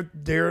different.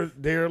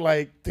 they're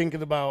like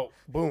thinking about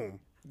boom,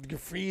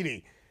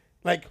 graffiti.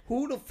 Like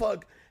who the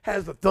fuck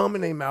has a thumb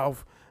in their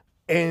mouth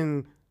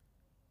and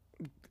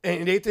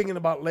they thinking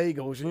about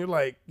Legos and you're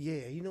like,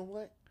 yeah, you know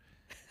what?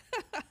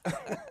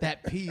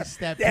 that piece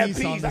That on piece,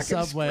 the I can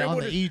subway, on scribble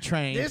the this- E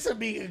train. This would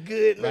be a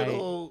good Right.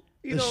 little,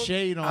 The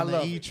shade I on the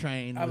love E it.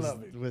 train I was,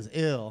 love it. was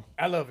ill.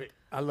 I love it.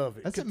 I love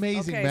it. That's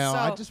amazing, Okay, Mel.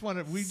 so- We just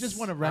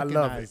want to I love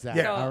recognize it. that.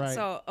 Yeah. All right.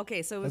 So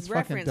okay, so it was That's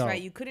fucking reference, dope. right?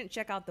 You couldn't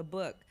check out the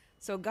book.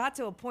 So it got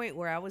to a point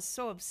where I was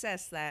so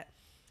obsessed that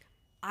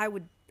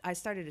I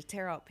started to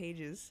tear out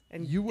pages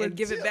and, You would and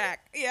give it too?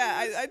 back.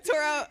 Yeah,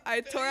 I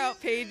tore out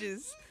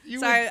pages. You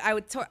so would I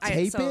would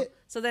tape it?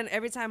 So then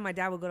every time my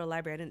dad would go to the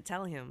library, I didn't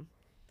tell him.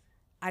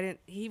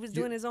 He was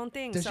doing his own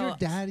thing. Does so your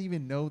dad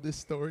even know this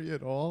story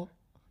at all?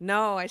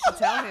 No, I should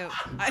tell him.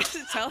 I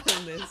should tell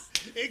him this.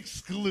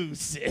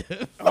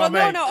 Exclusive. Well,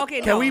 man. no, okay,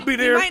 Can no. we be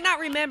there? He might not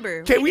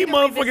remember. Can we can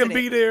revisit motherfucking it.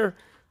 be there?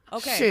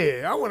 Okay.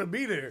 Shit, I want to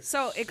be there.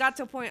 So it got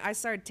to a point I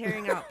started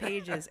tearing out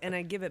pages and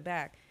I give it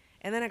back.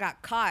 And then I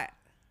got caught.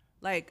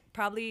 Like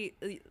probably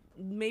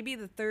maybe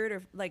the third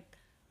or like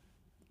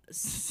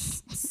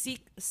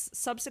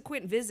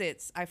subsequent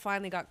visits, I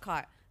finally got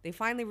caught. They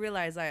finally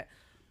realized that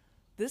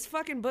this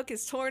fucking book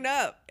is torn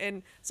up.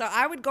 And so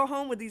I would go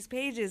home with these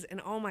pages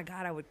and oh my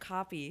God, I would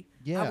copy.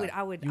 Yeah,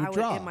 I would you would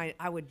draw.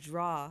 I would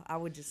draw. I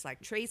would just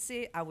like trace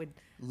it. I would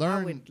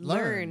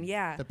Learn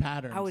yeah. the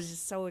patterns. I was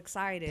just so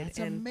excited. That's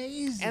and,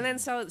 amazing. And then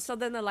so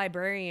then the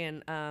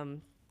librarian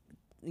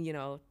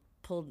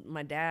pulled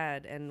my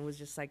dad and was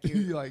just like,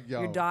 You're like,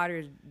 yo. your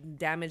daughter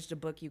damaged a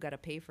book, you got to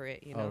pay for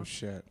it, Oh,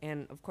 shit.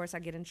 And of course I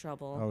get in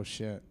trouble. Oh,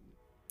 shit.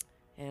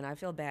 And I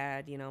feel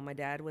bad, my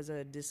dad was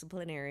a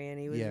disciplinarian.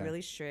 He was Yeah.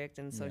 really strict,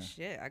 and so Yeah.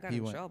 shit, I got He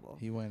in went, trouble.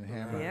 He went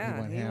ham. Yeah,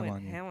 he went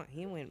ham on you.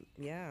 He went,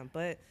 yeah.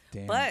 But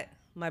Damn. but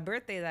my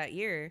birthday that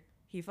year,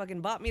 he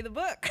fucking bought me the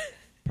book.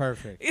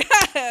 Perfect. Yeah,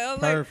 I was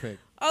Perfect.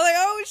 I was like,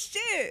 oh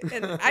shit,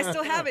 and I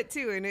still have it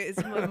too, and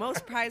it's my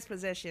most prized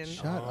possession.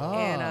 Shut up.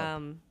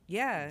 And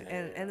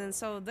yeah, and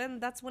then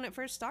that's when it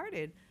first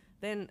started.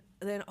 Then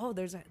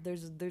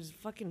there's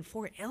fucking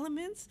 4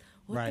 elements.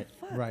 What Right, the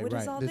fuck? right, What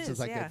right. is all This is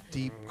like yeah. a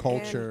deep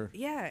culture.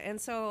 And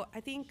so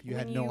I think You when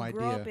had no you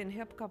grow idea. up in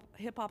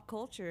hip hop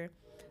culture,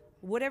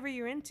 whatever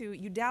you're into,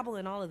 you dabble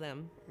in all of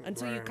them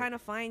until you Right. kind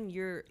of find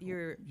your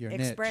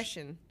niche.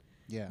 expression,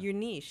 Yeah. your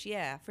niche.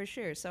 Yeah, for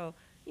sure. So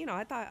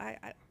I thought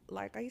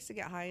I used to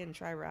get high and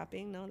try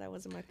rapping. No, that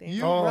wasn't my thing.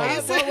 You Oh.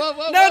 rap? Whoa, whoa,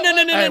 whoa, No, whoa, no, no,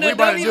 whoa. no, Hey, no, we no,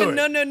 about don't to do even, it.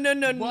 no, no, no,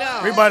 no, Wow.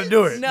 no. We about to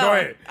do it. No, Go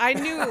ahead. I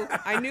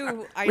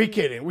knew. We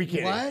kidding. We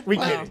kidding. What? We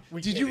Wow. kidding.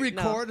 We Did you kidding.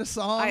 record a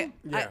song?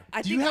 Yeah.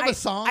 I Do you think have a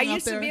song I out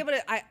used to be there? able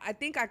to. I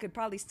think I could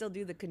probably still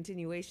do the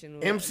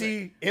continuation.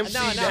 MC No,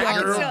 that I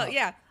could girl. still.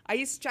 Yeah, I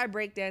used to try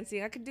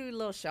breakdancing. I could do a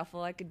little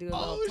shuffle. I could do a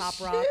little top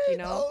rock.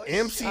 Oh,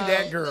 MC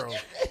that girl.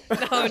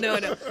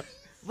 No.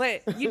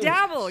 But you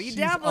dabble. You She's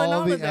dabble in all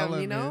all the of them.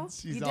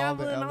 elements. You She's all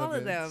dabble the in all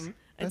of elements. them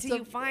That's until a-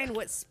 you find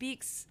what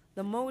speaks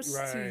the most to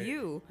Right,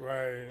 you.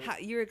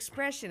 right. Your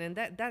expression, and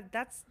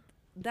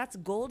that's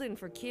golden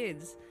for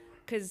kids,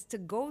 because to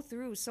go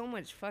through so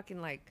much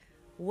fucking like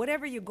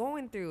whatever you're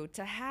going through,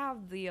 to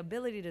have the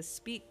ability to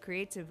speak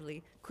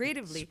creatively,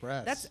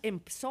 Express. that's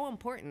so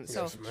important.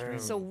 Yes, ma'am.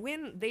 So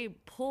when they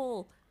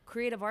pull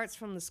creative arts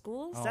from the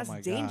schools, Oh that's my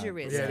God.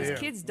 dangerous Yeah, because yeah,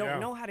 kids don't yeah.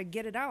 know how to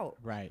get it out.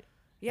 Right.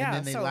 Yeah,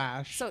 And then they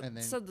lash and then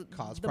the,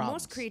 cause the problems.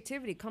 most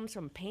creativity comes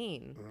from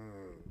pain.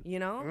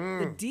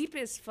 The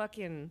deepest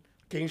fucking.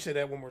 Can you say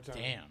that one more time?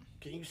 Damn.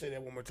 Can you say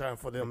that one more time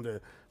for them to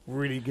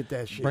really get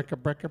that shit? Break it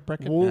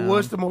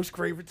What's down. the most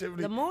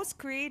creativity? The most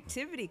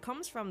creativity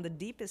comes from the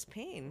deepest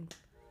pain.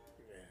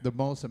 The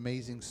most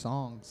amazing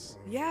songs.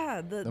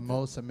 Yeah, The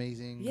most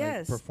amazing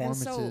yes,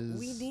 performances. and so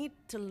we need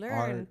to learn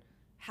art.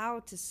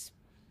 how to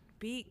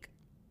speak,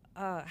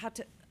 how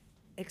to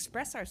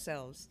express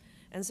ourselves.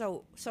 And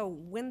so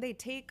when they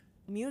take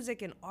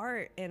music and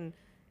art and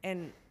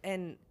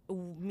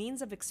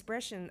means of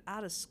expression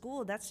out of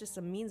school, that's just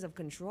a means of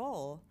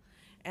control,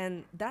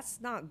 and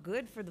that's not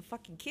good for the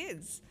fucking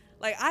kids.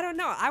 Like, I don't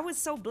know. I was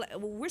so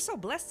we're so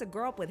blessed to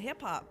grow up with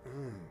hip hop.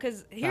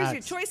 Because here's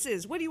your Facts.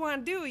 choices. What do you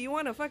want to do? You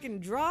want to fucking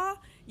draw?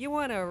 You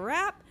want to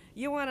rap?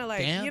 You want to,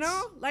 like, you Dance?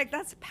 know? Like,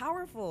 that's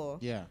powerful.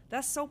 Yeah.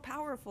 That's so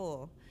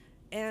powerful.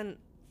 And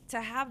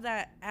to have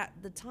that at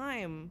the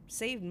time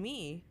saved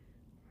me.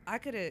 I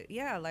could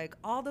have, like,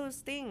 all those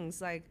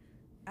things, like,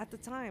 at the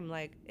time,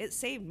 like, it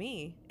saved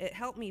me. It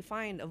helped me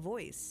find a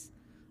voice.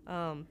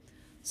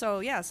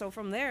 So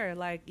from there,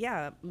 like,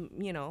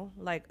 you know,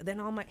 like, then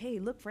all my, hey,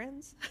 look,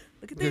 friends,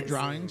 look at Your this.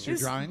 drawings, your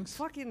This drawings?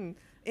 Fucking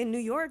in New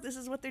York, this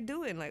is what they're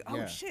doing. Like, oh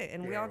Yeah. shit,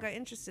 and we all got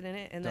interested in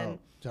it, and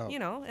Dope. you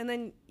know, and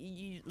then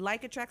you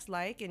like attracts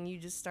like, and you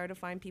just start to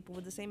find people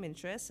with the same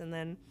interests, and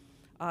then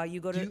you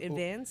go to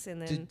events,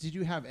 and then Did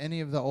you have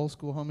any of the old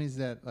school homies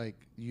that like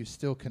you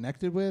still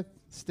connected with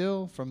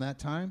still from that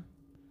time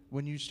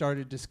when you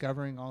started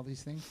discovering all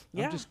these things?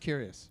 Yeah. I'm just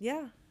curious.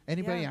 yeah.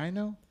 Anybody yeah. I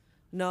know?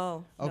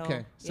 No. Okay,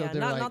 No. so yeah,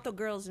 they're not like- the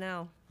girls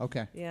now.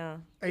 Okay. Yeah.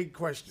 Hey,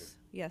 question.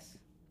 Yes.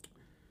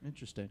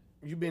 Interesting.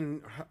 You've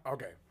been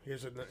okay.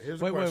 Here's a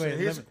Wait, question.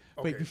 Here's,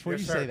 wait, before you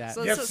say that.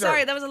 So, Yes, so sir.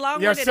 sorry, that was a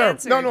long-winded Yes, sir.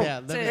 answer. No, no. Yeah,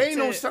 let me- Ain't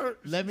no sir.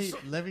 Let me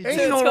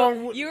Ain't no So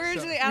long. you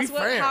originally we asked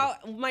what fam. how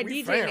my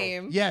We DJ fam.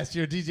 name. Yes,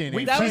 your DJ name.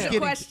 We That was She's the getting-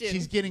 question.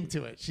 She's getting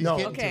to it. She's No.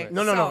 getting Okay. to it.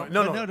 No.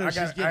 No, she's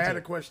I getting had to a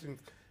it. question,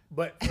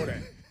 but for that,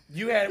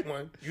 you had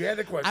one. You had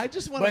the question. I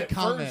just wanna But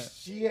comment.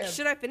 First, she had.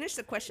 Should I finish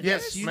the question?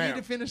 Yes, first? You ma'am.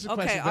 need to finish the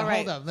Okay, question. all But right.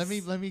 hold up.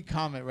 Let me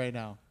comment right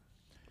now.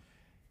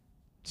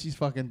 She's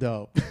fucking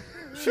dope.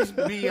 She's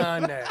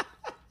beyond that.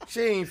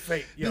 She ain't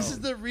fake. Yo. This is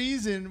the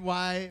reason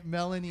why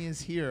Melanie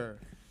is here.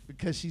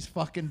 Because she's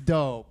fucking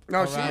dope. No,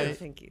 all she right? is.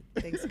 Thank you.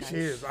 Thanks, guys. She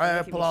is. I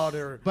Thank you. applaud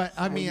her. But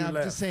I when mean, you I'm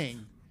left. just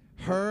saying,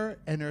 her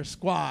and her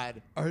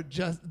squad are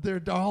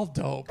they're all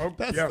dope. Oh,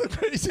 That's yeah. the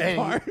crazy And-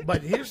 part.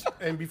 But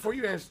before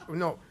you answer,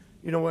 no,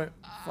 you know what?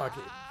 Fuck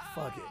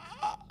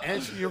it.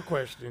 Answer your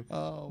question.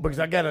 Oh, because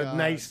my I got a God.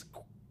 nice,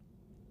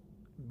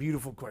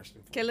 beautiful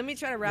question. Okay, let me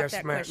try to wrap Yes,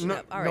 that ma'am. question No,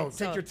 up. All no, right,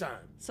 take your time.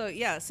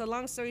 So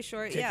long story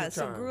short, Take your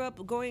so time. grew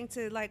up going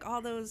to like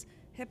all those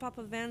hip hop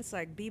events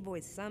like B-Boy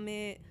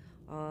Summit,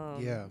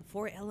 Yeah.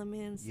 Four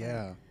Elements,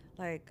 Yeah.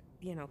 like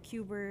you know,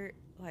 Qbert,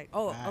 like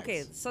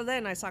okay. Facts. So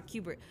then I saw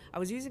Qbert. I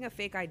was using a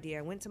fake ID.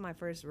 I went to my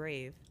first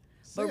rave.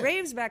 But Sick.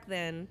 raves back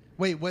then,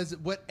 Wait,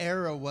 what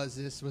era was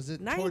this? Was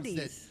it towards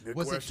 90s. the Good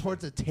was it question.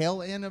 towards the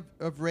tail end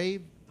of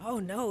rave? oh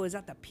no, it was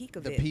at the peak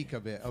of The it. peak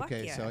of it. Fuck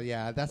Okay, yeah. so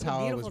yeah, that's What how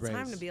a I beautiful was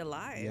raised. time to be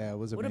alive. Yeah, it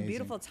was What a amazing.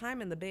 beautiful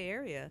time in the Bay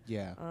Area.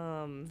 Yeah.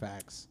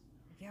 Facts.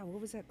 Yeah,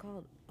 what was that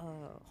called?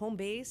 Home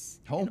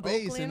base. Home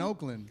base in Oakland.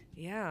 Oakland.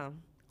 Yeah,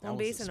 That home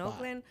was base the in spot.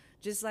 Oakland.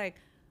 Just like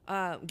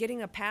getting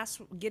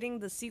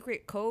the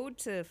secret code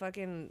to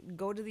fucking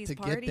go to these To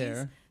get parties.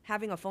 there.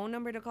 Having a phone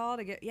number to call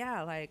to get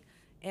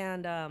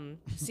and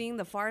seeing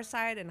the Far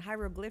Side and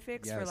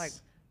hieroglyphics for Yes. like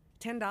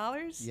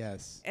 $10.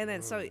 Yes. And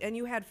then and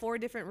you had 4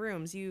 different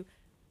rooms. You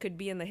could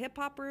be in the hip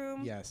hop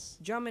room. Yes.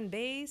 Drum and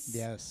bass.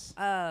 Yes.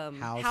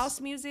 House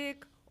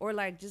music. Or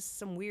like just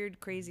some weird,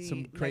 crazy,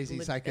 Some like, crazy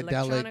psychedelic,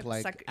 electronic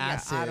like yeah,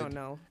 acid. I don't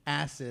know.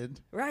 Acid.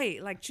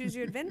 Right, like choose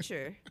your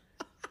adventure.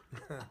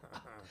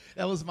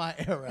 That was my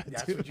era,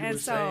 That's too. what you And were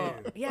so,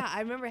 saying. yeah, I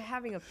remember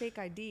having a fake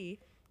ID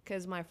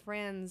because my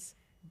friend's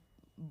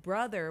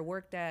brother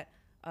worked at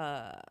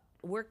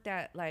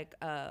like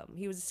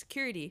he was a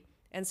security,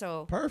 and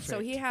so So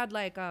Perfect. he had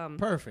like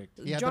Perfect.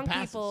 He had the drunk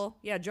passes. people,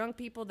 drunk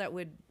people that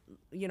would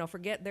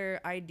forget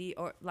their ID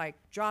or like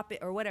drop it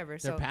or whatever. Their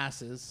So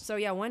passes. so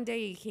yeah, one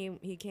day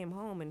he came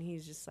home and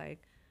he's just like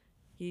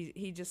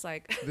he just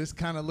like This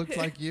kind of looks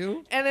like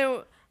you. and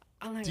then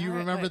I'm like, Do you "All right,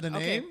 remember wait, the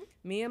okay, name?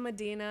 Mia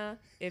Medina,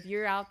 if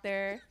you're out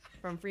there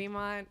from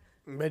Fremont,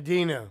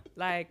 Medina,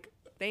 like,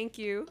 thank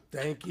you.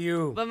 thank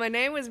you. But my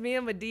name was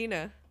Mia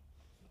Medina.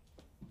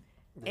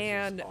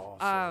 And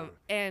awesome.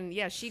 and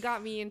yeah, she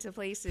got me into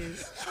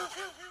places.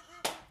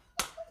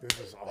 This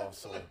is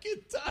awesome.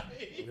 Get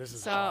tight. This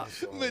is So-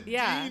 awesome.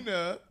 Yeah.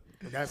 Medina.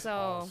 That's So-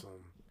 awesome.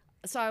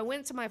 So I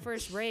went to my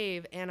first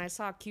rave and I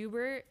saw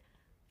Qbert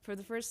for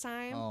the first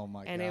time. Oh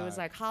my And it was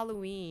God. like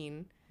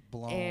Halloween.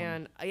 Blown.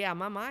 And yeah,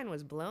 my mind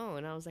was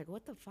blown. I was like,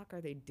 what the fuck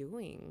are they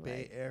doing?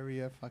 Bay Like,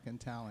 Area fucking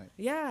talent.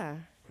 yeah.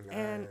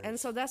 And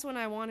so that's when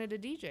I wanted to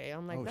DJ.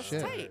 I'm like, Oh, that's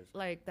shit. tight.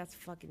 Like that's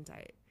fucking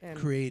tight. And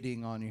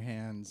Creating on your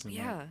hands. And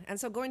yeah. like, And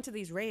so going to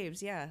these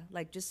raves, yeah,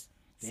 like just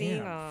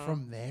seeing damn,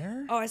 from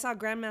there? oh, I saw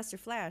Grandmaster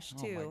Flash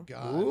Oh too. my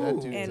God. Ooh. That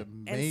dude's and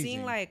amazing. and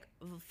seeing like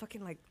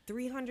fucking like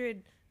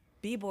 300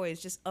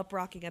 b-boys just up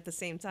rocking at the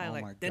same time, Oh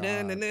my like God.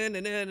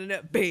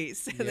 da-dun-dun-dun-dun-dun-dun,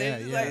 bass, and Yeah, then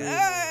just yeah.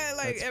 like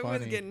like That's everyone's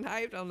funny. getting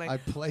hyped. I'm like, I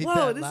played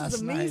whoa, that this last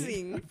is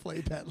amazing. night. I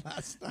played that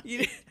last night.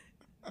 You-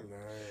 Nice.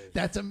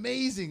 That's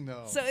amazing,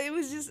 though. so it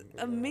was just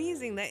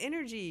amazing, that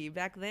energy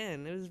back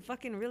then. It was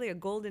fucking really a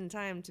golden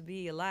time to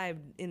be alive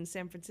in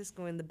San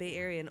Francisco, in the Bay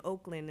Area, in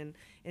Oakland,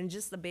 and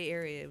just the Bay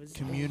Area. It was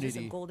just a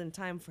Community. golden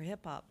time for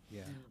hip hop.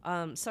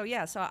 Yeah. So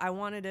yeah, so I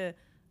wanted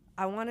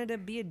to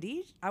be a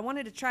DJ. I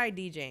wanted to try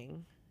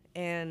DJing,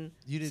 and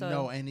You didn't so-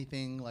 know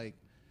anything like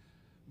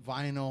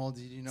vinyl?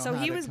 Did you know? So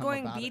how he to was come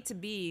going about B it? to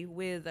B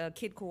with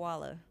Kid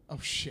Koala Oh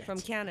shit! from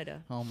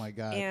Canada. Oh my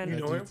god! And- that,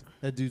 You know dude's, him?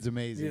 that dude's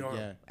amazing. You know him?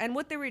 Yeah, And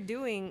what they were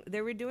doing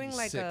he's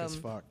like sick as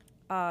fuck.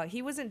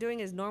 He wasn't doing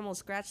his normal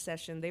scratch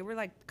session. They were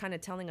like kind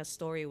of telling a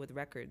story with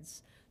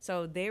records.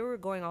 So they were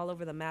going all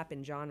over the map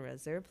in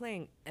genres. They were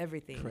playing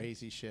everything.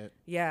 Crazy shit.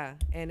 Yeah,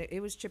 and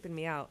it was tripping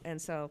me out. And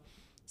so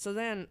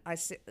then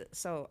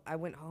I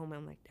went home.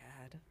 I'm like,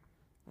 Dad,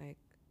 like,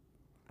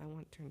 I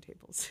want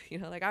turntables. You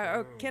know, like,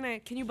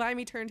 can you buy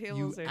me turntables?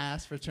 You or,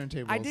 asked for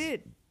turntables. I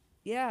did.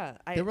 Yeah.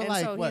 They were and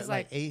like so what, he's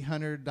like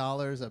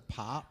 $800 a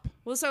pop?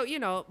 well,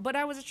 so, but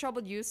I was a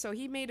troubled youth, so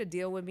he made a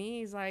deal with me.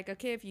 He's like,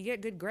 okay, if you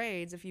get good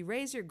grades, if you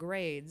raise your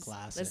grades,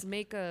 Classic. let's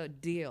make a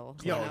deal.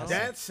 Yo, you know?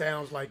 that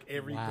sounds like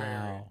every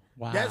parent.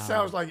 Wow. That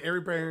sounds like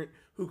every parent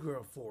who could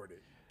afford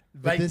it.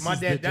 But Like this my is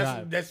the dad,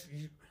 drive. that's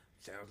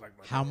sounds like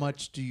my How dad.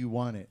 much do you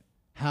want it?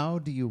 How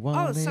do you want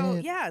Oh, it? so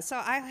yeah, so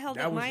I held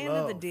That up was my end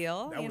of the love.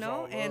 deal, That you was know,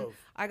 all and love.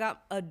 I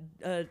got a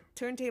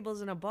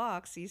turntables in a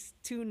box. These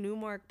 2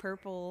 Newmark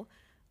purple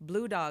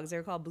blue dogs.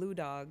 They're called blue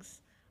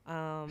dogs,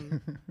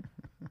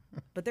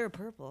 but they're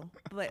purple.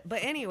 But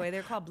anyway,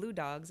 they're called blue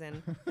dogs,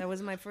 and that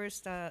was my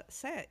first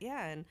set.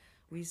 Yeah, and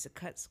we used to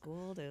cut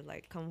school to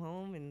like come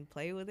home and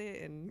play with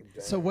it, and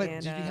So what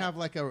and, did you have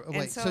like a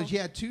wait? So, so- you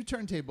had 2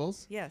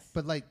 turntables. Yes.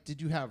 But like, did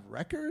you have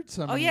records?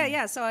 I oh mean,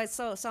 yeah. So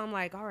I'm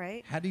like, all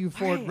right, How do you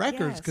afford Right,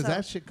 records? yeah, Because so-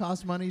 that shit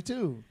costs money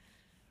too.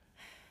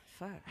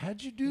 fuck.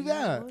 How'd you do Yeah,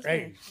 that? what was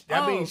Hey, it?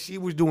 that Oh. means she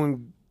was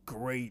doing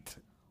great.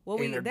 Well,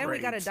 in her we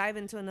got to grades. dive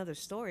into another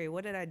story.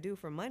 What did I do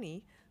for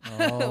money?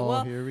 Oh,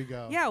 Well, here we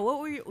go. Yeah, what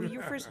were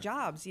your first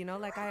jobs?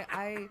 Like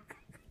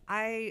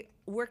I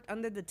worked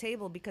under the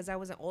table because I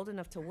wasn't old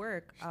enough to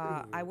work.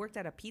 I worked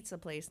at a pizza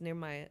place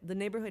near the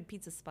neighborhood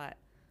pizza spot.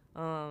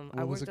 I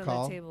What was worked it on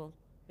called? the table.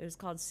 It was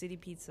called City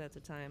Pizza at the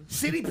time.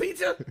 City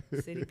Pizza?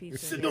 City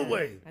Pizza. No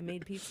way. I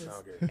made pizzas.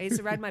 Okay. I used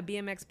to ride my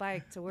BMX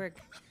bike to work.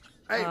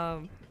 Hey,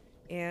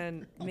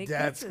 And make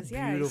That's pizzas.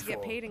 Yeah, I used to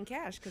get beautiful. paid in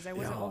cash because I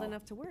wasn't old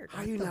enough to work.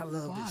 how you not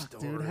love this Fuck,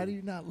 story? dude. How do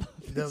you not love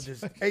Love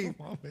this? this? Hey,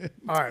 all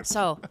right.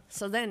 So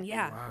then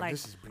yeah, Wow, like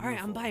this is all right, I'm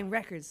beautiful. buying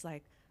records.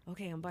 Like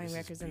okay, I'm buying This is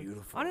records. And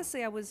beautiful.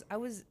 honestly, I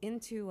was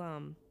into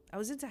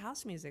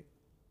house music.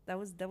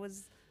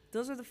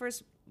 Those were the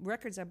first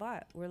records I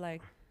bought. Were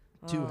like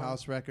 2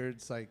 house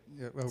records, like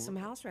some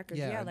house records.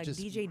 yeah, Yeah, like just-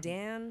 DJ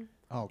Dan.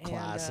 Oh, and,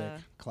 classic,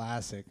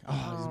 classic.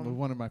 Oh, he's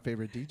one of my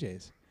favorite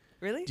DJs.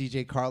 Really?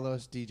 DJ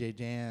Carlos, DJ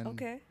Dan.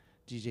 Okay.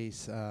 DJ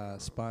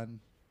Spun.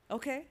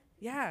 Okay.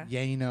 Yeah.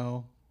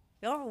 Yano.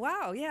 Oh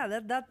wow. Yeah.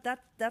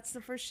 That's the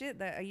first shit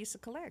that I used to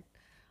collect.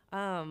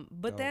 But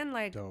Dope, then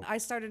like dope. I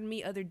started to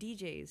meet other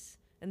DJs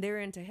and they were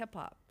into hip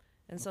hop.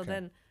 And so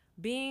Okay.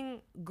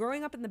 then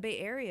growing up in the Bay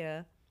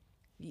Area,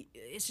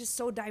 it's just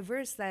so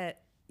diverse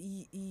that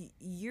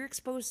you're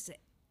exposed to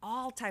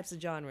all types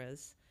of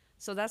genres.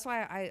 So that's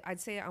why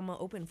I'd say I'm an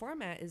open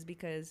format is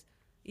because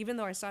even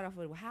though I started off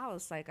with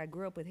house, like I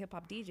grew up with hip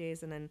hop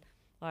DJs and then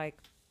like,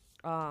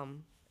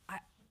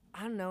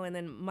 I don't know. And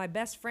then my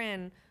best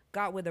friend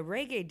got with a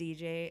reggae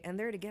DJ and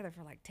they're together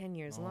for like 10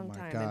 years, a long my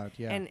time. God,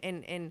 yeah.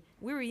 And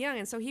we were young.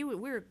 And so we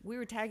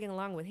were tagging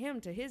along with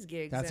him to his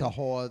gigs. That's and, a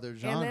whole other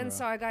genre. And then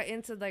so I got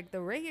into like the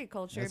reggae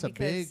culture That's a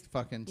because big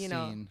fucking you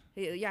know,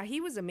 scene.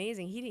 he was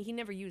amazing. He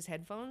never used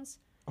headphones.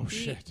 Oh,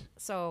 shit.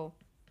 So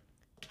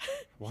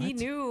What? he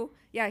knew.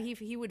 Yeah,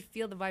 he would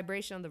feel the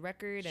vibration on the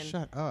record and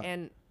Shut up.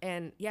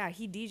 and yeah,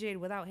 he DJ'd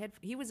without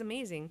he was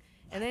amazing.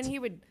 And then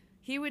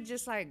he would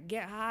just like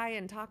get high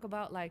and talk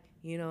about like,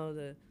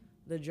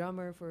 the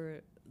drummer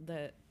for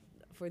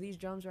these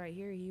drums right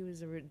here, he was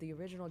the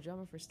original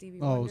drummer for Stevie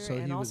Oh, Wonder. so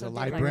and he was also a did,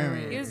 like,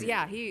 librarian. he was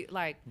he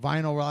like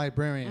Vinyl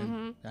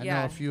librarian. I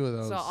know a few of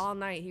those. so all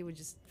night he would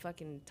just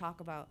fucking talk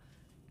about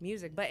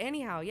music. But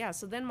anyhow, yeah.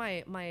 So then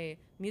my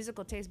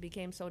musical taste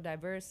became so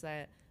diverse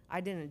that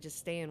I didn't just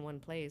stay in one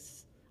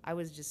place. I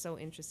was just so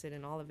interested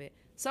in all of it.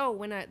 So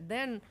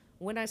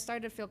when I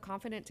started to feel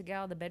confident to get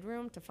out of the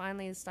bedroom to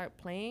finally start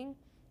playing,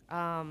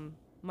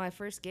 my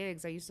first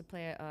gigs I used to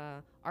play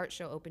at art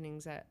show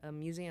openings at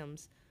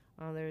museums.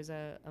 There's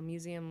a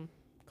museum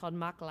called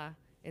Makla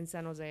in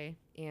San Jose,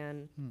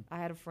 and I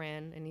had a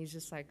friend, and he's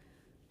just like,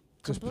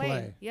 come Just play.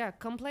 play. Yeah,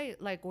 come play.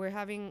 Like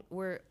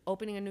we're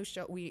opening a new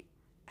show. We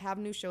have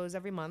new shows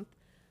every month,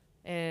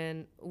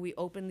 and we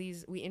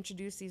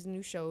introduce these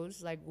new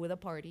shows like with a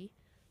party.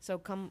 So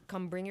come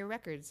bring your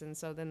records. And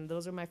so then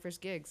those are my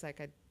first gigs.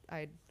 Like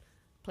I'd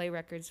play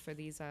records for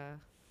these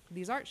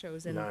art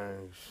shows, and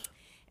Nice.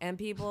 and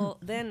people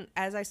then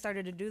as I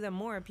started to do them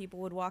more, people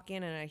would walk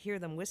in and I hear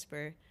them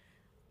whisper,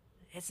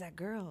 "It's that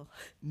girl."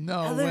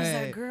 No Oh, way. there's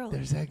that girl.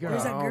 There's that girl.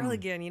 There's that girl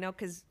again.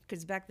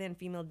 Because back then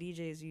female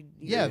DJs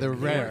Yeah, they're they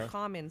rare. weren't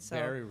common. So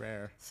Very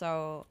rare.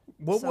 So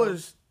What so-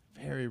 was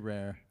Very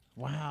rare.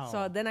 Wow.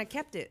 So then I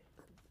kept it.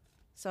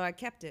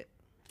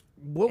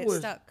 It was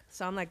stuck.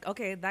 So I'm like,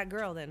 okay, that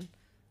girl then.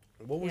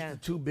 Yeah. the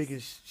 2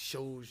 biggest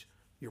shows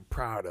you're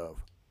proud of?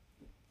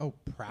 Oh,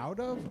 proud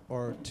of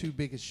or 2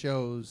 biggest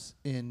shows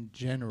in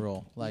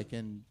general, like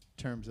in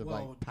terms of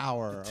Well, like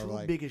power The or 2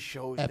 like biggest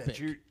shows epic. that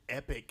you're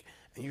epic,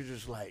 and you're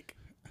just like,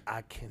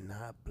 I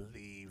cannot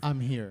believe I'm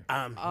here.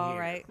 I'm here. All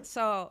right.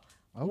 So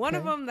one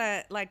of Okay. them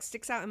that like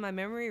sticks out in my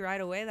memory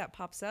right away that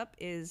pops up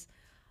is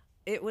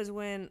it was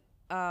when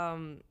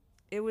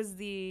it was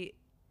the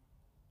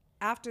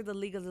after the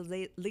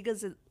The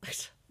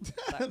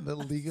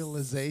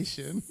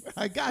legalization.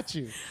 I got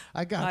you.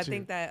 I got you. I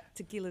think that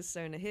tequila's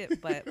starting to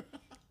hit, but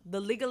the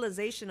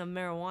legalization of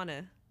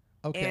marijuana.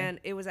 Okay. And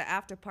it was an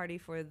after party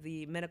for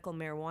the medical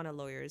marijuana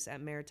lawyers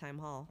at Maritime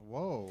Hall.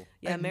 Whoa.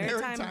 Yeah, At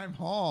Maritime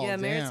Hall. Yeah,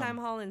 damn. Maritime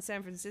Hall in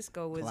San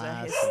Francisco was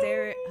Classic.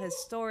 a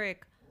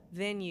historic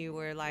venue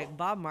where like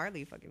Bob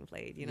Marley fucking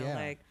played. You know, Yeah.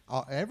 like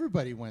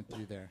Everybody went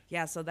through there.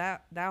 yeah. So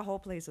that whole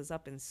place was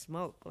up in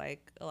smoke.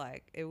 Like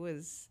it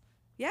was.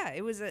 Yeah,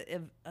 it was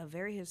a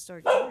very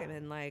historic time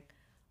and like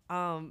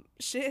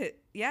shit.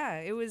 Yeah,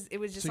 it was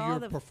just So all you're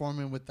the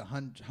performing with the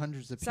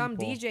hundreds of some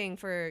people. DJing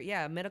for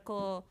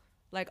medical,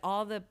 like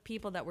all the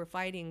people that were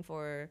fighting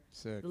for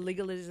Sick. the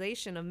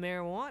legalization of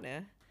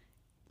marijuana,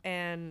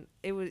 and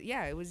it was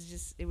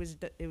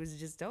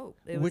just dope.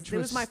 It Which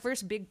was was- my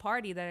first big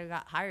party that I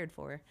got hired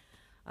for,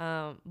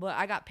 but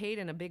I got paid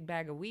in a big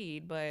bag of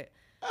weed, but.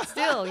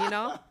 Still,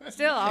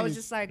 I was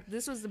just like,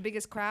 this was the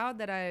biggest crowd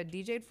that I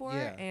DJ'd for,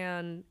 Yeah.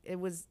 and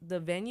the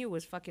venue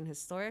was fucking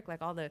historic. Like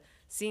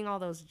seeing all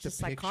those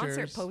just like concert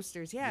pictures.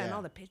 posters, and Yeah.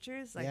 all the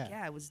pictures, like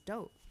Yeah. it was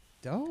dope.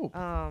 Dope.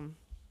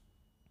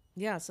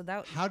 Yeah, so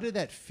that How did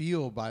that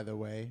feel, by the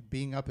way,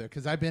 being up there?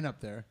 Because I've been up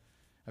there.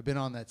 I've been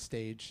on that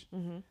stage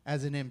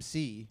as an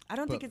MC. I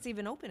don't think but- it's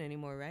even open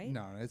anymore, right?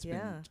 No, it's Yeah.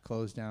 been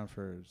closed down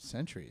for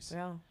centuries.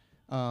 Yeah.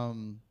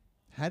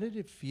 How did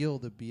it feel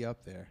to be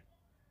up there?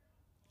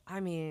 I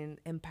mean,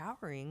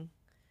 empowering.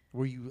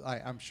 Were you?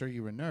 I'm sure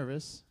you were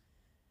nervous.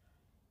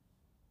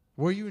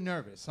 Were you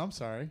nervous? I'm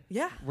sorry.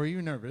 Yeah. Were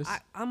you nervous?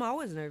 I'm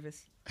always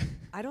nervous.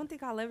 I don't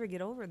think I'll ever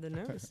get over the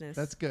nervousness.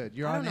 That's good.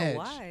 You're I on don't know edge.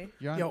 why.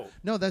 You're on. Yo,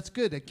 no, that's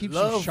good. That keeps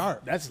love. you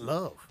sharp. That's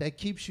love. That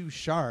keeps you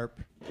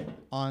sharp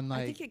on I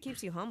like, think it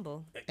keeps you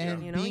humble.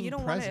 and You know, being you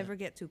don't want to present. ever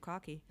get too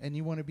cocky. And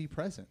you want to be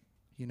present.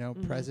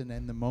 Present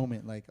in the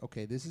moment. Like,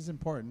 okay, this is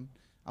important.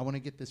 I want to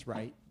get this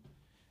right,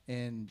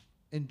 and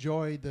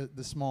enjoy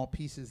the small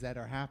pieces that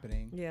are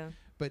happening. Yeah.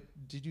 But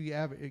did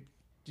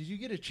you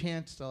get a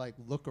chance to like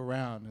look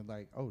around and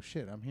like, oh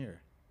shit, I'm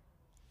here?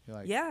 You're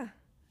like, Yeah.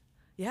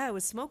 Yeah, it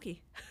was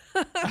smoky.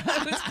 It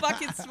was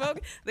fucking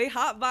smoky. They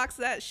hotboxed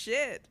that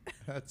shit.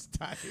 that's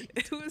tight.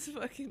 It was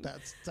fucking.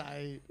 That's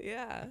tight.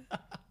 Yeah.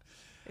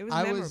 It was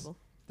memorable.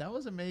 That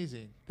was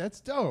amazing. That's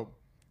dope.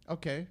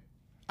 Okay,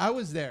 I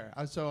was there.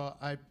 So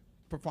I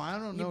performed. I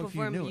don't know if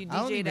you knew. You I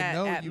don't DJ'd even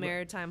know at you were-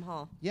 Maritime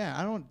Hall. Yeah,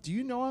 I don't. Do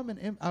you know I'm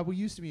an? I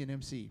used to be an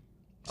MC.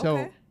 So,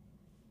 Okay.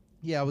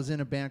 yeah, I was in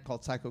a band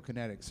called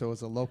Psychokinetic. So it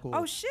was a local.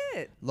 Oh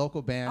shit!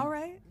 Local band. All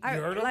right.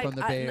 heard of it? From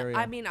the Bay Area.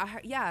 I mean,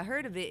 I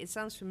heard of it. It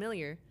sounds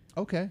familiar.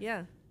 Okay.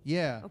 Yeah.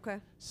 Yeah. Okay.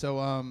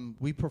 So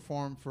we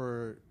performed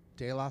for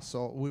De La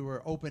Soul. We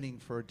were opening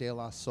for De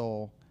La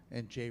Soul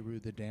and J. Rue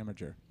the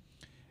Damager,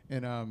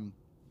 and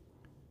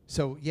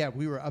so yeah,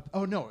 we were up.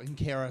 Oh no, in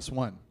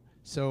KRS-One.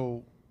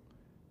 So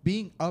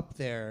being up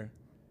there,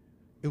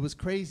 it was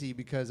crazy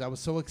because I was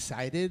so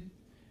excited,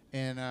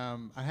 and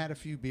I had a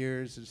few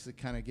beers just to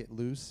kind of get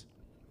loose.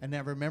 And I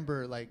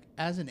remember, like,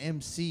 as an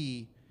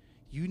MC,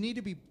 you need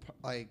to be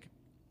like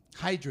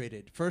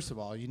hydrated. First of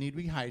all, you need to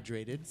be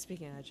hydrated.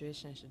 Speaking of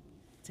hydration, I should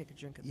take a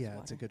drink of this Yeah,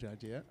 water. it's a good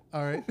idea.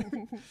 All right.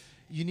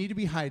 You need to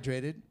be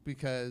hydrated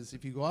because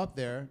if you go up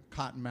there,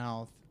 cotton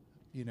mouth,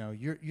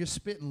 you're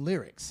spitting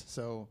lyrics.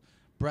 So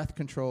breath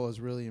control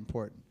is really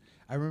important.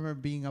 I remember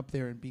being up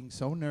there and being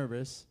so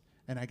nervous,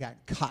 and I got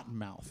cotton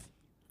mouth.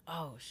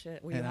 Oh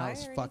shit! Were you And high I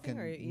was or fucking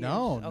anything, or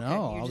no, okay,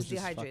 no. You're I was just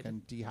just dehydrated.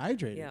 fucking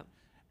dehydrated. Yeah.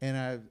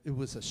 And it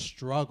was a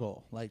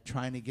struggle, like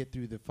trying to get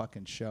through the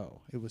fucking show.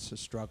 It was a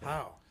struggle.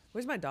 How?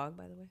 Where's my dog,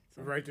 by the way?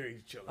 Sorry. Right there,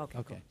 he's chilling. Okay.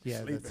 Okay. Yeah.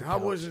 Sleeping. That's How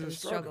about- was it It a was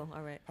struggle?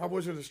 All right. How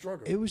was it a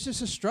struggle? It was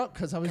just a struggle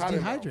because I was Cotton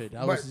dehydrated.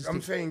 mouth. I was But just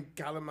I'm saying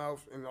cotton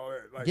mouth and all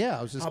that. Like, Yeah,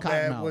 I was just how cotton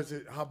bad mouth. was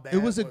it? How bad?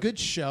 It was a good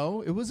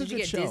show. It was Did a you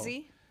good get show.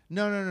 dizzy?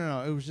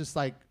 No. It was just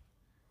like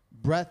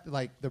breath,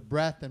 like the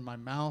breath in my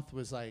mouth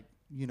was like,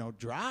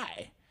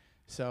 dry.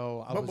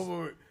 So I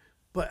was.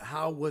 But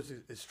how was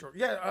it a struggle?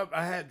 Yeah,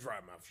 I had dry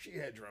mouth. She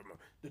had dry mouth.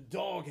 The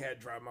dog had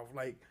dry mouth.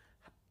 Like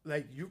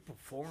you're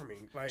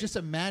performing. Like Just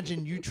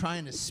imagine you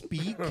trying to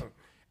speak,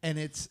 and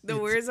it's The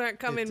it's- words aren't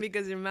coming it's-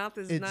 because your mouth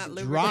is It's not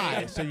dry,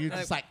 lubricated. so you're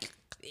just like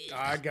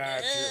I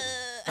got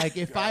you. like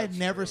if I had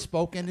never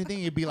spoke anything,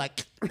 you'd be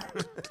like.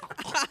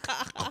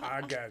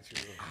 I got you.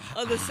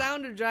 Oh, the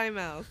sound of dry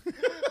mouth.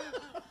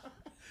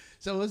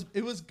 So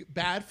it was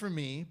bad for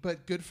me,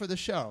 but good for the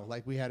show.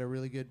 Like we had a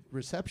really good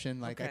reception.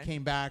 Like I Okay.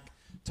 came back,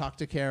 talked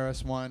to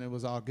KRS-One, it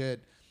was all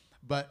good.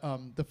 But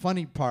the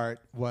funny part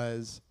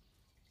was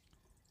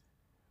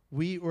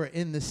we were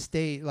in the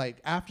state, like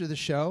after the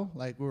show,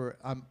 like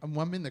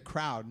I'm in the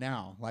crowd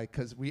now, like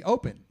because we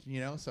opened,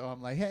 So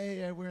I'm like,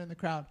 hey, we're in the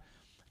crowd.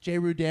 J.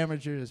 Rue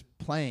Damager is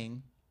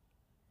playing,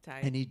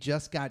 Tight. and he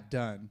just got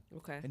done.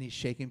 Okay. And he's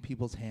shaking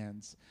people's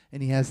hands,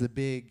 and he has the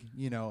big,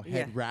 head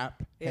Yeah.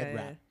 wrap, Yeah, head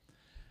yeah. wrap.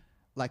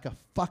 Like a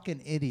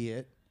fucking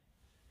idiot,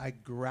 I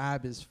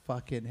grab his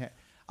fucking head.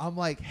 I'm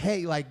like,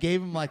 hey, like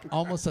gave him like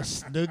almost a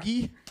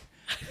snoogie.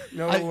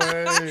 No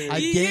way. I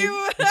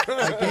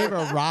gave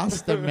a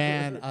Rasta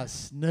man a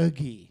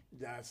snoogie.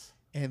 Yes.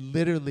 And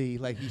literally,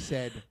 like he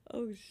said,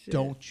 Oh shit.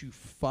 don't you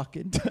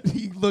fucking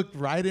he looked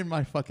right in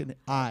my fucking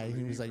eye.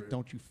 He was like,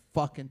 don't you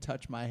fucking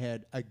touch my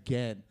head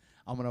again.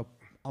 I'm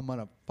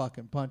gonna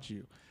fucking punch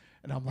you.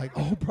 And I'm like,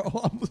 oh,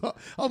 bro,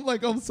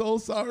 I'm so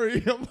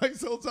sorry. I'm like,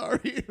 so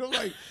sorry. I'm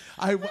like,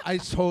 I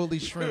totally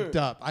shrimped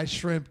up. I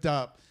shrimped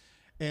up.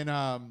 And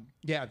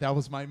yeah, that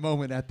was my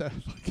moment at the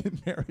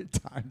fucking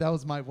Maritime. That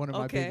was one of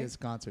my biggest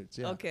concerts.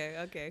 Yeah.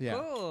 Okay. Yeah.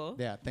 Cool.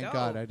 Yeah. Thank Dope.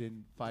 God I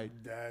didn't fight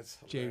That's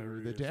Jay the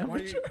hilarious.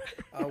 Damager.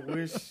 I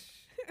wish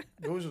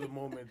those are the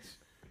moments.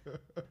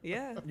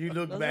 Yeah. You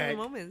look Those are back. the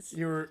moments.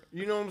 You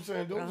know what I'm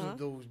saying? Those are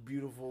those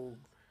beautiful,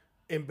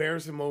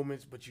 embarrassing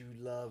moments, but you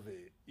love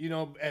it. You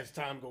know, as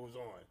time goes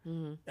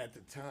on. At the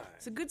time,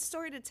 It's a good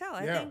story to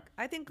tell. Yeah.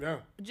 I think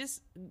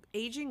just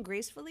aging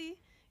gracefully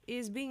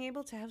is being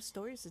able to have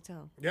stories to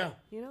tell. Yeah,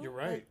 You know, you're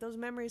right. Like those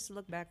memories to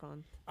look back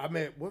on. I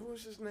met, what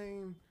was his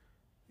name?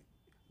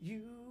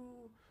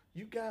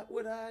 You got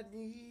what I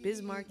need.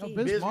 Biz Markie. Oh,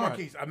 Biz Biz Mark.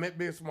 Marquis. I met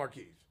Biz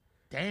Marquis.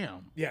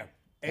 Damn. Yeah,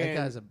 That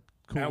guy's a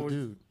cool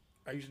dude.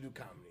 I used to do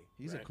comedy.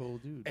 He's a right? cool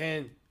dude.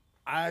 And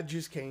I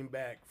just came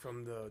back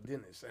from the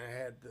dentist, and I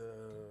had the,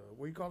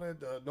 what do you call it?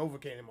 The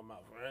Novocaine in my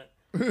mouth,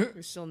 right?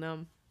 You're still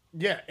numb.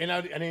 Yeah, and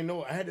I didn't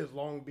know. I had this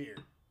long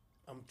beard.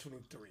 I'm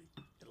 23,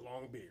 a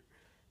long beard.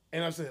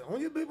 And I said, "On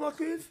your big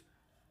Marquis?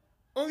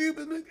 On your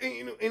big," and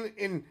you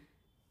know,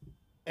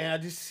 and I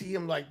just see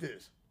him like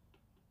this,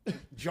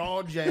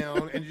 jaw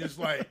down, and just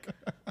like,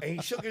 and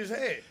he shook his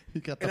head. He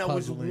got the and I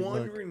was puzzling look.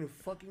 wondering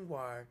fucking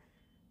why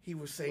he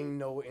was saying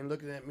no and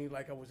looking at me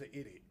like I was an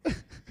idiot,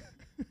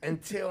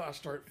 until I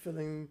start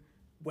feeling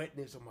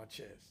wetness on my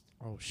chest,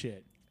 Oh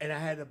shit. and I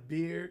had a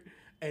beard,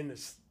 and the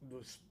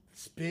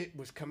spit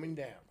was coming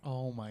down.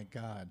 Oh my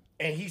God.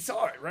 And he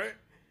saw it, right?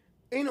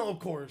 And, you know, of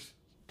course,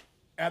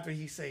 after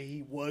he say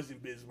he was in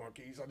Biz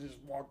Marquis, I just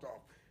walked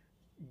off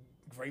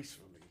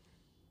gracefully,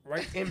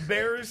 right?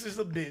 Embarrassed as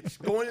a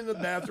bitch, going in the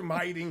bathroom,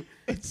 hiding.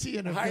 And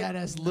seeing a Hide-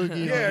 badass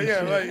loogie. Yeah, on yeah,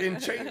 shit. like,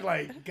 and change,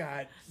 like,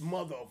 God,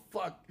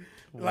 motherfuck.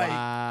 Like,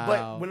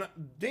 Wow. but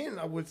then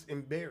I was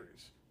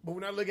embarrassed. But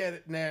when I look at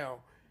it now,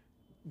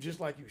 just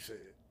like you said,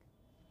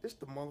 it's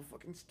the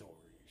motherfucking stories.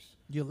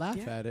 You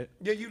laugh at it.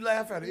 Yeah, you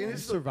laugh at it. And You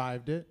it's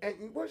survived it.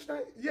 and what's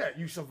that? Yeah,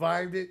 you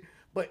survived it,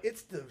 but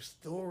it's the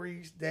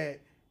stories that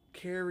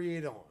carry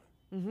it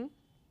on.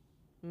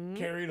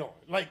 Carry it on.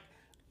 Like,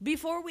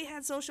 Before we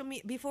had social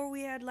media, before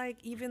we had like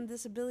even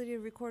this ability to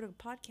record a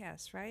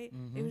podcast, right?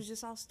 It was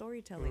just all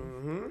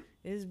storytelling.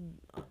 It was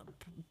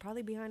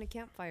probably behind a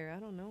campfire. I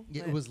don't know.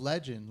 Yeah, but, it was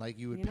legend. Like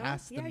you would you know,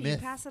 pass the yeah, myth. you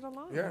pass it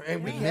along. yeah,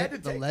 and we You had to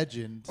met the take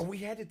legend. and we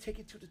had to take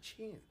it to the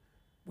chin.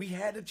 We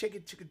had to take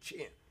it to the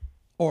chin.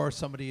 Or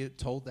somebody had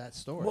told that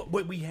story.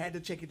 But we had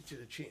to take it to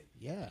the chin.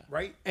 Yeah.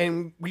 Right?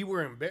 And we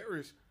were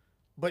embarrassed.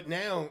 But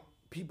now,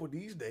 people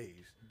these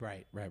days,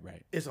 Right.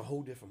 it's a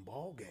whole different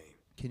ball game.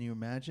 Can you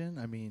imagine?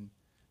 I mean,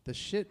 the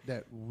shit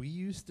that we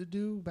used to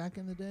do back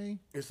in the day,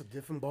 It's a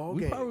different ball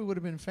we game. probably would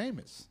have been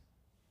famous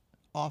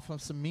off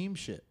of some meme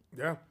shit.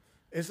 Yeah.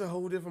 It's a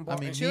whole different ball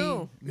I mean, game.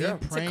 True. me Yeah.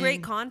 It's a praying.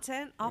 great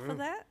content off of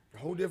that. A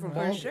whole different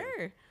For ball game.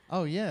 sure.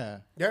 Oh yeah.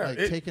 Yeah, Like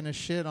it- taking a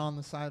shit on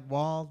the side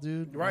wall,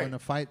 dude. Right. When a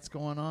fight's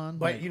going on.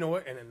 But like, you know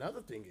what? And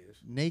another thing is,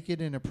 naked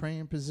in a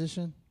praying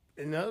position.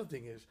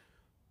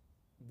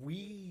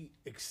 we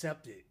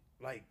accept it.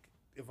 Like,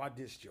 if I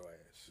dissed your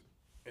ass,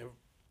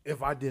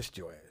 if I dissed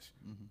your ass,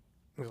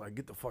 it's like,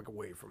 get the fuck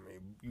away from me,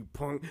 you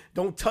punk!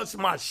 Don't touch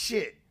my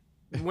shit.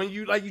 When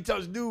you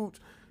touch dudes,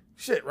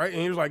 shit, right?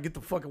 And he was like, get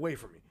the fuck away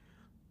from me.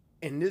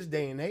 In this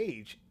day and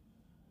age,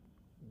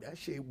 that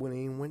shit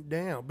went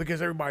down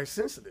because everybody's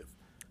sensitive.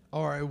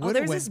 Or it Oh, would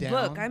have there's went this down.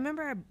 book. I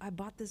remember I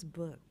bought this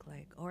book,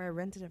 or I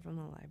rented it from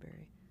the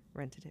library.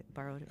 Rented it,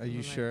 borrowed it. Are from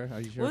you the sure?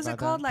 library. Are you sure What was about it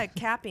called? that? Like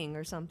capping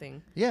or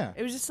something. Yeah.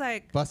 It was just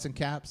like Busting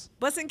caps.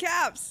 busting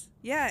caps.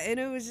 Yeah, and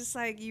it was just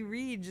like you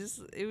read.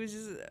 It was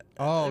just.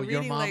 Oh, your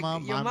reading, mama,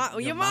 like,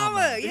 your your mama.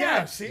 mama.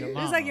 Yeah. see, Your It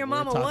was like your We were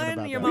mama talking one,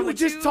 about your that. mama We were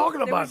just two. talking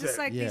There about was just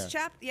that. like Yeah. these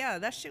Yeah,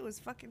 that shit was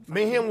fucking.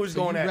 me and him was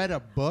So going you at read a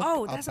book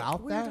Oh, that's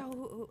about weird.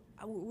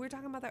 that? We were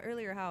talking about that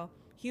earlier. How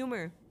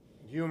humor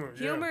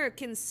humor.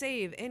 can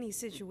save any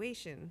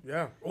situation.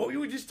 Yeah. Oh, you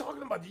were just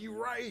talking about that. You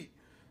right.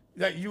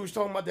 Like, you was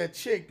talking about that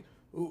chick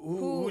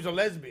who was a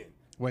lesbian.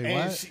 Wait,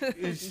 And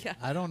what? Yeah.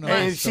 I don't know.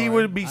 And the she story.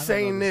 would be I don't know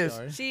saying the this,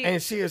 story.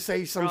 and she'd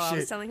say some I shit.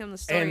 was telling him the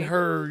story and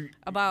her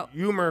about-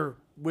 humor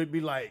would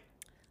be like,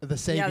 The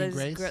saving Yeah,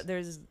 grace.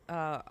 there's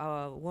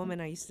a woman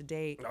I used to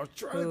date. I was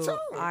trying to who tell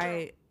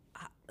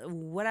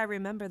him. what I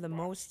remember the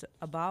most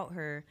about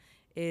her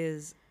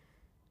is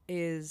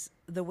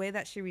the way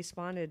that she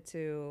responded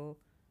to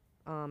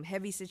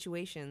heavy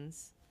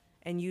situations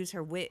and use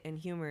her wit and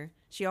humor.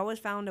 She always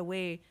found a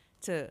way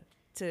to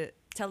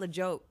tell a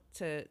joke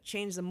to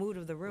change the mood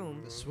of the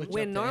room. switch up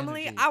When the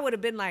normally energy. I would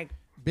have been like,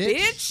 Bitch,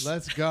 bitch,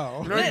 let's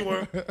go. no, you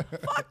weren't.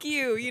 fuck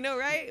you,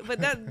 right? But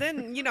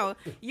then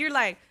you're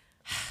like,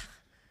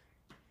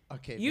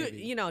 Okay, you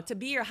maybe. you know, to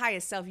be your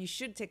highest self, you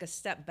should take a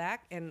step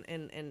back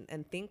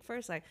and think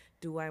first, like,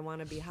 do I want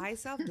to be high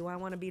self? Do I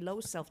want to be low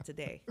self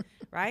today?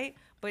 Right?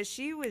 But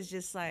she was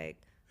just like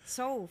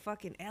so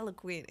fucking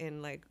eloquent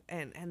and like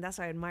and that's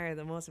what I admire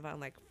the most about. I'm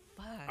like,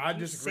 fuck, I you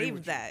disagree saved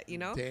with you. that, you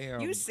know?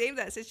 Damn. You saved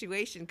that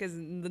situation, because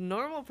the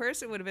normal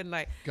person would have been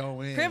like,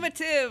 Go in.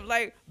 primitive,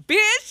 like,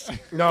 bitch,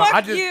 No,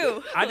 fuck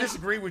you. I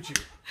disagree with you.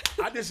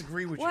 I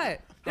disagree with you.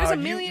 What? There's How a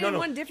million and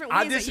one different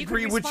I ways that you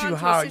disagree can with you. respond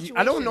to a How you,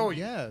 I don't know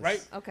situation. you, Yes.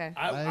 right? Okay.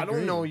 I agree.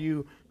 don't know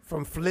you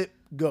from flip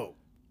go,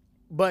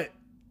 but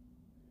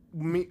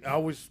me, I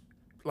was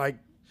like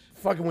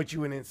fucking with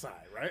you and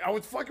inside, right? I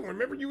was fucking.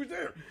 Remember, you was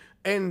there,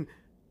 and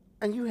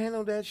you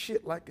handled that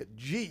shit like a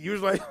G. You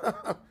was like,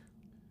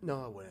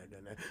 no, I wouldn't have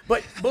done that.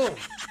 But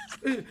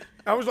boom,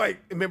 I was like,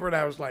 remember that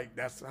I was like,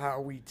 that's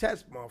how we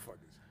test motherfuckers.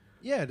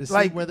 Yeah, to see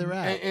Like where they're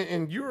at.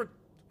 and you're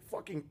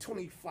fucking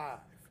 25,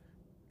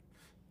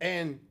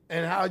 and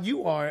how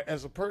you are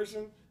as a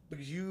person,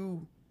 because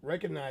you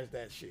recognize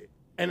that shit.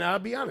 And I'll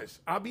be honest.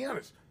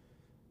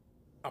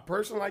 A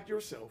person like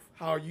yourself,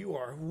 how you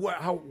are,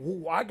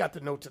 who I got to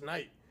know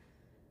tonight,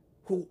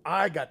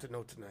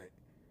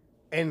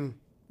 and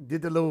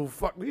did the little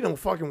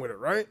fucking with her,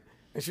 right?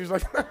 And she was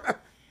like,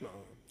 no.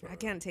 I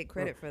can't take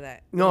credit for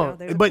that. No, You know,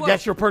 there's a but quote.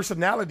 that's your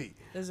personality.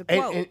 There's a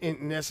And- quote.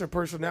 And that's your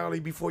personality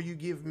before you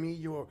give me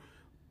your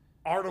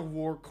Art of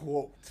War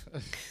quote.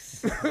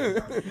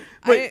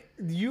 But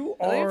you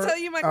let me are tell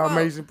you my an quote.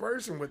 amazing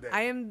person with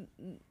that.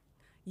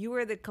 You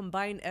are the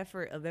combined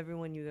effort of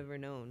everyone you've ever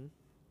known.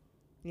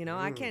 You know,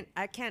 I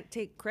can't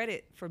take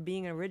credit for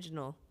being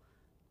original,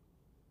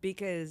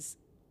 because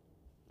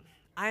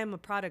I am a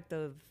product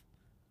of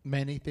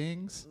Many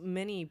things.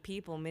 many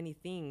people, many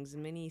things,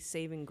 many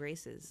saving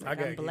graces. I Like,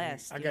 gotta I'm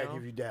blessed. I you gotta know?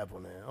 give you dab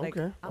on that. Like,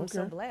 Okay, I'm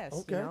so blessed,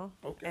 Okay, you know.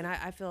 okay. And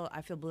I feel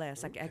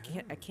blessed. Like,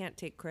 I can't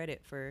take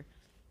credit for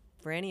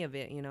any of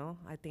it. You know,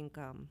 I think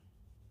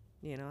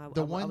you know,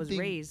 The I one was thing-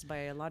 raised by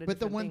a lot of. But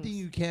the different one things. thing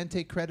you can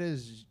take credit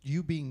is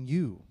you being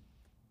you.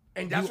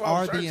 And that's You what I are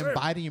was trying the to say.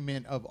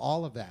 embodiment of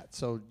all of that.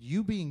 So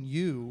you being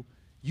you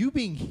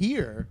being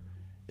here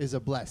is a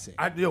blessing.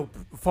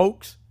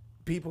 Folks,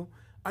 people,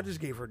 I just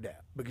gave her dab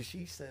because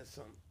she said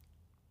something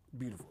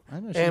beautiful. I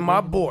know she And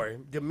my did. boy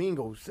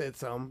Domingo said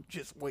something.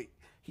 Just wait,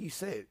 he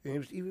said, and it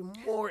was even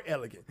more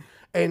elegant.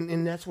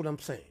 And that's what I'm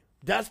saying.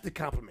 That's the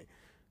compliment.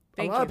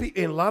 Thank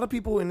A lot of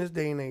people in this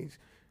day and age,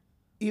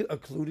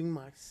 including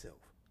myself,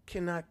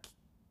 cannot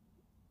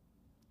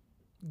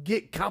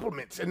get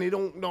compliments, and they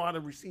don't know how to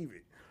receive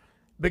it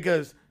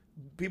because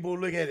people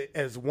look at it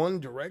as one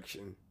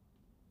direction,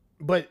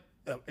 but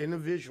an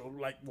individual,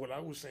 like what I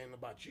was saying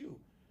about you,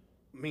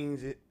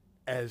 means it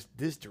as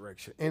this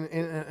direction. And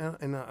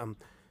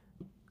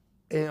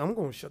I'm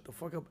gonna shut the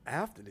fuck up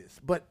after this.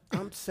 But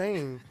I'm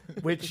saying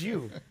with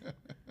you,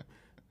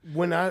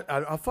 when I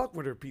fuck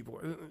with her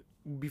people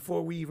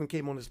before we even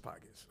came on this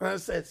podcast, I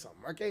said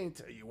something. I can't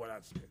tell you what I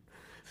said.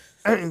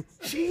 And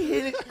she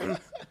hit it,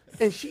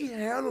 and she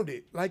handled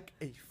it like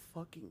a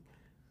fucking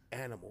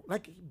animal,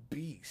 like a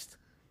beast.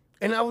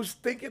 And I was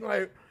thinking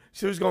like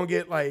she was gonna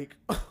get like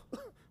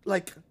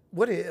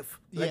what if?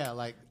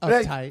 Like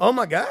uptight. oh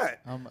my God.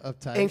 I'm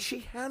uptight. And she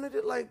handled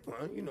it like,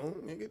 well, you know,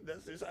 nigga,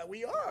 that's just how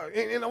we are.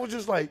 And I was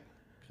just like,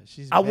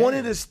 She's I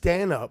wanted bad. to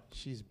stand up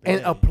She's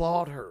and bad.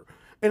 applaud her.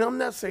 And I'm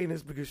not saying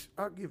this because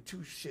I'll give two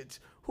shits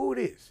who it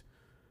is.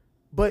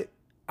 But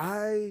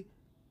and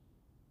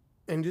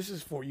this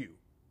is for you.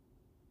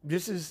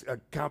 This is a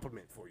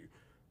compliment for you.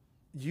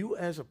 You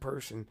as a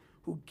person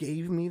who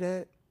gave me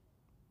that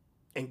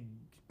and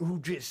who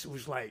just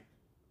was like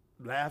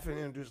laughing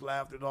and just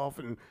laughed it off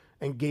and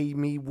gave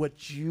me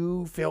what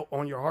you felt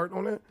on your heart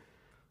on it,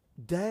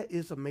 that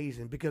is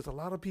amazing because a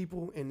lot of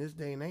people in this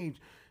day and age,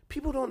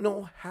 people don't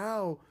know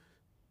how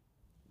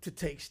to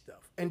take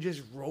stuff and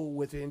just roll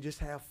with it and just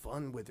have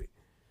fun with it.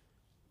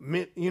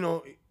 You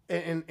know,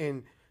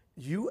 and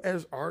you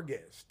as our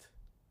guest,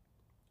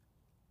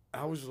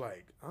 I was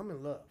like, I'm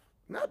in love.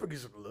 Not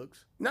because of the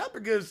looks, not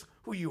because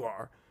who you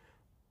are.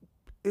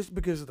 It's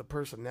because of the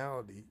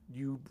personality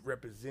you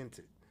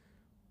represented.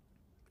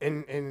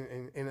 And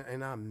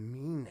I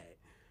mean that.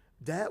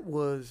 That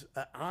was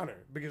an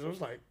honor because I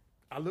was like,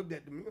 I looked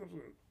at him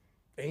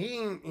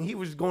and he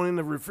was going in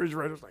the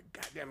refrigerator. I was like,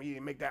 God damn, he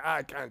didn't make that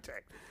eye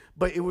contact.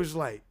 But it was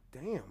like,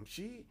 damn,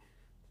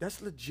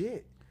 that's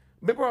legit.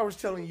 Remember I was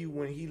telling you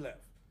when he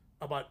left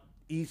about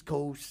East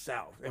Coast,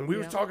 South, and we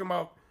was talking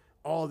about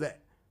all that.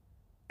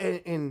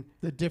 And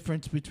the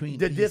difference between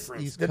the East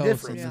difference, the Coast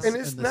difference. and, And the,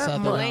 it's and the not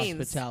Southern much.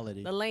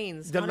 hospitality. The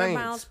lanes. The 100 lanes.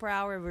 miles per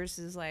hour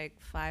versus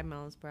like 5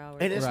 miles per hour.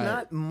 And it's Right.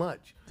 not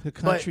much. The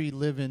country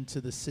live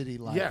into the city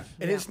life. Yeah,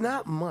 and it's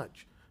not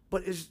much,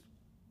 but it's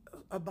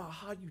about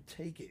how you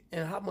take it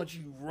and how much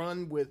you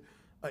run with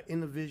an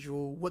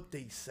individual, what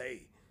they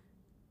say.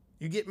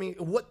 You get me?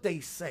 What they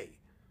say.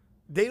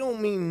 They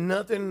don't mean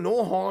nothing,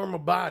 no harm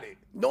about it.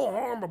 No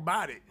harm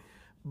about it.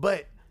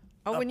 But,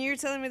 Oh, when you were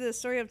telling me the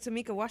story of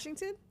Tamika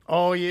Washington?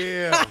 oh,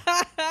 yeah.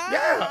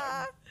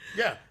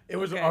 Yeah. It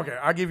was, okay,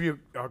 I'll give you,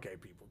 okay,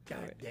 people.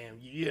 God damn,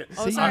 yeah.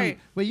 Oh, sorry.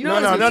 But you No,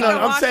 guys no, are no, no.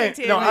 talking- I'm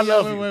saying, no, I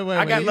love you. Wait,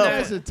 I got you love.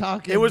 guys are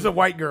talking. It was a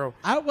white girl.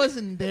 I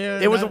wasn't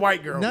there. It was a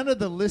white girl. None of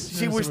the listeners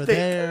She was were thick.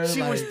 there.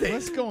 She was like, thick.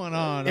 What's going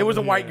on? It was a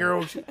over white here?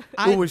 girl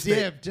I who was thick.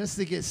 dipped just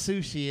to get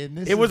sushi, and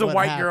this. It was is a what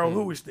white girl happened.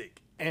 who was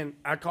thick. And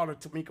I called her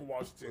Tamika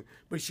Washington,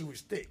 but she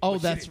was thick. Oh, But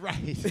she that's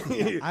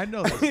didn't- right. I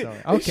know that story.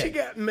 And Okay. She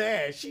got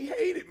mad. She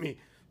hated me.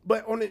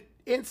 But on the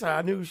inside,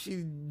 I knew she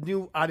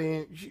knew I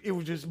didn't. It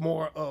was just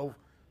more of,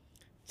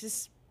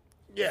 Just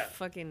yeah.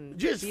 fucking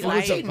Just be It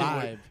was a light.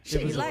 vibe. She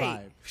It was a light.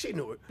 vibe. She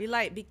knew it. Be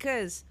light,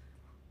 because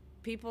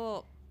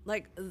people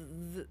like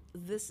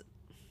this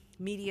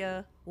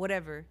media,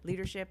 whatever,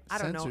 leadership, I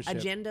don't know,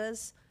 Censorship.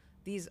 agendas,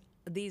 these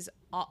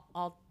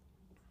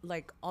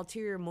like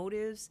ulterior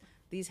motives,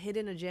 these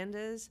hidden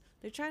agendas,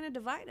 they're trying to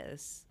divide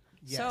us.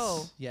 Yes.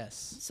 So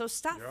yes.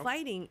 stop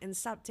fighting and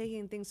stop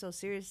taking things so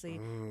seriously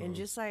and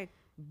just like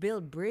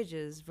build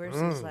bridges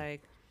versus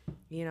like,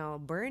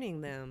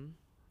 burning them.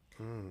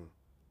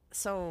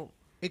 So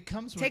It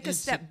comes. take a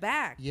step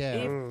back.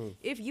 Yeah.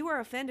 If you are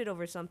offended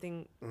over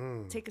something,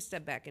 take a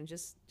step back and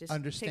just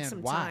Understand take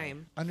some why.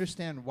 time.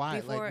 Understand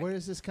why. before- Like, where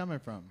is this coming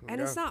from? And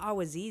it's not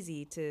always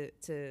easy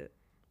to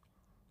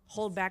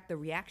hold back the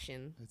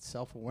reaction. It's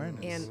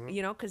self-awareness. And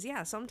because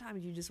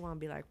sometimes you just want to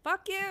be like,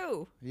 "Fuck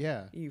you,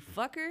 yeah. you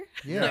fucker."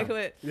 Yeah. Like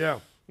what? Yeah.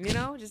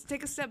 Just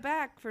take a step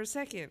back for a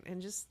second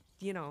and just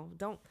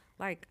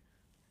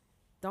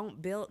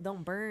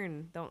don't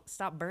burn, don't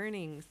stop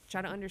burning.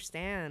 Try to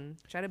understand.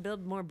 Try to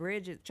build more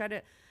bridges.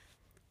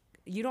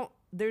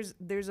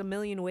 There's a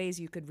million ways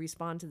you could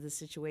respond to the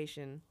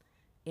situation,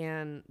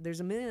 and there's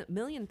a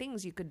million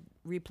things you could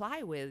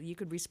reply with. You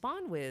could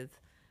respond with.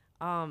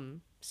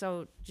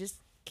 So just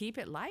keep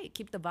it light.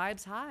 Keep the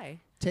vibes high.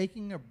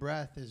 Taking a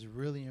breath is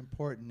really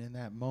important in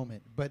that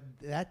moment, but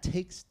that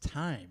takes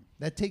time.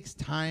 That takes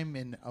time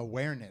and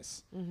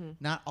awareness.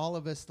 Not all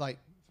of us, like,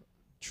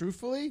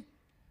 truthfully,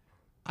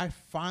 I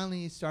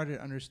finally started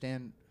to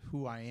understand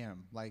who I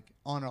am, like,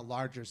 on a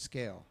larger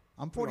scale.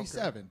 I'm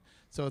 47,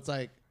 so it's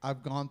like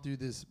I've gone through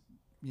this,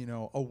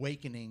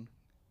 awakening,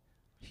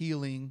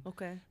 healing.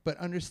 Okay. But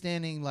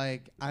understanding,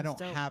 like, I don't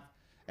dope. have.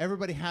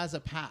 Everybody has a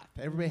path.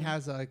 Everybody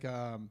has like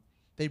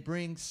they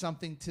bring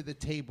something to the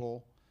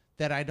table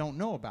that I don't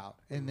know about,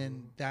 and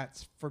then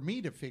that's for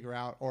me to figure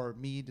out or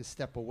me to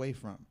step away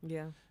from,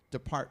 Yeah.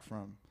 depart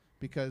from,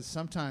 because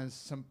sometimes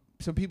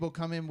some people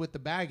come in with the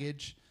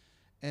baggage,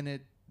 and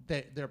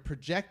they're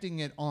projecting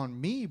it on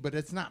me, but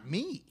it's not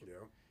me. Yeah.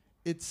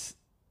 It's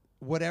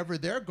whatever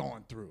they're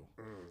going through.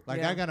 Like,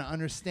 Yeah. I got to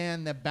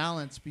understand the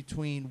balance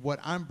between what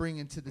I'm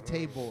bringing to the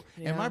table.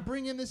 Am Yeah. I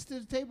bringing this to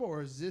the table,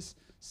 or is this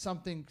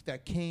something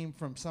that came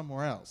from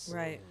somewhere else?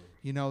 Right.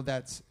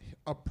 That's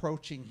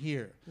approaching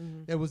here.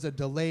 There was a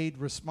delayed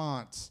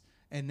response,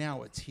 and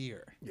now it's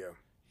here. Yeah.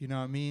 You know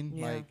what I mean?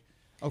 Yeah. Like,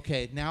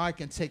 okay, now I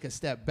can take a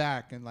step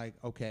back and, like,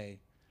 okay,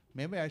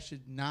 maybe I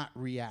should not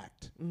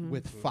react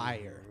with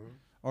fire.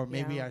 Or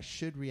maybe Yeah. I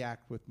should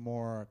react with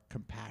more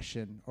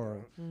compassion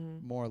or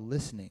more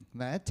listening.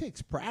 Now, that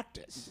takes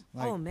practice.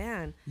 Like, Oh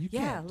man, you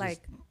yeah. can't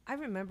Like just- I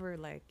remember,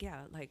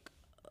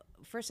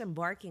 first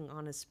embarking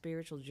on a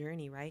spiritual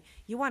journey. Right?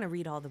 You want to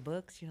read all the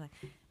books. You're like,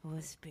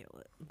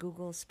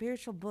 Google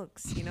spiritual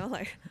books.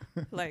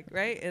 Like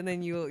right, and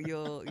then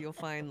you'll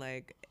find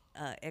like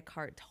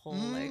Eckhart Tolle,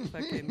 like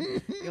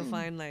fucking. You'll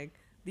find like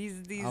these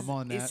I'm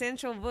on that.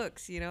 essential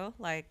books.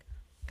 Like,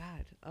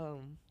 God,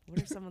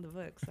 what are some of the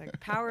books? Like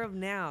Power of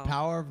Now.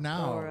 Power of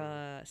Now.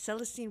 Or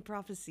Celestine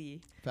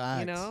Prophecy.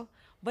 Facts.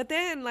 But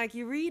then like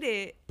you read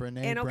it, Brene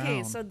and okay,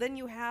 Brown. so then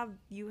you have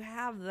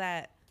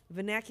that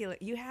vernacular,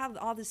 you have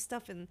all this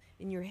stuff in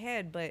your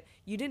head, but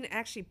you didn't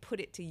actually put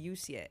it to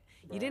use yet.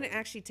 You didn't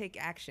actually take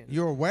action.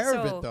 You're aware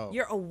of So it, though.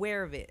 You're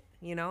aware of it,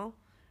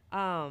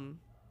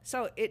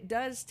 so it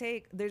does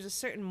take, there's a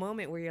certain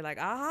moment where you're like,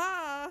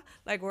 aha,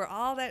 like where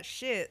all that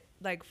shit,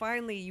 like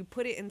finally you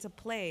put it into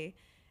play,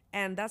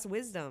 and that's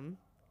wisdom,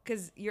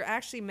 because you're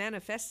actually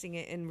manifesting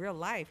it in real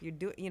life. You're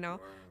doing,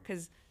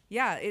 because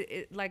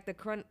it like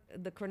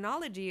the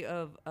chronology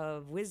of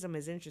wisdom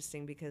is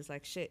interesting, because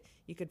like shit,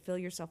 you could fill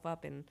yourself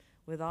up and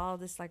with all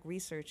this like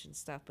research and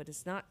stuff, but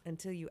it's not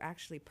until you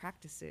actually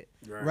practice it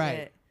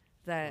Right.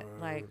 that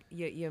like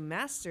you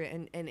master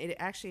it, and it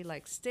actually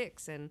like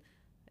sticks and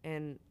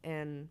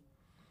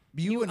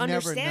You would never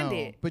understand know,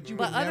 it. but you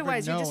But would never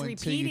otherwise you're know just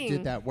until you repeating.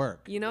 did that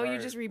work. you're Right,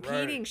 just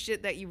repeating right.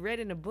 shit that you read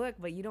in a book,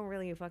 but you don't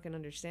really fucking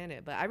understand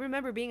it. But I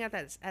remember being at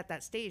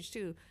that stage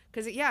too,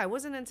 because it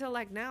wasn't until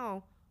like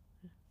now,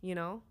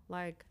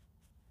 like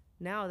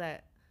now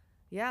that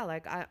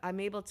like I'm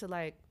able to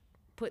like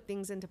put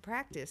things into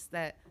practice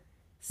that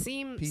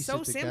seem Piece so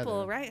it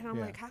simple, together. right? And I'm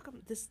Yeah. like, how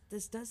come this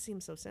does seem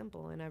so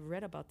simple? And I've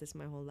read about this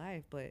my whole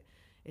life, but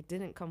it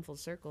didn't come full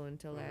circle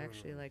until I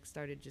actually like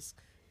started just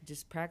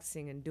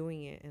practicing and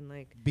doing it, and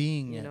like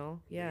Being you it.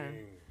 know, yeah,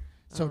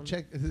 So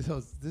check.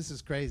 So this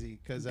is crazy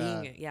because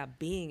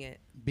being it,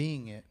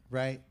 being it,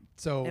 right?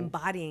 So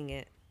embodying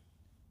it.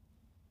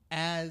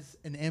 as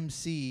an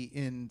MC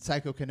in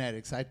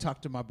Psychokinetics, I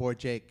talked to my boy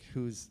Jake,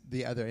 who's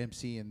the other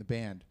MC in the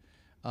band.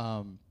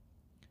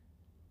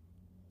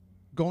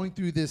 going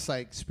through this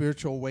like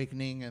spiritual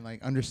awakening and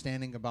like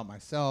understanding about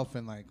myself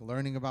and like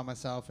learning about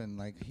myself and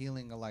like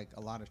healing like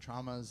a lot of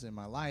traumas in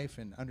my life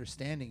and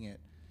understanding it,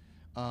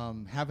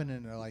 having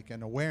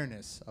an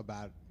awareness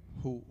about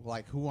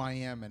who I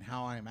am and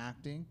how I'm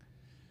acting.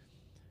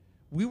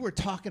 We were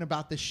talking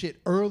about this shit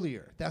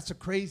earlier. That's the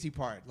crazy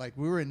part. Like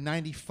we were in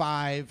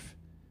 95,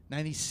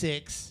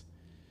 96,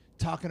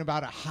 talking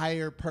about a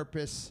higher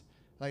purpose.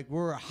 Like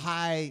we're a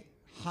high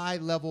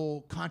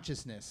level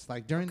consciousness.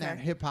 Like during that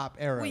hip hop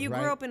era. Well, you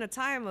right? grew up in a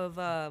time of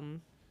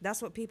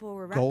that's what people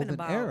were rapping Golden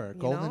about. era.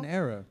 Golden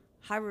era.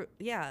 Hyro,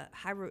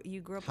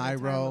 you grew up in a time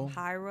Hyro, of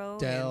Hyro,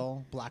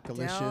 Del,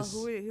 Blackalicious.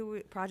 Who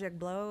Project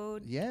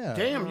Blowed. Yeah.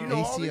 Damn, you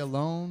know all AC these-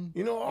 Alone.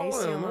 You know all of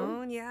AC them, huh?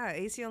 Alone, yeah,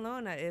 AC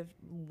Alone. If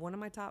one of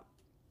my top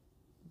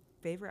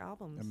favorite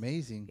albums.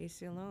 Amazing.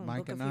 AC Alone,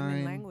 Micah Book of 9.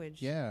 Human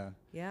Language. Yeah.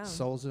 Yeah.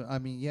 Souls of,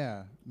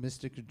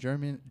 Mystic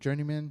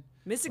Journeyman.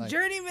 Mystic like-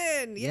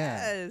 Journeyman,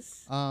 Yeah.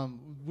 yes.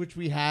 Which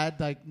we had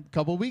like a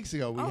couple weeks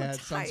ago. We had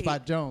tight.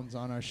 Sunspot Jones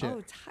on our shit.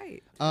 Oh,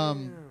 tight.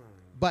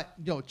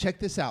 But check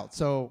this out.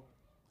 So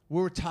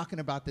we were talking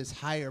about this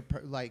higher,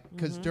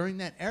 because during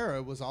that era,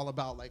 it was all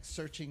about like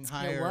searching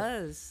higher. It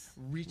was.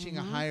 Reaching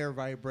a higher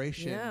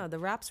vibration. Yeah, the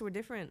raps were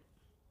different.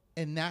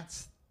 And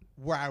that's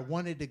where I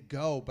wanted to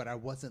go, but I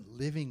wasn't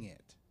living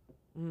it.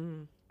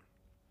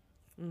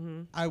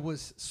 I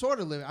was sort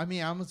of living. I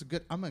mean,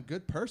 I'm a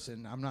good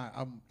person.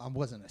 I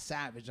wasn't a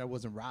savage. I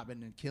wasn't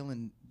robbing and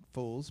killing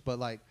fools, but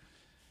like,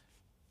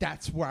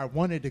 that's where I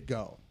wanted to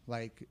go.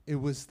 Like, it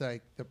was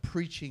like the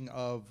preaching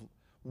of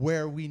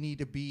where we need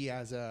to be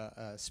as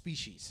a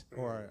species,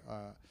 or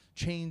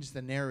change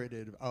the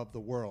narrative of the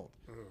world.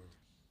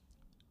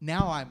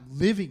 Now I'm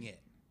living it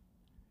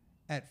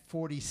at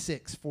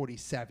 46,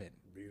 47.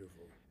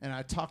 Beautiful. And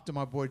I talked to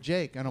my boy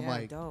Jake, and I'm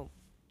like, dope.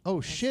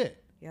 oh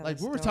shit. Yeah, Like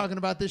that's we were dope. talking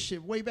about this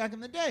shit way back in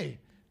the day.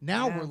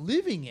 Now Yeah. we're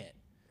living it.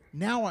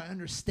 Now I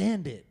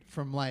understand it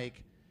from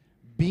like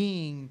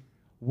being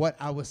what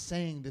I was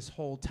saying this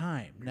whole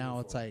time. Now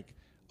it's like,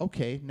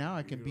 okay, now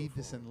I can be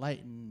this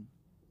enlightened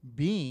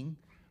being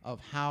of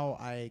how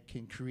I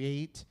can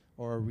create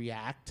or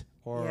react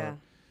or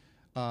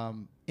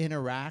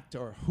interact,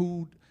 or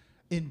who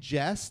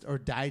ingest or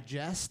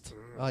digest.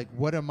 Like,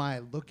 what am I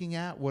looking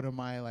at? What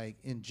am I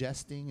like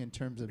ingesting in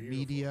terms of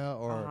media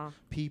or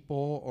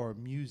people or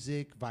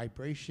music,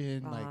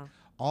 vibration, like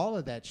all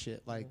of that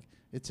shit. Like,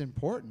 it's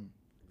important.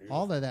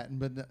 All of that.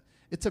 But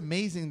it's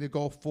amazing to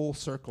go full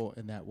circle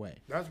in that way.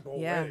 That's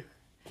poetic. Yeah.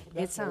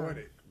 That's It's,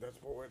 poetic. That's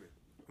poetic.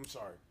 I'm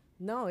sorry.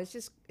 No, it's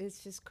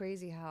just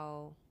crazy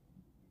how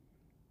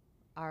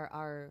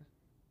our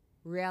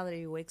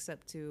reality wakes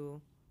up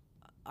to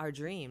our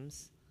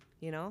dreams,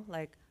 you know?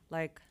 Like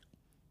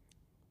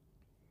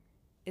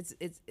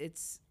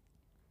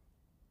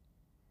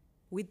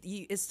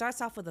it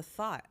starts off with a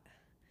thought,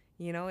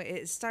 you know?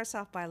 It starts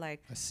off by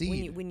like A seed.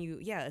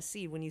 a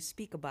seed when you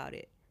speak about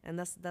it. And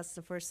that's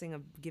the first thing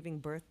of giving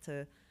birth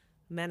to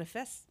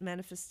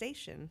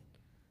manifestation,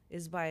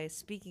 is by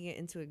speaking it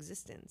into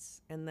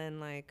existence. And then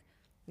like,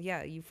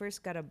 yeah, you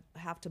first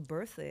have to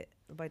birth it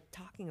by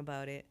talking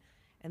about it.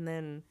 And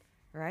then,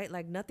 right,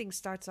 like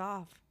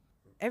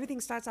everything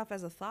starts off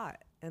as a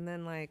thought. And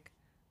then like,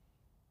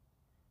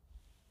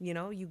 you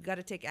know, you got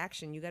to take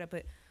action. You got to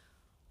put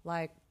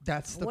like,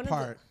 That's the one of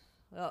part.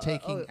 the-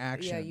 Taking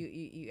action. Yeah,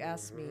 you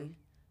asked me.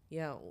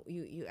 Yeah,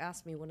 you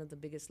asked me one of the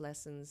biggest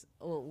lessons.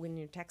 Oh, when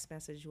your text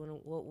message,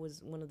 what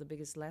was one of the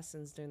biggest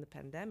lessons during the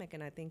pandemic?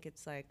 And I think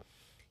it's like,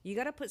 you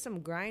got to put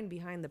some grind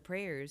behind the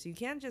prayers. You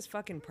can't just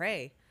fucking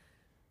pray.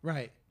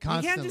 Right.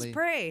 Constantly. You can't just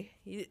pray.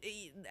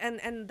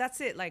 And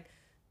that's it. Like,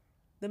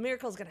 the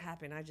miracle's gonna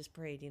happen. I just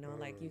prayed, you know.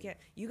 Like,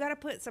 you got to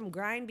put some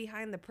grind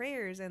behind the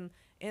prayers, and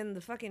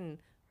the fucking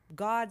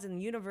gods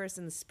and universe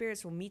and the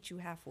spirits will meet you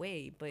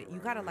halfway. But you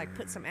got to like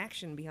put some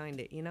action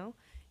behind it, you know.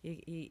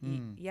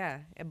 Yeah.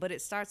 But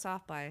it starts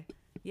off by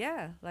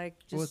like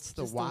just, Well, it's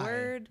the just why. the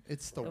word.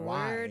 It's the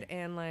word why.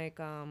 and like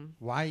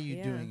Why are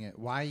you doing it?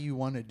 Why you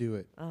want to do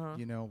it? Uh-huh.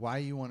 You know, why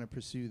you want to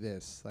pursue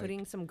this? Like,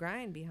 putting some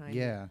grind behind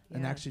yeah, it.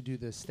 and actually do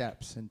the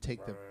steps and take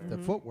the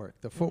footwork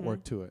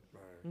to it.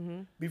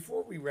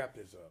 Before we wrap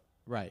this up,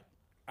 Right.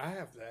 I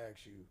have to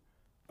ask you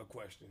a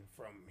question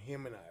from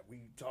him and I.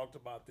 We talked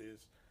about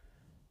this,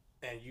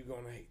 and you're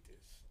gonna hate this.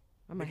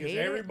 I'm gonna Because hate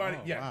everybody,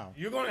 Oh, yeah, wow.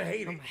 you're gonna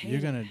hate it.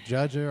 You're gonna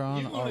judge her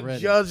on You're gonna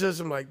already. judge us.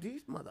 I'm like,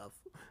 these motherfuckers.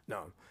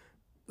 No,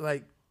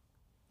 like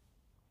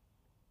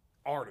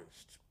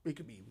artists. It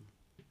could be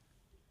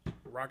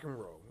rock and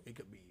roll. It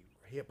could be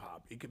hip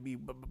hop. It could be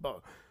blah, blah,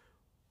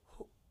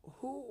 blah.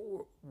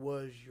 Who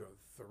was your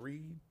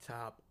 3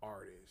 top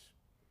artists?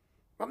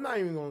 I'm not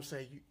even gonna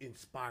say you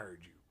inspired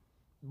you,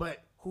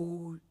 but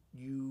who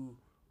you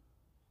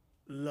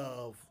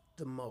love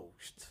the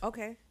most.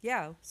 Okay,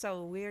 yeah.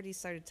 So we already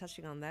started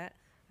touching on that.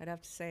 I'd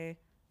have to say,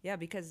 yeah,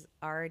 because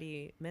I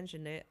already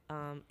mentioned it.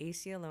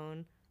 AC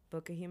Alone,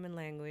 Book of Human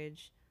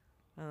Language.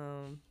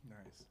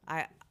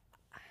 Nice.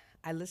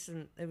 I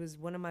listened. It was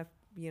one of my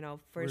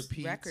first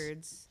Repeats.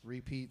 records,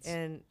 Repeats.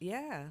 and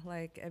yeah,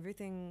 like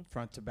everything.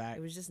 Front to back. It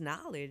was just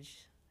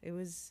knowledge. It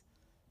was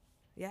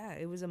yeah,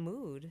 it was a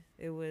mood.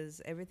 It was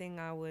everything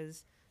I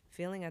was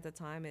feeling at the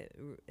time.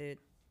 It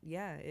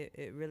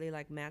really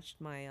like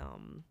matched my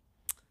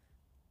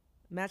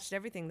matched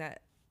everything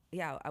that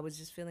I was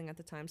just feeling at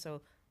the time.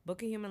 So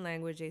Book of Human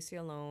Language, AC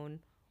Alone,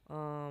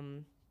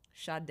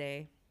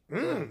 Sade.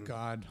 Oh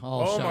God!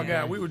 Oh my Sade.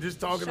 God! We were just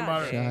talking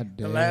about it Sade.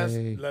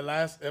 the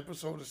last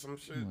episode or some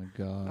shit. Oh my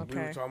God! We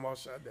were Okay. talking about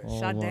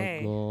Sade.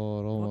 Sade.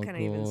 What can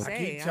I even say? I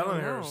keep I telling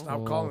don't her know.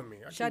 stop calling me.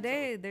 I keep telling-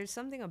 Sade, there's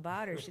something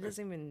about her. She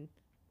doesn't even.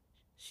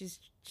 She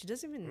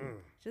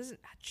doesn't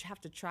have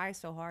to try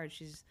so hard.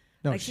 She's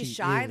No, she's she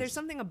shy. is. There's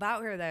something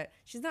about her that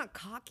she's not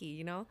cocky,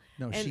 you know.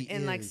 No, and she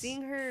and like is.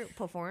 seeing her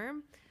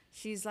perform,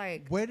 she's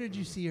like Where did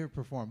you see her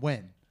perform?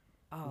 When?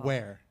 Oh.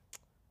 Where?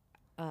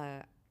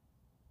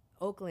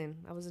 Oakland.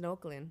 I was in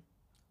Oakland.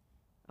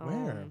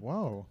 Where?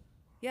 Whoa!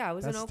 Yeah, I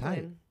was in That's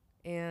Oakland,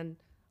 and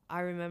I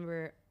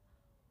remember,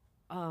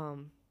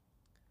 God,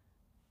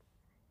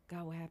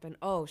 what happened?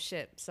 Oh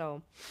shit!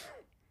 So,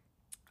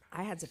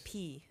 I had to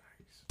pee.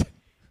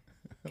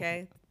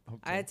 Okay,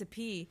 I had to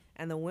pee,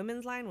 and the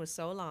women's line was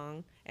so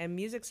long, and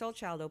Music Soul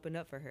Child opened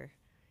up for her.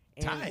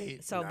 And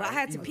Tight. So, but I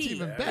had to That's pee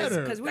even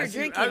better. because we were That's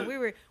even-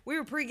 drinking. We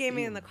were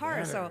pre-gaming in the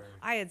car, so better.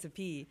 I had to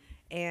pee.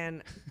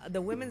 And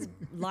the women's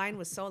line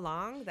was so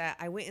long that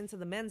I went into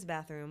the men's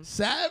bathroom.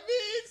 Savage! Look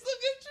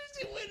at you.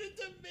 She went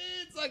into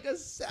men's like a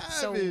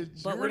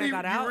savage. But You when I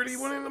got out, you really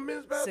went in the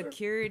men's bathroom?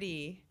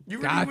 security, You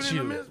really Got went in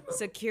you. the men's bathroom?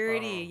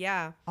 security,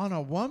 yeah. On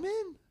a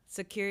woman?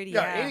 Security,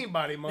 Yeah, yeah.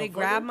 anybody, They motherfucker.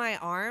 grabbed my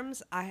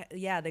arms. They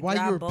While you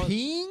grabbed were both.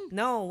 peeing?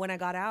 No, when I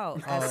got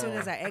out, as soon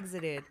as I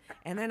exited,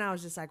 and then I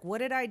was just like, "What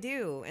did I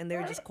do?" And they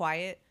were just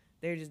quiet.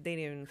 They didn't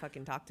even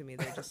fucking talk to me.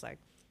 They were just like,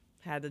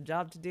 had the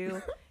job to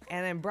do,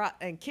 and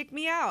then kicked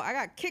me out. I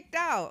got kicked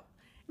out,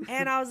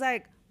 and I was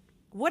like,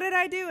 "What did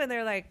I do?" And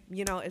they're like,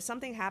 if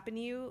something happened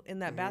to you in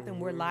that bathroom,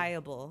 we're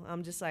liable.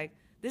 I'm just like,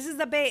 this is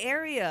the Bay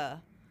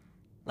Area.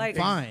 Like,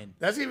 Fine.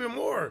 That's even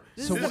more.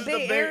 This is the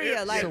Bay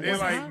Area, like, they're what's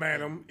like, happening?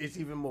 madam, it's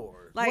even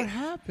more. like, What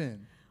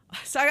happened?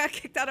 so I got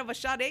kicked out of a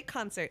Sade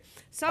concert.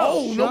 So,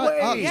 Oh, no Shut way.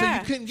 up. Yeah. So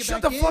you couldn't get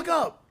Shut back the in? fuck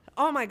up.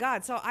 oh my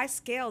God. So I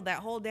scaled that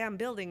whole damn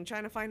building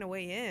trying to find a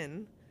way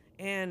in.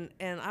 And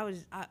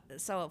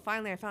so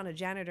finally I found a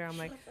janitor. I'm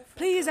like,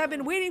 please, I've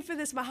been waiting for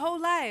this my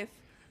whole life.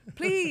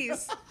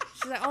 Please.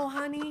 She's like, oh,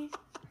 honey,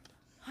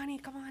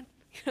 come on.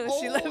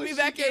 She let me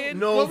back in.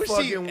 No What was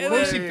she? fucking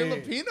Was she way.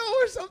 Filipino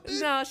or something?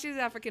 No, she's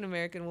an African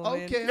American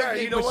woman. Okay. Yeah,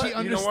 you know but what? she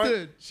You know what?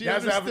 understood. She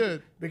That's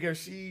understood. because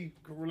she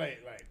could relate.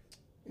 Like,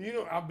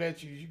 I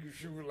bet you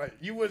could relate.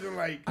 You wasn't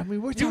like. I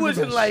mean, we're you talking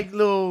wasn't about like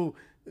little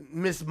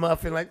Miss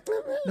Muffin. Like,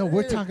 No,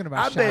 we're talking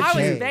about I bet I was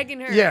Sade. begging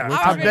her. Yeah,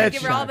 I I was ready bet to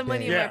give her all the you.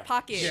 money in Yeah. my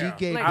pocket. She Yeah.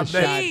 gave Like, the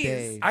please.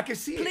 Sade. I can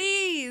see it.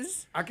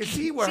 Please. I can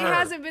see where She her.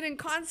 hasn't been in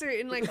concert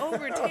in like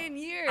over 10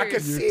 years. I can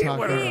see You're it talking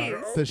with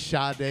about her. the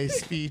Sade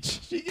speech.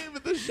 She gave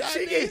it the Sade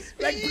She gave,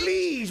 speech. like,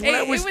 please, Hey, when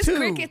I was it was two.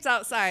 crickets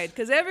outside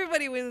because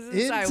everybody was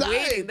inside, Inside.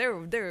 waiting.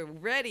 They're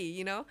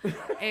ready,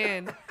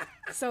 And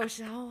so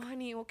she's oh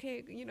honey,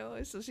 okay,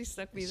 So she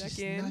stuck me back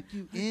She in. snuck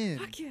you in.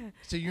 Fuck yeah.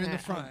 So you're in And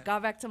the I front.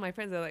 got back to my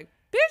friends. They're like,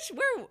 bitch,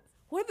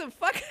 what the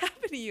fuck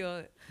happened to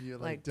you? You're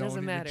like, don't doesn't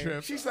even matter.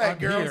 trip. She's like, I'm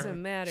girl. here.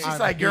 Doesn't matter. She's I'm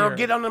like, girl, here.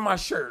 get under my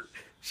shirt.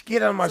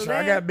 Get under my So shirt. I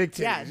then- got big titties.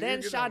 Yeah, You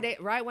then get on- Sade,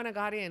 right when I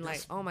got in, like,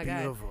 That's oh my God.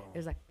 beautiful. It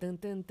was like, dun,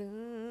 dun,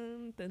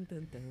 dun, dun,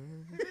 dun,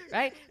 dun.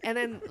 Right? And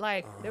then,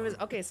 like, there was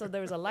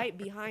a light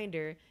behind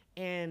her,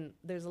 and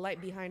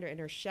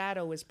her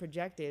shadow was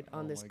projected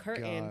on this my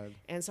curtain. God.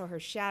 And so her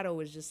shadow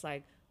was just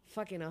like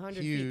fucking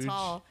 100 Huge, feet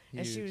tall.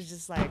 And she huge. was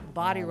just like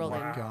body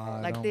rolling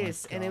God, like oh my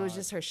this. And it was God.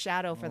 just her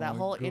shadow for that Oh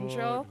whole God,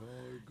 intro.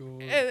 oh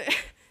God. And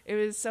it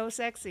was so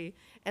sexy.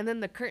 And then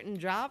the curtain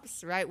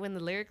drops right when the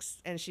lyrics,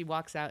 and she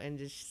walks out and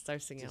just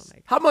starts singing. I'm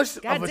like, How much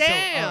of God a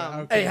damn.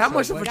 Okay, Hey, how so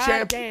much of a what- champion?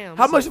 Goddamn.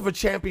 How much of a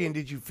champion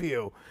did you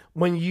feel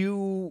when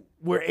you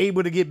were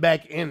able to get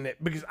back in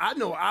it? Because I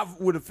know I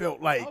would have felt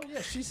like Oh,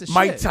 yeah, she's a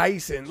Mike shit.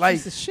 Tyson.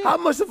 Like, the shit. how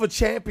much of a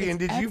champion It's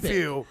did you epic.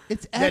 feel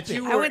It's that epic.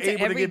 you I were went to able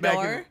to every get back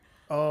door. in?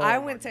 Oh, I my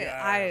went to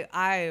God.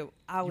 I You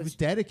was was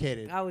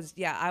dedicated. I was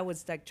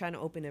like trying to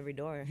open every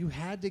door. You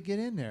had to get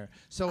in there.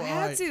 So I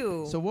had alright,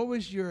 to. So what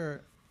was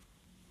your?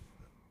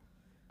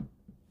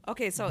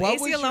 Okay, so What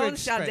AC was your Alone,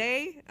 expect-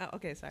 Sade.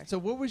 Okay, sorry. So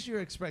what was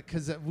your expect?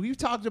 Because we've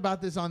talked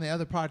about this on the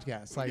other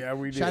podcast. Like, Yeah,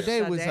 we did.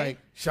 Sade was Sade? like,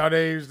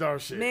 Sade's our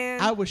shit.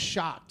 Man, I was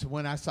shocked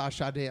when I saw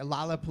Sade at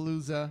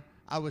Lollapalooza.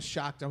 I was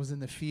shocked. I was in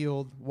the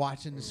field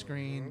watching the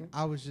screen.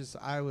 I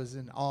was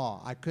in awe.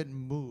 I couldn't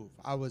move.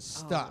 I was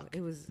stuck.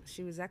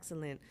 she was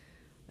excellent.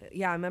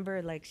 Yeah, I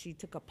remember like she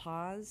took a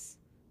pause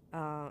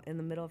in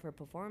the middle of her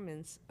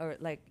performance, or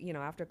like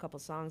after a couple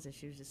songs, and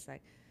she was just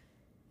like,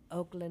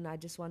 Oakland, I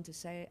just want to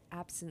say,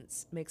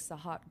 absence makes the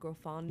heart grow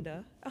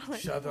fonder. I'm like,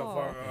 Shut the "Oh."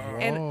 fuck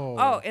up. And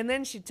Whoa. and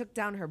then she took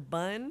down her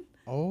bun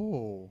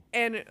Oh,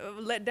 and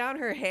let down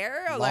her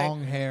hair.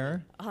 long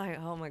hair. Like,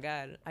 oh my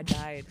God, I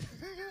died.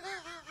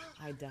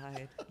 I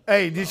died.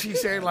 Hey, did she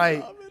say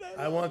like,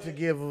 I want to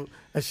give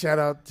a shout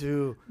out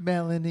to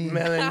Melanie,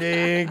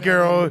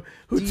 girl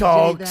who DJ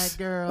talks, that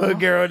girl. a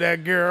girl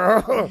that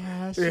girl.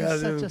 Yeah,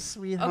 she's such a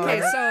sweetheart.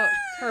 Okay, so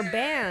her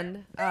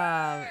band,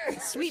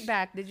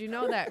 Sweetback. Did you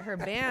know that her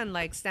band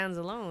like stands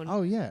alone?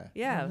 Oh yeah.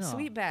 Yeah, I know.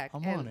 Sweetback.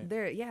 I'm and on it.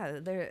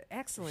 they're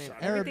excellent.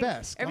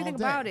 Arabesque Everything all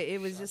day. about it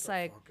was just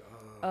like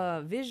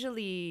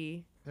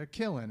visually. They're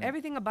killing it.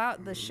 Everything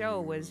about the show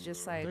was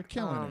just like They're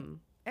killing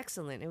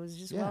excellent. It was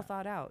just Yeah. well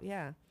thought out.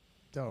 Yeah.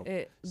 Dope.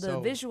 The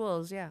So,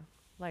 visuals, yeah.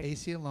 Like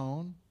AC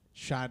Alone,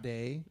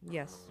 Sade,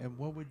 yes, and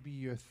what would be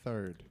your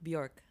third?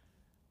 Bjork.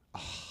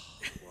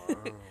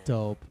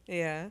 Dope.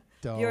 Yeah.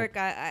 Dope. Bjork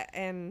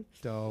and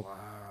Dope.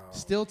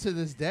 Still to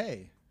this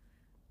day.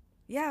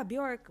 yeah,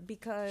 Bjork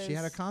because She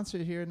had a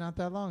concert here not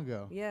that long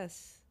ago.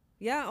 yes.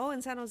 Yeah, oh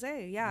in San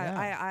Jose. Yeah.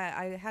 Yeah.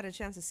 I had a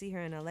chance to see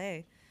her in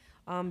LA.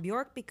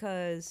 Bjork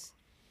because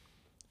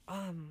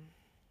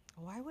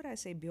why would I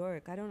say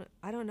Bjork? I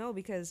don't know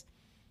because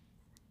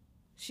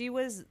she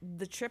was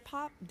the trip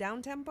hop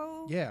down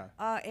tempo Yeah.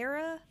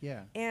 era.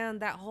 Yeah.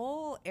 And that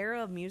whole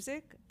era of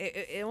music,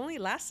 it only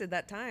lasted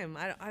that time.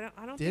 I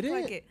don't Did think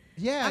it? like it.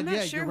 Yeah, I'm not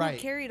yeah, sure you're who right.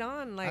 carried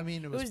on. Like I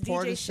mean, it it was was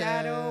DJ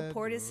Shadow, Portishead,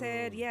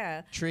 Portishead,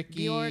 yeah, Tricky.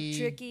 Bjork,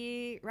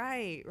 Tricky,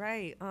 right.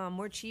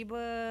 More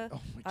Chiba,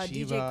 Oh,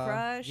 DJ Chiba.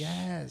 Crush.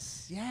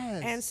 Yes.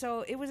 Yes. And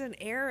so it was an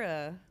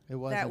era. It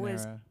was that an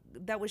was era.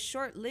 that was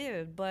short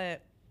lived,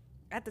 but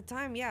at the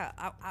time, yeah,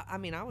 I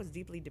mean, I was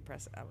deeply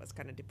depressed. I was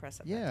kind of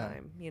depressed at Yeah. that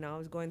time. You know, I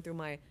was going through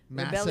my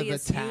Massive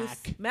rebellious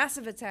Attack. youth.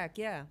 Massive Attack,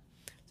 yeah.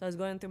 So I was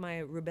going through my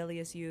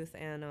rebellious youth,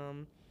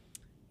 and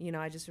you know,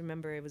 I just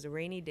remember it was a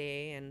rainy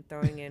day and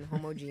throwing in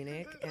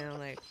Homogenic, and I'm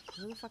like,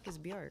 who the fuck is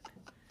Bjork?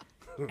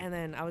 And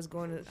then I was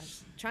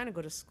trying to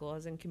go to school. I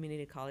was in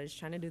community college,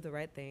 trying to do the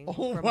right thing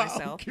for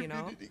myself, you know.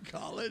 Community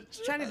college.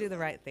 Trying to do the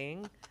right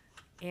thing.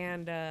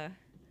 And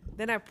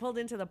then I pulled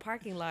into the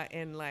parking lot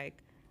and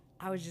like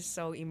I was just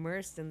so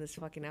immersed in this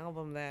fucking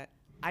album that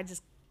I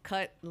just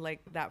cut like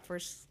that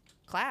first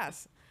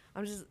class.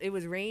 It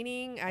was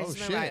raining. I just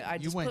remember shit. I You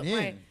just went put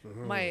in.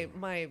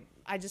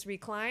 I just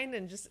reclined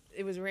and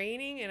it was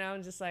raining and I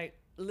was just like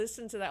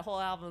listen to that whole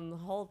album, the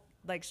whole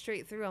like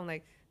straight through. I'm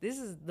like, this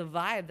is the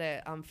vibe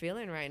that I'm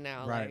feeling right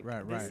now. Right,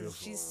 like, right.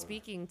 She's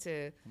speaking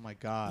to Oh my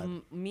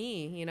God.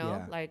 me, you know,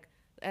 Yeah. like,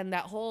 and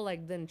that whole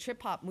like then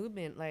trip hop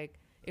movement, like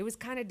it was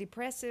kind of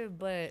depressive,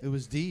 but It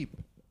was deep.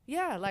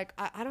 yeah, like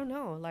I don't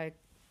know, like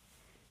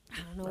I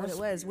don't know what it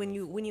was when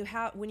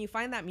you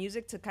find that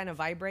music to kind of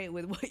vibrate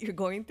with what you're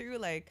going through,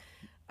 like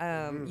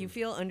you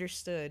feel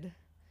understood,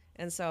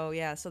 and so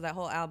yeah, so that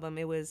whole album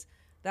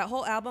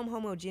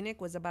Homogenic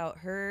was about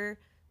her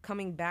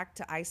coming back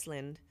to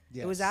Iceland.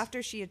 It was Yes.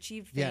 after she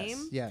achieved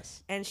fame,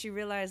 Yes. and she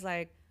realized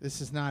like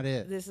This is not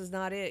it. this is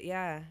not it,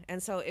 yeah,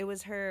 and so it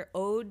was her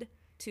ode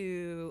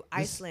to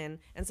Iceland,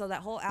 and so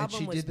that whole And album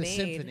she was did the made.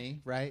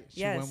 symphony, right?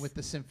 She Yes. went with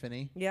the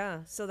symphony.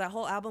 Yeah, so that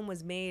whole album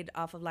was made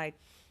off of like,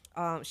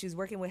 she was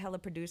working with hella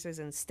producers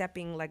and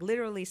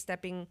literally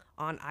stepping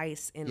on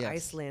ice in Yes.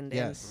 Iceland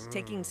Yes. and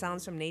taking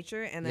sounds from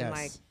nature and then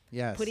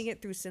Yes. putting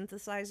it through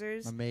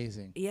synthesizers.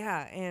 Amazing.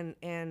 Yeah,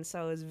 and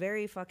so it was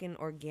very fucking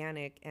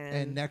organic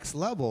And next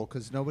level,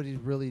 because nobody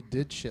really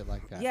did shit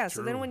like that. yeah.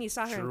 So then when you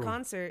saw her in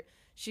concert,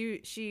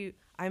 I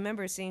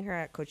remember seeing her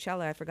at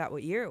Coachella. I forgot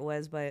what year it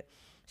was, but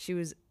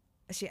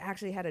she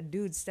actually had a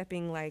dude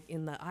stepping like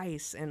in the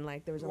ice and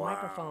like there was a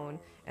microphone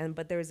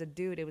but there was a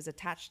dude, it was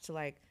attached to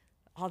like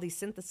all these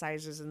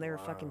synthesizers and they were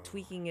fucking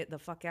tweaking it the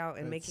fuck out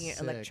and making it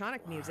sick.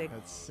 electronic music.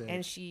 That's sick.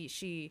 And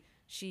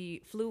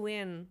she flew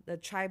in the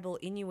tribal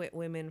Inuit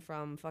women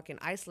from fucking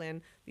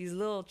Iceland, these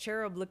little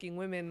cherub looking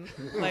women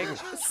like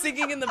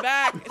singing in the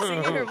back,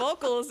 singing her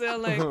vocals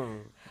and like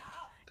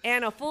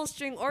and a full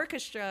string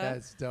orchestra.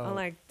 That's dope. I'm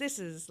like, this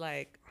is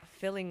like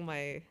filling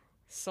my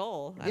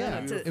soul. I Yeah,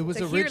 don't know, it was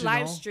to hear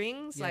live original.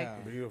 strings, Yeah.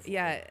 like Beautiful.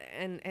 yeah,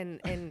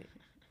 and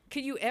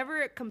could you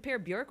ever compare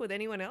Bjork with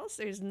anyone else?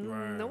 There's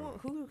no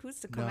one who's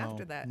to come No,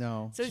 after that.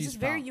 no. So it's She's just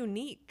very pop.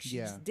 unique. She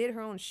Yeah. just did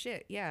her own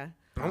shit. Yeah.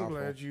 I'm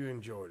glad you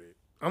enjoyed it.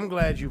 I'm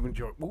glad you've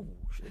enjoyed. Ooh,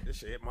 shit, this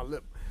shit hit my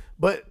lip.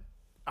 But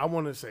I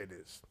want to say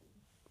this,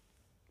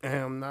 and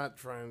I'm not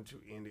trying to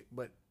end it,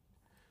 but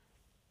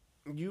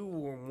you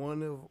were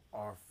one of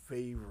our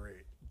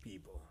favorite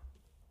people.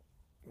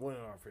 One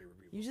of our favorite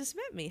people. You just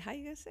met me. How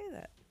you gonna say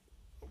that?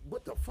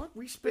 What the fuck?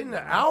 We spent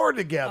an hour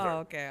together. Oh,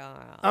 okay.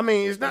 I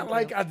mean, it's not Thank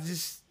like you. I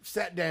just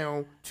sat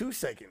down 2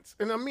 seconds,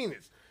 and I mean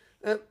it.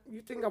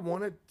 You think I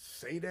want to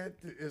say that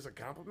as a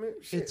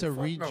compliment? Shit, It's a fuck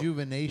no.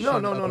 rejuvenation no,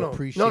 of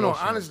appreciation. No,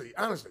 honestly.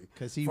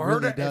 'Cause he For her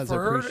really does for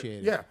her appreciate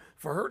it. Yeah,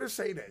 for her to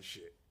say that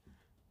shit.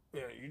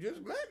 Yeah, you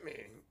just met me.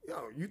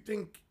 You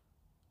think,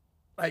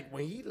 like,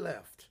 when he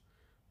left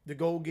to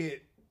go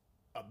get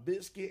a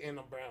biscuit and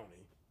a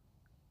brownie,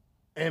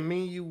 and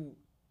me and you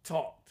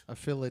talked. A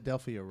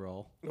Philadelphia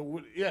roll.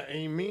 Yeah,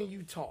 and me and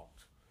you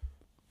talked.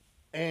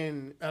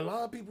 And a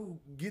lot of people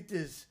get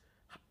this,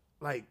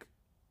 like,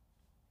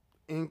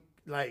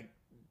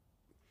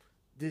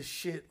 this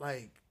shit,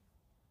 like,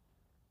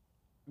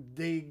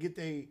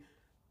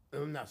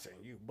 I'm not saying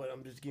you, but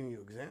I'm just giving you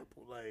an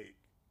example, like,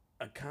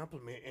 a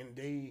compliment, and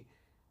they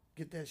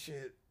get that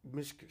shit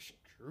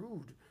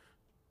misconstrued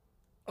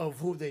of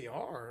who they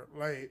are.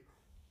 Like,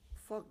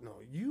 fuck no.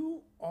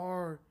 You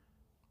are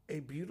a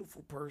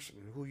beautiful person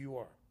who you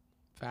are.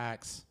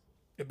 Facts.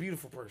 A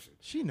beautiful person.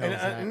 She knows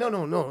that. No.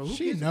 Who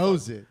She gives a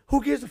knows fuck? it.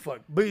 Who gives a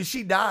fuck? But if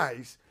she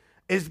dies,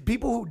 it's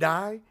people who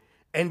die,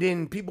 and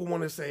then people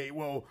want to say,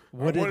 well,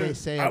 What did they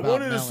say I about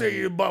wanted to say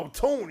Melanie? about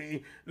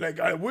Tony. Like,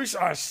 I wish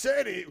I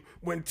said it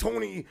when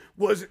Tony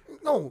was.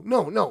 No.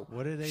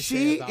 What did they She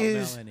say about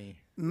is, Melanie?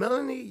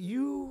 Melanie,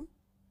 you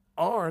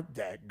are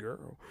that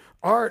girl.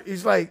 Art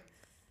is like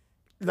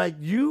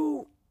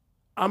you,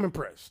 I'm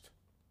impressed.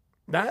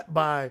 Not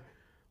by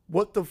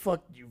what the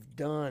fuck you've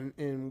done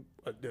in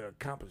the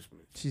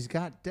accomplishments. She's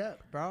got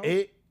depth, bro.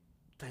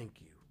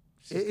 Thank you.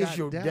 She's It is got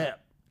your depth.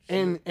 depth.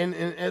 And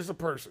as a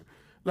person,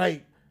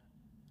 like,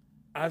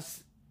 I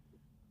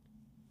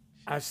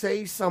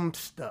say some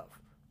stuff,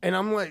 and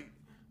I'm like,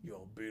 you're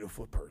a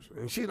beautiful person.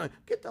 And she's like,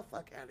 get the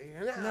fuck out of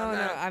here.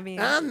 I mean,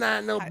 I'm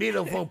not no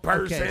beautiful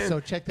person. Okay, so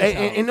check this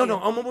out. And no,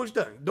 I'm almost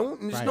done.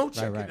 There's Right, no right,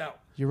 checking right. out.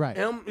 You're right.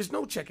 There's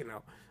no checking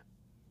out.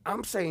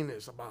 I'm saying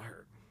this about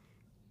her.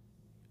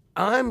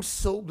 I'm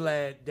so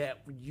glad that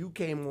you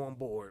came on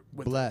board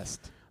with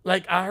Blessed.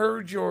 Like, I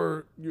heard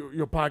your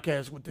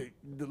podcast with the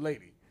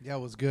lady, Yeah, it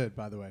was good,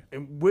 by the way.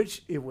 in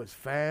which it was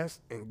fast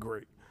and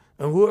great.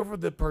 And whoever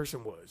the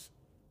person was,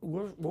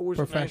 what was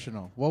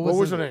Professional. her name? What What was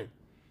was the- her name?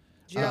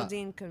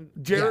 Geraldine. Yes.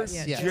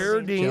 Geraldine.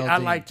 I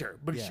Geraldine. liked her,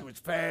 but Yeah. she was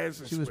fast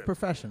and She was swift.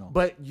 professional.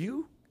 But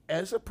you,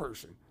 as a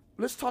person,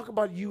 let's talk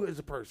about you as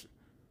a person.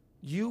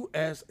 You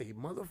as a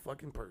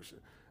motherfucking person.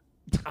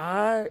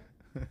 I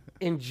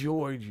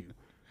enjoyed you.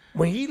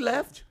 When he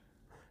left,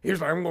 he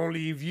was like, "I'm gonna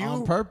leave you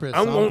On purpose,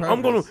 I'm on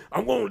gonna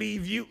purpose.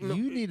 leave you."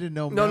 You need to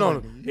know No,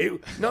 Melanie.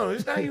 no,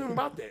 it's not even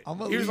about that. I'm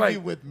gonna He was leave like,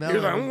 you with He was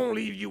like, Melanie. "I'm gonna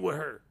leave you with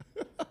her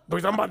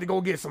because I'm about to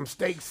go get some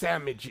steak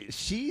sandwiches."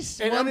 She's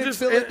And I'm wanted just-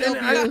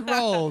 Philadelphia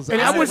rolls.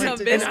 and I Some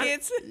wasn't- and I-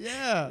 biscuits.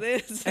 Yeah.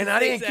 And I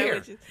didn't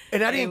care.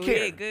 And I didn't We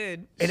care. ate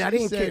good. And I She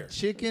didn't said care.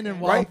 chicken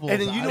and Right? waffles.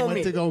 And then you know I went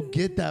me. to go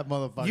get that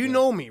motherfucker. You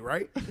know me,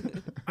 right?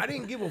 I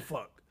didn't give a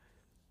fuck.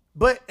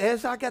 But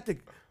as I got to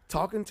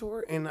talking to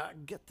her, and I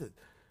get to,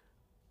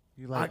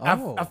 You're like,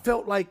 I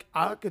felt like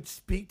I could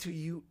speak to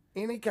you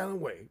any kind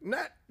of way,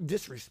 not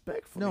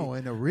disrespectfully. No,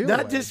 in a real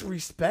not way.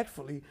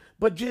 disrespectfully,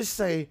 but just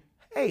say,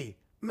 "Hey,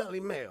 Melly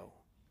Mel,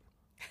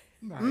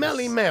 Nice.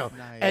 Melly Mel,"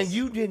 Nice. and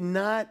you did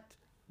not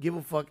give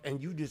a fuck, and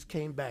you just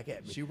came back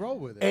at me. She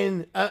rolled with it.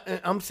 And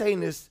I'm saying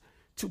this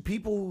to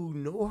people who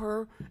know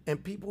her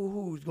and people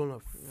who's gonna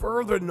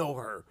further know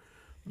her.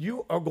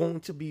 You are going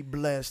to be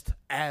blessed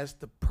as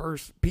the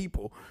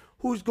people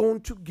who's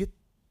going to get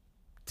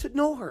to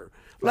know her.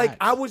 Like,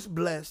 I was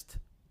blessed.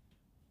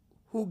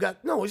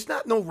 It's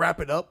not no wrap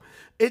it up.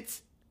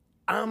 It's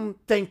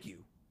thank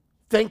you,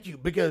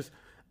 because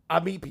I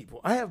meet people.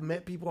 I have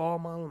met people all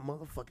my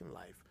motherfucking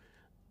life,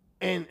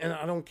 and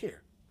I don't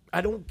care.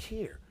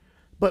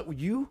 But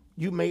you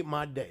made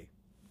my day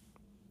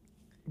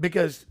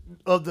because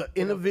of the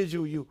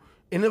individual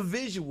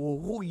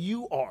who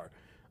you are.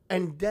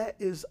 And that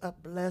is a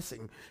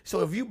blessing. So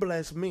if you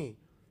bless me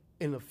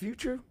in the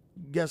future,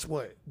 guess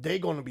what? They're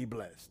going to be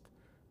blessed.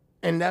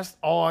 And that's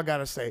all I got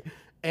to say.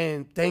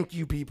 And thank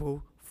you,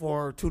 people,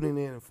 for tuning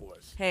in for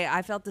us. Hey,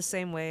 I felt the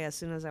same way as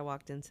soon as I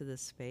walked into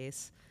this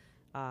space.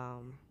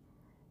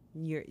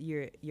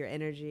 Your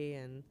energy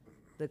and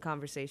the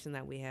conversation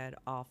that we had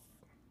off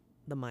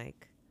the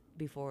mic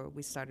before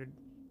we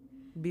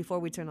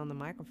turned on the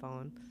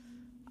microphone,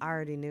 I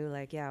already knew,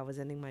 like, yeah, I was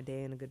ending my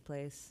day in a good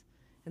place.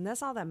 And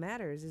that's all that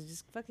matters, is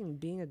just fucking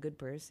being a good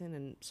person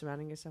and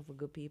surrounding yourself with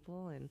good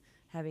people and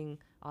having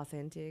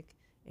authentic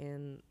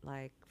and,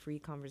 like, free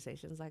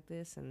conversations like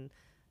this and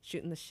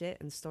shooting the shit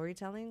and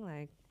storytelling.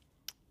 Like,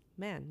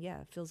 man,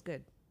 yeah, it feels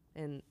good.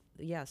 And,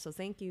 yeah, so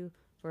thank you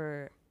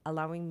for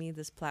allowing me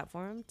this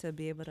platform to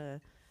be able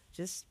to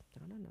just,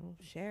 I don't know,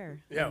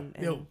 share. Yeah,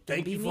 and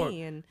thank be you for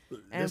me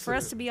and for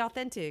us to be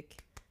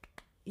authentic.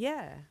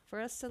 Yeah, for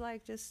us to,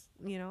 like, just,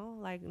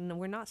 like, no,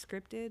 we're not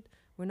scripted.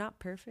 We're not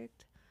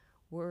perfect.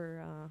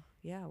 We're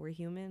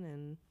human,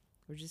 and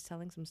we're just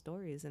telling some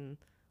stories, and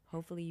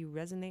hopefully you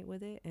resonate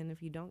with it. And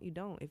if you don't, you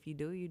don't. If you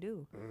do, you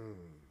do.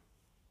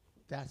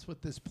 That's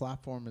what this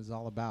platform is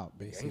all about,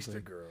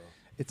 basically. Gangsta girl.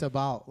 It's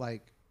about,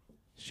 like,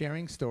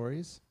 sharing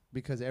stories,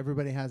 because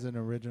everybody has an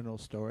original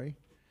story,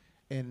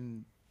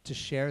 and to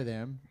share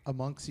them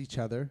amongst each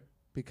other,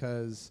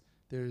 because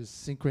there's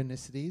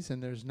synchronicities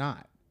and there's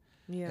not.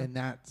 Yeah. And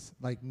that's,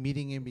 like,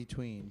 meeting in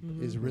between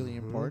is really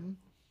important.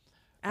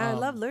 And I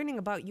love learning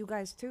about you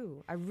guys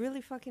too. I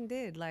really fucking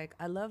did. Like,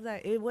 I love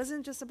that it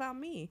wasn't just about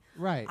me.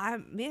 Right.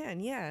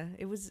 Yeah.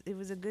 It was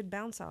a good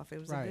bounce off. It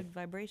was Right. a good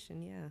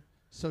vibration. Yeah.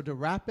 So to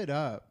wrap it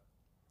up,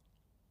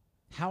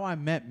 how I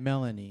met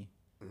Melanie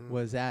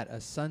was at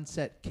a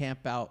Sunset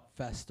Campout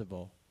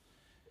festival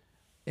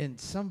in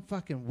some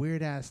fucking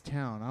weird ass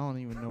town. I don't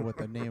even know what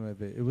the name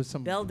of it. It was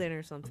some Belden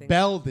or something.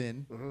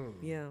 Belden.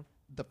 Yeah.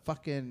 The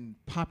fucking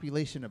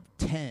population of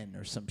 10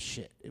 or some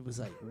shit. It was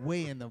like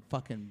way in the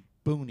fucking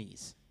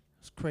boonies.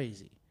 It was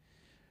crazy.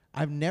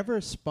 I've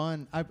never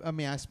spun.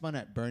 I spun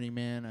at Burning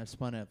Man. I've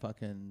spun at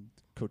fucking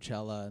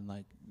Coachella and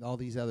like all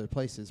these other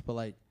places. But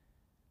like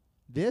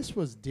This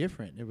was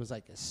different. It was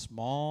like a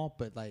small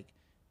but like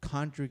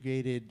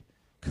concentrated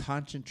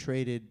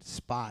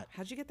spot.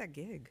 How'd you get that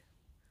gig?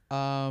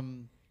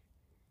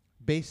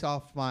 Based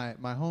off my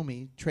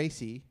homie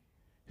Tracy,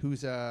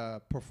 who's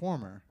a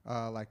performer,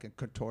 like a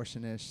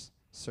contortionist,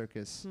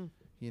 circus,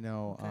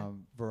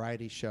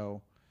 variety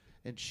show,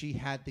 and she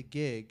had the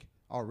gig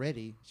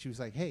already. She was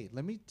like, "Hey,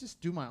 let me just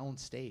do my own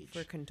stage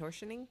For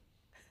contortioning?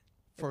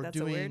 for That's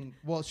a word? doing."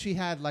 Well, she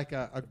had like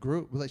a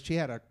group, like she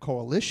had a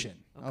coalition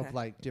of Okay.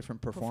 like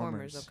different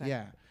performers. Okay.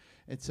 Yeah,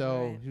 and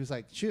so Right. he was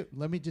like, "Shoot,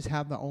 let me just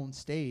have my own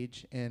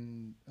stage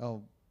and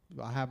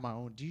I have my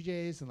own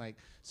DJs and like."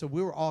 So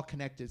we were all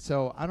connected.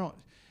 So I don't.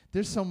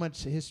 There's so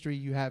much history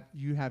you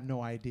have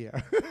no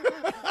idea.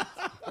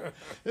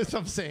 That's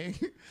what I'm saying.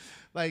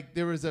 Like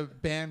there was a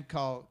band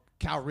called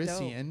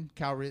Calrissian.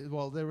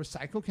 Well, there was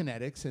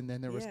Psychokinetics, and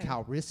then there was Yeah.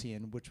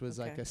 Calrissian, which was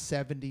like Okay. a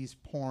 70s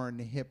porn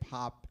hip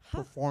hop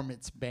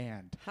performance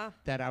band Huh.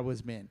 that I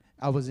was in.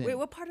 I was in Wait,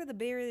 what part of the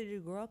Bay Area did you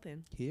grow up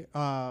in? here,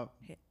 Hi-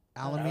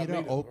 Alameda,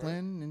 Alameda,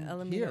 Oakland, and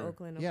Alameda, here.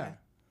 Oakland, Yeah, okay.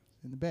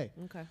 in the Bay.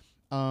 Okay.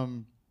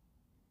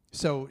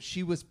 So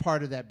she was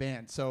part of that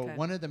band. So Okay.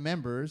 one of the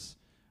members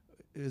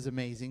is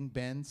amazing,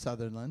 Ben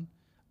Sutherland,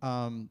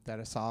 that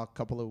I saw a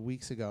couple of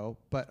weeks ago.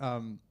 But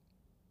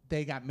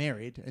they got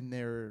married, and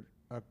they're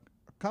a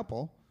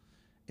couple.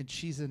 And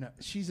she's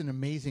an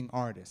amazing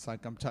artist.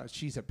 Like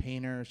she's a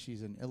painter,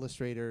 she's an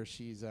illustrator,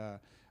 she's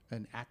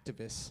an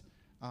activist.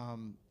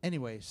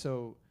 Anyway,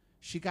 so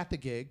she got the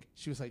gig.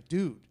 She was like,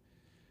 "Dude,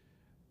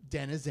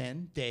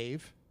 Denizen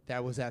Dave,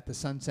 that was at the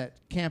Sunset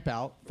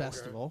Campout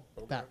Festival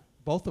that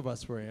both of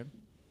us were in.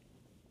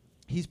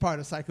 He's part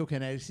of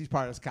Psychokinetics. He's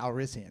part of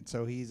Calrissian.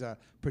 So he's a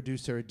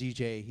producer, a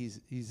DJ.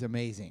 He's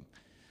amazing,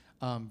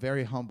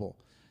 very humble.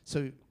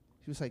 So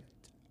he was like,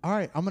 all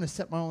right, I'm going to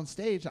set my own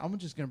stage. I'm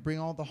just going to bring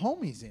all the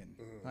homies in.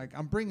 Like,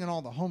 I'm bringing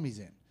all the homies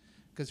in.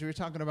 Because we were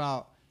talking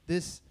about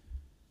this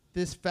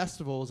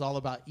festival is all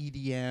about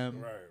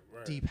EDM,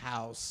 Right. deep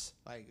house.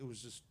 Like, it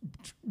was just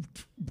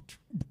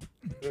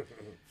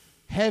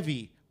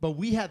heavy. But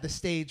we had the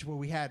stage where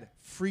we had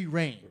free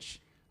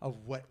range of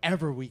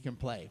whatever we can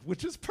play,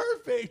 which is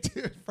perfect.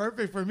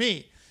 Perfect for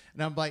me.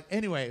 And I'm like,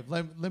 anyway,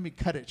 let me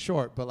cut it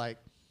short. But, like,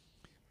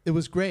 it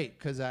was great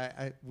because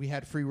we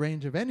had free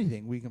range of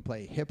anything. We can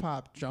play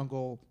hip-hop,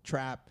 jungle,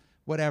 trap,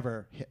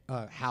 whatever,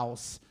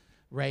 house,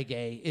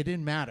 reggae. It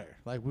didn't matter.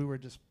 Like, we were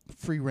just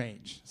free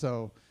range.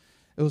 So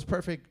it was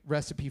perfect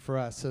recipe for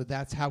us. So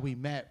that's how we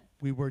met.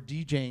 We were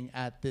DJing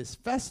at this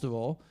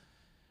festival,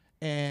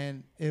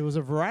 and it was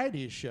a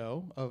variety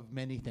show of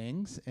many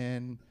things.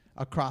 And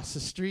across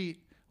the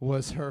street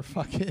was her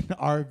fucking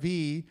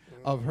RV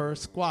of her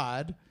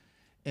squad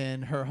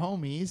and her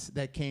homies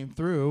that came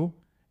through.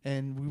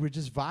 And we were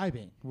just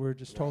vibing. We were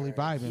just totally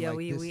vibing. Yeah,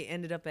 like we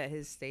ended up at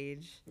his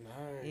stage.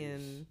 Nice.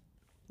 And,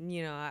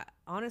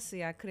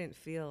 honestly, I couldn't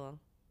feel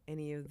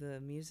any of the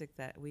music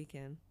that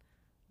weekend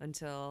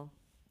until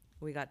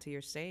we got to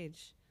your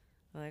stage.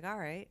 I'm like, all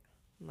right,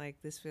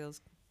 like, this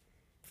feels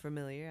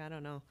familiar. I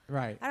don't know.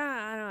 Right.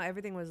 I don't know.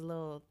 Everything was a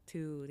little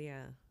too,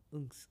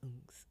 unks.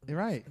 You're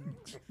right.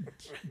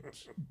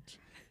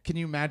 Can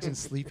you imagine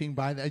sleeping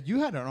by that? You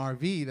had an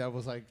RV that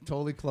was like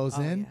totally closed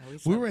in. Yeah, we we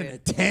slept were in in. a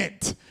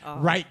tent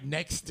right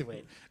next to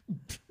it.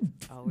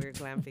 Oh, we were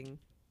glamping.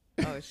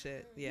 Oh,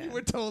 shit. Yeah. We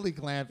were totally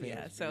glamping.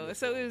 Yeah, so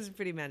it was a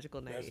pretty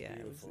magical night. That's Yeah,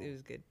 it beautiful.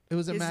 was good. It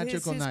was a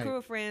magical his night. crew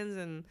of friends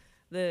and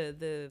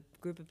the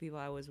group of people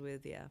I was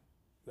with. Yeah,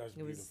 That's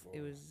it was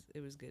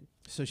beautiful. good.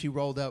 So she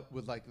rolled up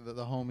with like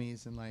the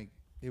homies, and like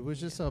it was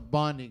just a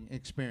bonding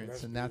experience,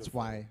 That's and that's beautiful.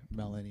 why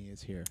Melanie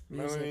is here.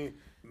 Melanie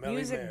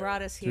Music Mel.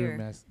 brought us Through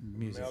here.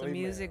 music. So Melanie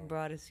music Mel.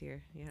 brought us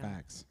here. Yeah.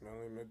 Facts.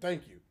 Melanie Mel.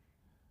 Thank you.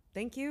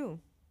 Thank you.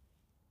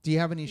 Do you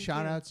have any Thank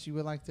shout you. outs you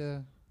would like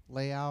to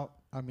lay out?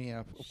 I mean,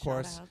 of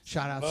course, Shout-outs.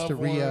 shout outs Loved to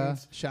Rhea,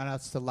 ones, shout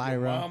outs to Your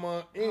Lyra,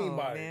 mama, Oh,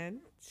 anybody. man.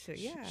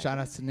 Yeah. shout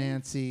outs to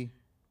Nancy,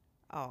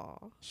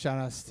 Oh. shout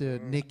outs to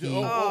Nikki.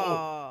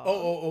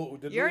 Oh.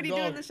 The You're already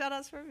little doing dog. the shout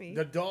outs for me.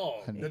 The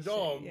dog. The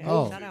dog. Yeah.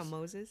 Oh. Shout out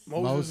Moses.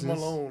 Moses Moses.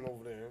 Malone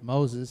over there.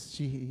 Moses,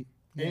 he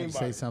had to Anybody.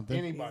 say something.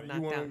 He's Anybody. You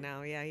knocked out want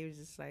now. Yeah, he was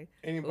just like,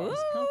 anybody.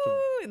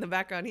 ooh, in the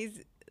background. He's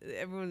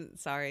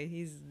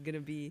gonna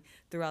be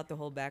throughout the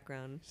whole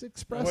background. He's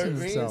expressing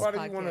Wait, himself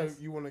anybody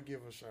Podcast. you wanna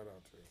give a shout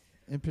out to?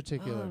 in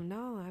particular. Oh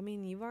no, I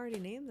mean you've already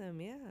named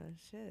them. Yeah,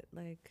 shit.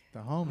 Like The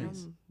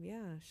homies.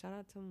 yeah. Shout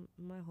out to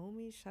my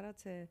homies. Shout out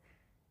to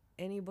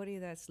anybody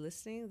that's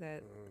listening.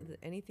 That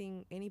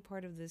any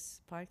part of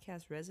this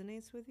podcast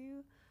resonates with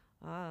you.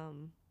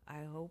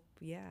 I hope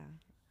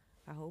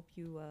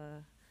you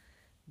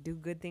do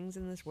good things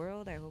in this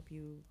world. I hope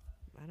you,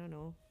 I don't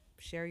know,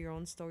 share your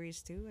own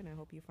stories too, and I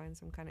hope you find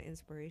some kind of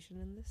inspiration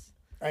in this.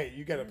 Hey,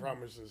 you gotta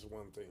promise us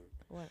one thing.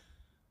 What?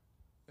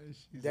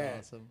 She's Dad.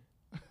 awesome.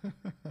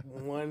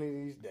 One of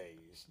these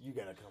days, you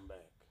gotta come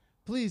back.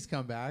 Please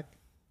come back.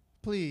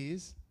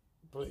 Please.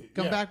 Please.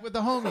 Come Yeah. back with the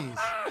homies.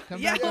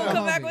 Come Yeah, back we'll with the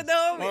come back homies. with the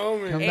homies.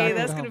 Homie. Come back Hey, with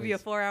that's the gonna be a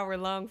homies. 4-hour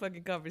long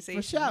fucking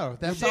conversation. For sure.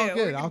 That's Shit, all we're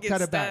good. gonna I'll get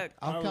cut it back. stuck.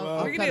 I'll I cut love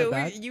I'll it. cut it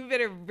back. You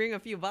better bring a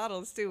few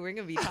bottles too. We're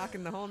gonna be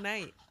talking the whole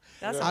night.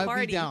 That's a I'd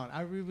party. be down.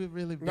 I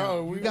really be No,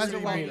 down. we You guys are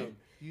really welcome. mean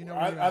You know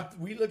where you're at.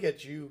 we look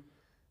at you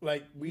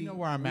like we know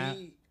where I'm at.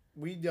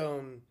 We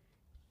done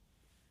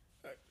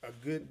a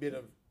good bit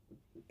of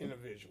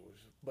individuals,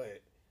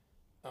 but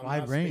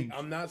Wide range.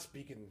 I'm not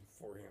speaking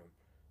for him,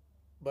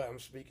 but I'm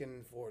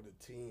speaking for the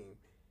team.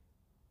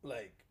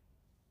 Like,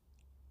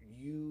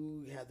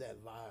 you have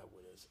that vibe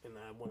with us, and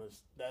I want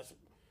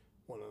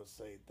to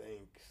say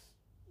thanks.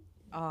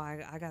 Oh,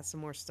 I got some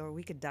more story.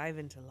 We could dive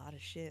into a lot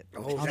of shit.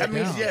 Oh, I'm that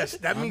means down. yes.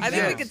 That means I yes.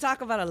 think we could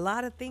talk about a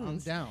lot of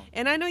things. I'm down.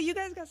 And I know you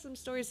guys got some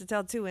stories to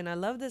tell too. And I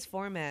love this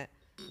format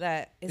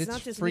that it's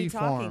not just free me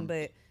talking, form.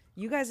 but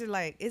you guys are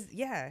like,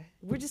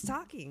 we're just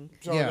talking.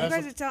 So Yeah. You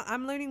guys are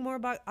I'm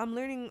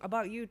learning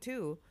about you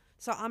too.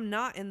 So I'm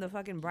not in the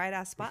fucking bright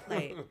ass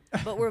spotlight,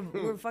 but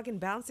we're fucking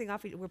bouncing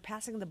off. We're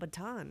passing the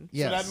baton.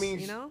 Yes. So that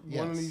means You know?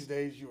 one of Yes. these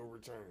days you will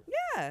return.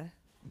 Yeah.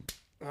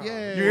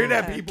 Yeah. You hear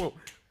that, people?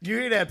 You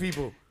hear that,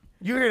 people?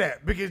 You hear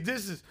that? Because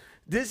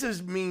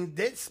this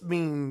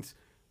means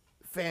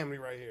family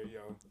right here,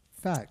 yo.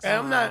 Facts.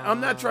 And I'm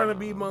not trying to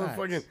be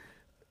motherfucking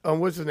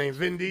what's his name,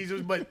 Vin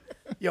Diesel, but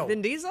yo,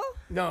 Vin Diesel?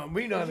 no,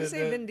 we know Did you that.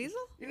 say Vin Diesel?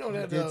 You know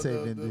that did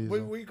say Vin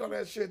Diesel. what you call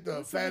that shit?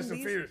 The say Fast Vin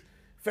and Diesel? Furious.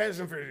 Fast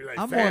and Furious, like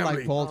I'm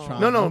family. more like Voltron.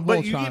 No, I'm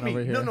but you Voltron get me.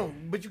 over here. No,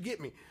 but you get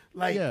me.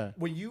 Like Yeah.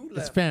 when you left,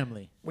 It's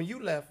family. when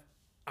you left,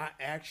 I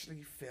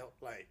actually felt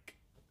like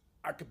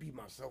I could be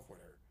myself with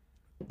her.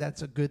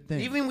 That's a good thing.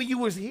 Even when you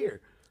was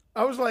here,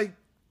 I was like,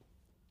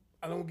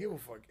 I don't give a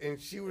fuck. And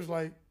she was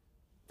like,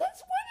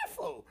 that's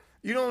wonderful.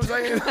 You know what I'm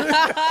saying?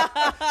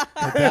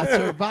 That's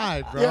her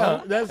vibe, bro.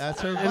 Yeah,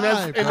 that's her and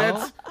vibe,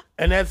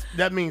 bro.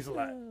 that means a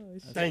lot.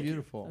 That's Thank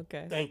beautiful.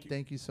 Okay. Thank you.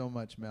 Thank you so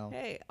much, Mel.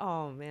 Hey,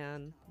 oh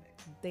man.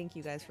 Thank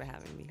you guys for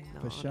having me.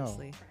 No, For sure.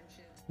 honestly.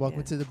 Welcome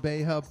Yeah. to the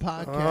Bay Hub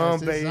podcast. Oh,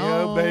 It's baby,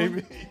 on.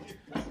 baby.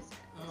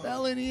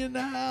 Melanie in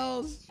the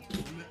house.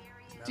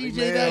 Melanie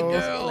DJ that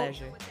Mills. girl.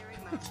 Pleasure.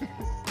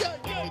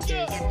 Get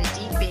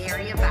the